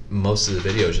 Most of the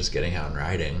video is just getting out and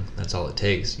riding. That's all it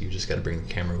takes. You just got to bring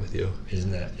the camera with you.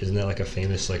 Isn't that like a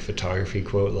famous like photography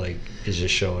quote? Like, it's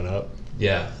just showing up.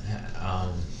 Yeah.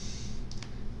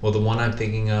 Well, the one I'm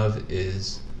thinking of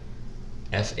is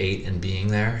F8 and being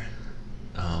there.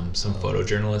 Some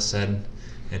photojournalist said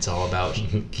it's all about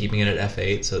keeping it at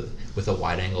F8. So with a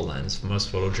wide angle lens,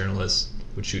 most photojournalists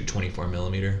would shoot 24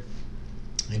 millimeter,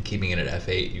 and keeping it at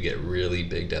F8, you get really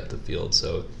big depth of field.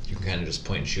 So you can kind of just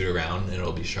point and shoot around, and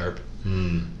it'll be sharp.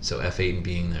 So F8 and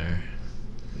being there.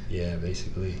 Yeah,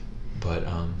 basically. But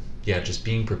yeah, just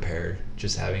being prepared,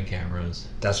 just having cameras.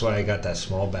 That's why I got that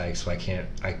small bag, so I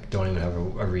don't even have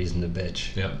a reason to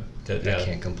bitch. Yep. I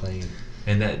can't complain.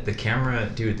 And that the camera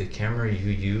you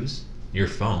use, your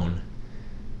phone,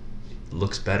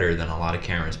 looks better than a lot of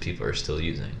cameras people are still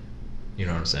using. You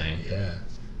know what I'm saying? Yeah.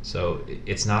 So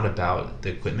it's not about the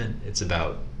equipment; it's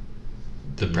about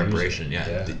the preparation.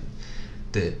 Yeah.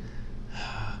 Yeah.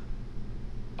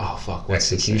 Oh fuck! What's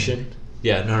the Execution. saying?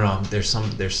 Yeah. No. There's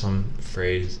some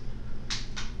phrase.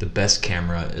 The best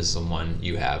camera is the one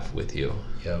you have with you.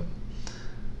 Yep.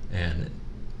 And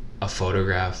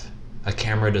a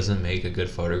camera doesn't make a good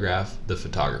photograph. The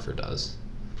photographer does.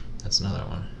 That's another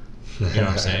one. You know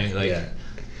what I'm saying? Like, yeah.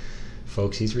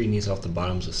 Folks, he's reading these off the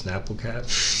bottoms of Snapple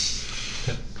caps.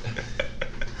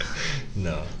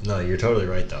 No, you're totally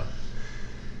right though.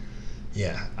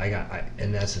 Yeah,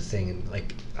 and that's the thing. And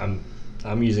like,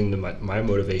 I'm using my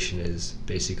motivation is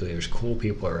basically there's cool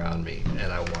people around me,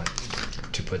 and I want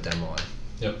to put them on.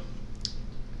 Yep.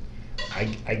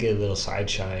 I get a little side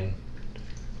shine.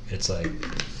 It's like,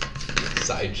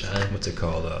 Side shine. what's it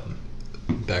called?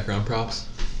 Background props.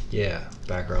 Yeah,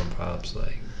 background props,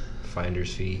 like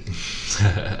finder's fee.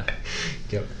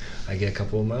 Yep, I get a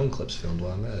couple of my own clips filmed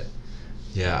while I'm at it.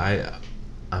 Yeah,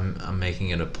 I'm making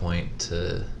it a point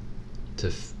to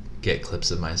get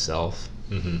clips of myself.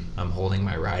 Mm-hmm. I'm holding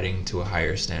my riding to a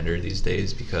higher standard these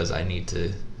days because I need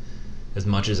to, as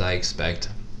much as I expect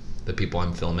the people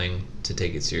I'm filming to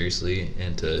take it seriously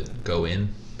and to go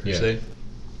in per Yeah. se,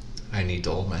 I need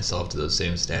to hold myself to those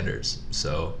same standards.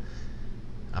 So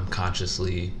I'm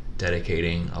consciously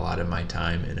dedicating a lot of my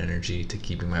time and energy to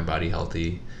keeping my body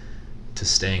healthy, to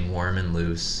staying warm and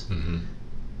loose, Mm-hmm.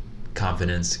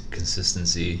 confidence,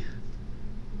 consistency,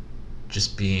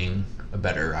 just being a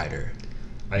better rider.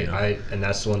 And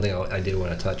that's the one thing I did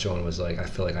want to touch on was like I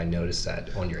feel like I noticed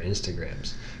that on your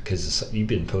Instagrams because you've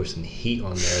been posting heat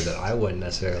on there that I wouldn't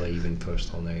necessarily even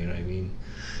post on there. You know what I mean?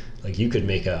 Like you could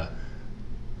make an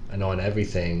on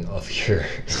everything of your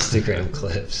Instagram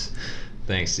clips.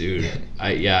 Thanks, dude.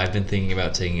 I've been thinking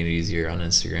about taking it easier on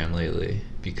Instagram lately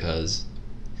because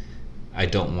I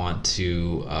don't want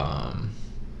to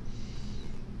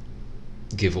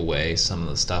give away some of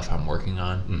the stuff I'm working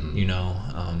on. Mhm. You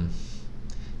know,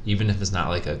 even if it's not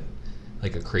like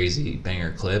a crazy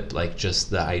banger clip, like just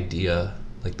the idea,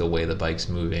 like the way the bike's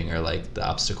moving or like the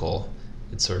obstacle,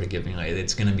 it's sort of giving like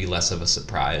it's gonna be less of a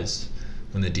surprise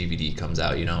when the DVD comes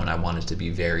out, you know, and I want it to be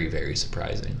very, very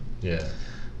surprising. Yeah.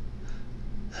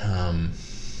 Damn.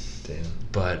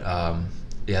 But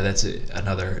yeah, that's it.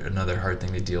 Another hard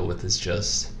thing to deal with is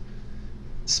just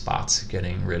spots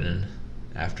getting ridden.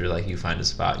 After like you find a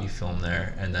spot, you film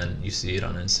there, and then you see it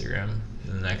on Instagram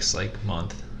in the next like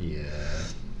month. Yeah.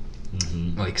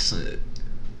 Mm-hmm. Like,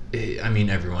 I mean,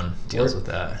 everyone deals with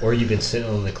that. Or you've been sitting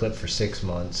on the clip for 6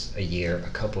 months, a year, a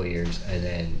couple of years, and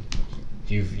then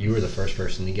you were the first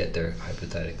person to get there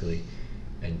hypothetically,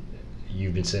 and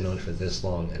you've been sitting on it for this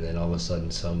long, and then all of a sudden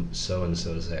some so and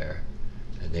so's there,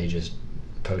 and they just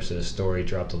posted a story,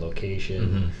 dropped a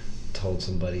location, Mhm. told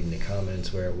somebody in the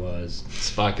comments where it was.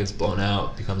 Spot gets blown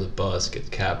out, becomes a bust, gets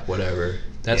capped, whatever.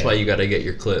 That's Yeah. why you got to get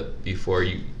your clip before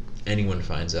anyone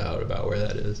finds out about where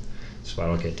that is. So I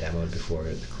don't get demoed before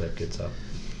the clip gets up.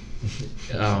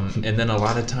 And then a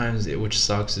lot of times, which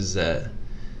sucks, is that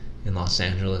in Los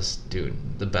Angeles, dude,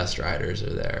 the best riders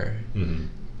are there. Mm-hmm.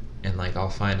 And like I'll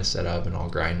find a setup and I'll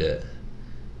grind it,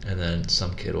 and then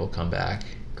some kid will come back,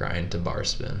 grind to bar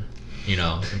spin, you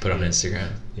know, and put it on Instagram.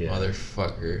 Yeah.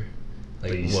 Motherfucker.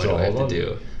 Like, But you what still do I have hold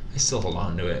to on? do? I still hold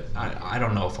on to it. I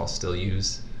don't know if I'll still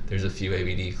use. There's a few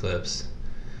ABD clips.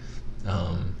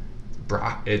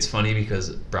 Brock. It's funny because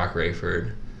Brock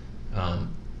Rayford.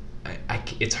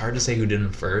 It's hard to say who did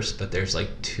them first, but there's like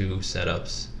two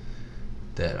setups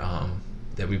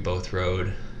that we both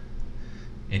rode,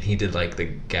 and he did like the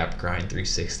gap grind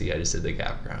 360. I just did the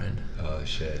gap grind. Oh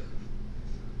shit.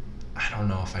 I don't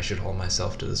know if I should hold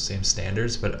myself to the same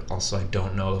standards, but also I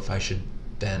don't know if I should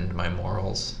bend my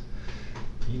morals.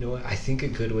 You know what? I think a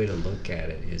good way to look at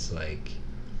it is like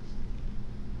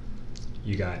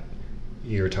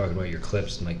you were talking about your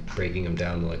clips and like breaking them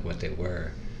down to like what they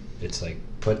were. It's like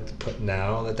put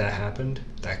now that happened,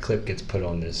 that clip gets put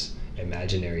on this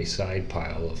imaginary side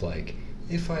pile of like,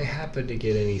 if I happen to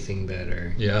get anything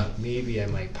better, Yeah. maybe I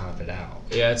might pop it out.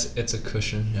 Yeah, it's a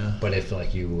cushion. Yeah. But if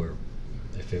like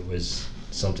if it was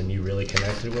something you really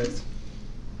connected with,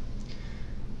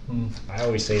 I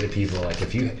always say to people like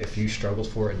if you struggled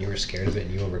for it and you were scared of it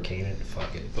and you overcame it,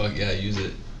 fuck it. Fuck yeah, use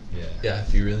it. Yeah. Yeah,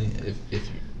 if you really if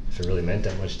If it really meant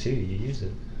that much to you, you use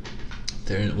it.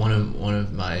 there one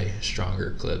of my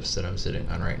stronger clips that I'm sitting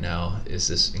on right now is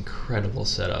this incredible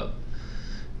setup,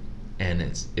 and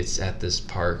it's at this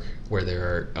park where there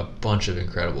are a bunch of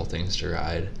incredible things to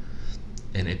ride,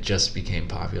 and it just became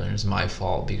popular. And it's my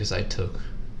fault because I took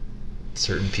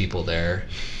certain people there,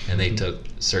 and they took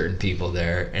certain people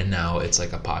there, and now it's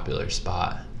like a popular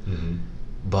spot. Mm-hmm.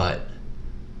 But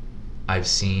I've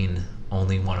seen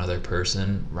only one other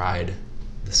person ride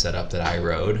the setup that I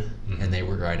rode, Mhm. and they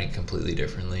were riding completely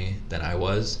differently than I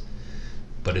was.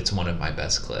 But it's one of my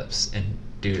best clips. And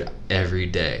dude, every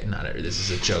day, this is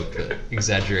a joke,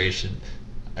 exaggeration,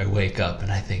 I wake up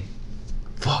and I think,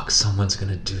 fuck, someone's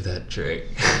gonna do that trick.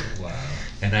 Wow.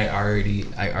 And I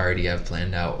already have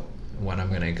planned out when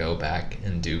I'm gonna go back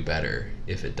and do better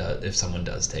if someone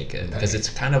does take it, because it's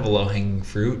kind of a low-hanging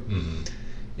fruit Mm-hmm.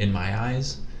 in my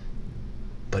eyes,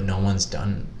 but no one's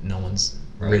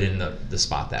ridden the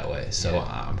spot that way, so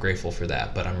Yeah. I'm grateful for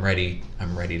that. But I'm ready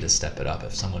to step it up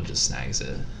if someone just snags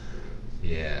it.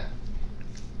 Yeah.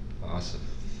 Awesome.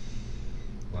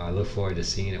 Well, I look forward to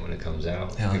seeing it when it comes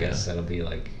out. Hell I yeah. guess that'll be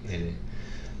like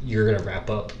you're gonna wrap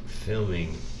up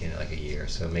filming in like a year,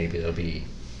 so maybe it'll be.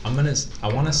 I want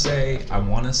to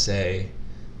say,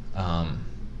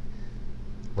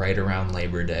 right around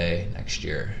Labor Day next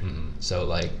year. Mhm. So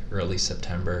like early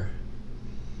September.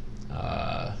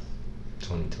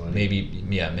 2020.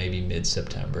 Maybe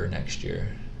mid-September next year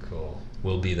Cool.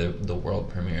 will be the world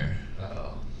premiere.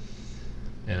 Oh,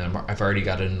 And I've already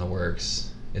got it in the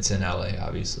works. It's in LA,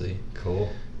 obviously,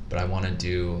 cool. but I want to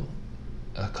do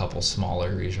a couple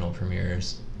smaller regional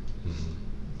premieres. Mhm.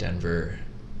 Denver,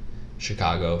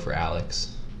 Chicago for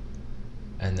Alex,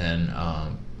 and then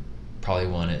probably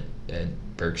one at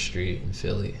Burke Street in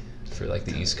Philly for like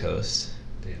the East Coast.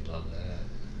 They'd love that.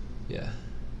 Yeah.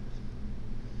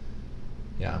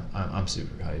 Yeah, I'm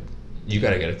super hyped. You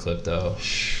gotta get a clip though.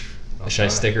 I'll Should I try.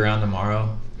 stick around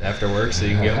tomorrow after work so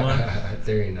you can get one?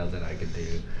 There ain't nothing I could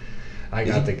do. I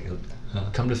got the. Huh?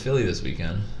 Come to Philly this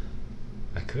weekend.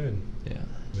 I could. Yeah.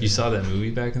 You saw that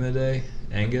movie back in the day,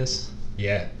 Angus?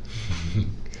 Yeah.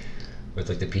 With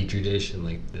like the petri dish and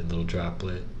like the little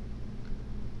droplet.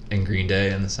 And Green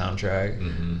Day and the soundtrack.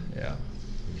 Mm-hmm. Yeah.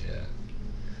 Yeah.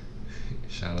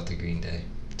 Shout out to Green Day.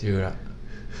 Dude,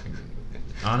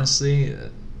 honestly,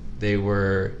 they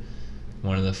were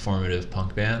one of the formative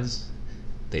punk bands.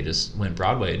 They just went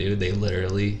Broadway, dude. They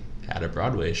literally had a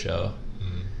Broadway show.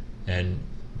 Mm-hmm. And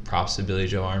props to Billy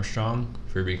Joe Armstrong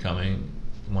for becoming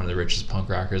one of the richest punk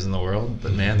rockers in the world.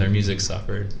 But man, their music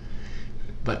suffered.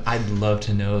 But I'd love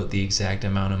to know the exact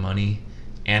amount of money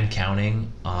and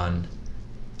counting on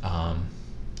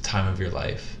Time of Your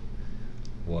Life.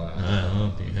 Wow. I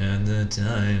hope you had the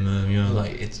time of your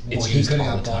life. It's Well, he used could all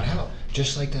have the bought time. out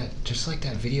just like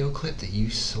that video clip that you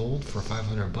sold for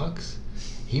 $500.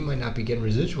 He might not be getting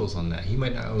residuals on that. He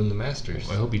might not own the masters.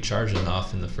 I hope he charged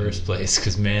enough in the first place,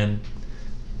 because man,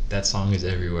 that song is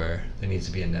everywhere There needs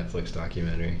to be a Netflix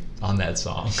documentary. on that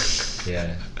song.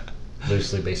 Yeah,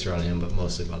 loosely based around him, but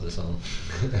mostly about the song.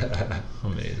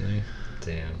 Amazing.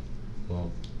 Damn.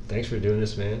 Well, thanks for doing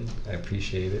this, man. I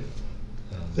appreciate it.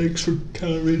 Thanks for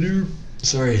coming, dude.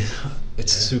 Sorry,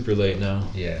 it's Yeah. super late now.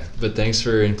 Yeah. But thanks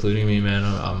for including me, man.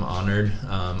 I'm honored.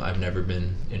 I've never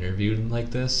been interviewed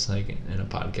like this, like in a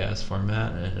podcast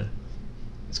format, and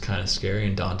it's kind of scary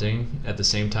and daunting at the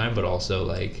same time. But also,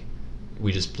 like,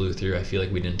 we just blew through. I feel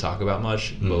like we didn't talk about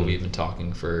much, but Mhm. we've been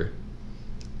talking for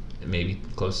maybe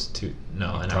close to an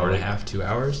hour and Probably. a half, 2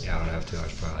 hours. Yeah, I don't have 2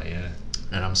 hours probably. Yeah.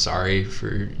 And I'm sorry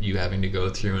for you having to go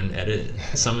through and edit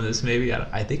some of this. Maybe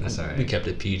I think That's all right. we kept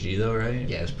it PG though, right?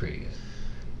 Yeah, it's pretty good.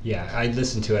 Yeah, I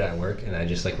listen to it at work, and I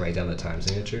just like write down the time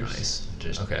signatures. Nice.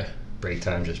 Just Okay. break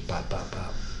time, just pop, pop,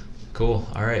 pop. Cool.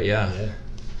 All right. Yeah. Yeah.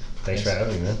 Thanks for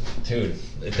having me, man. Dude,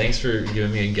 thanks for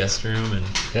giving me a guest room, and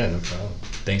Yeah, no problem.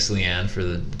 thanks Leanne for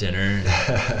the dinner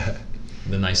and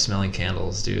the nice smelling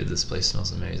candles, dude. This place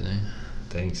smells amazing.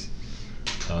 Thanks.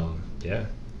 Yeah.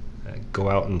 Go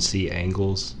out and see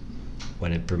Angles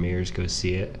when it premieres. Go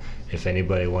see it. If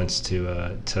anybody wants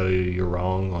to tell you you're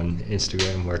wrong on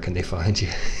Instagram, where can they find you?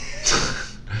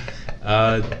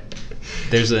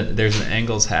 There's an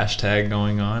Angles hashtag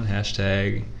going on,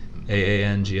 hashtag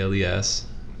AANGLES.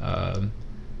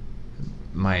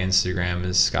 My Instagram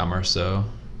is Scott Marceau,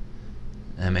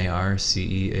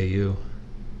 MARCEAU.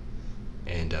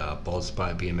 And Bald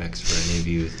Spot BMX for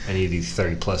any of you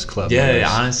 30+ club Yeah, members.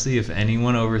 honestly, if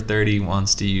anyone over 30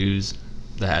 wants to use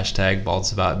the hashtag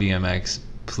BaldSpotBMX,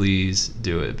 please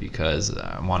do it, because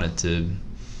I want it to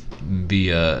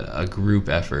be a group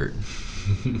effort.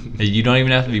 You don't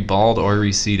even have to be bald or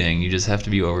receding. You just have to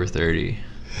be over 30.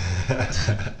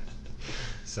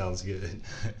 Sounds good.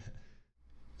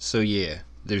 So yeah,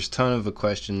 there's a ton of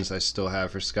questions I still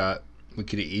have for Scott. We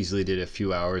could have easily did a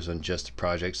few hours on just the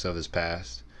projects of his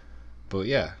past. But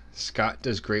yeah, Scott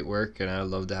does great work, and I'd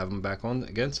love to have him back on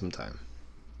again sometime.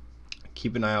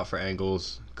 Keep an eye out for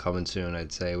Angles coming soon,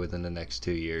 I'd say within the next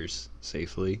 2 years,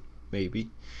 safely, maybe.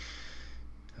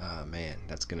 Man,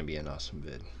 that's going to be an awesome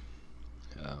vid.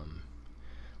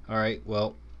 Alright,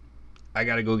 well, I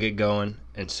got to go get going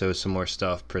and sew some more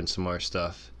stuff, print some more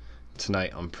stuff.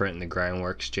 Tonight I'm printing the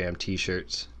Grindworks Jam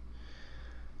t-shirts.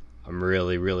 I'm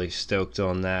really, really stoked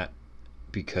on that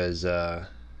because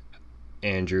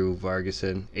Andrew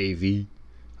Vargason, AV,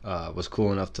 was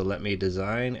cool enough to let me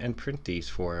design and print these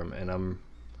for him, and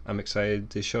I'm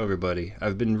excited to show everybody.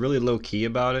 I've been really low key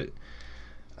about it.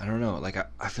 I don't know, like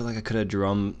I feel like I could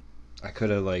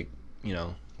have like, you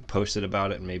know, posted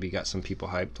about it and maybe got some people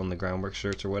hyped on the Groundwork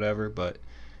shirts or whatever, but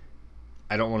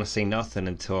I don't want to say nothing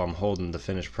until I'm holding the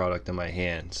finished product in my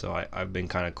hand, so I've been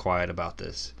kind of quiet about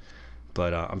this.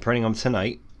 But I'm printing them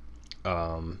tonight.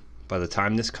 By the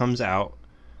time this comes out,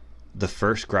 the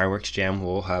first Grindworks Jam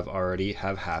will have already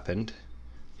have happened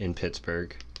in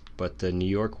Pittsburgh, but the New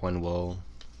York one will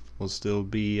still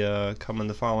be coming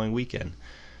the following weekend.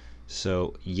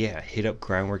 So yeah, hit up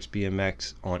Grindworks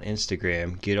BMX on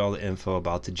Instagram, get all the info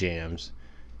about the jams.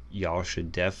 Y'all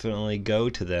should definitely go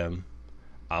to them.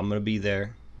 I'm gonna be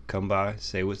there. Come by,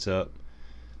 say what's up,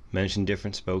 mention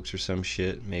different spokes or some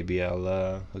shit. Maybe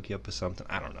I'll hook you up with something.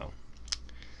 I don't know.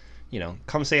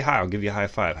 Come say hi. I'll give you a high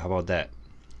five. How about that?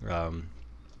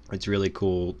 It's really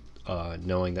cool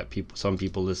knowing that some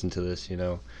people listen to this.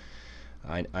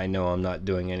 I know I'm not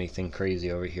doing anything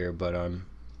crazy over here, but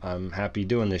I'm happy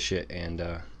doing this shit, and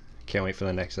can't wait for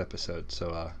the next episode.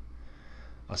 So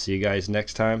I'll see you guys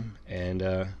next time, and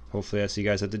hopefully I'll see you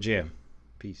guys at the jam.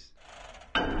 Peace.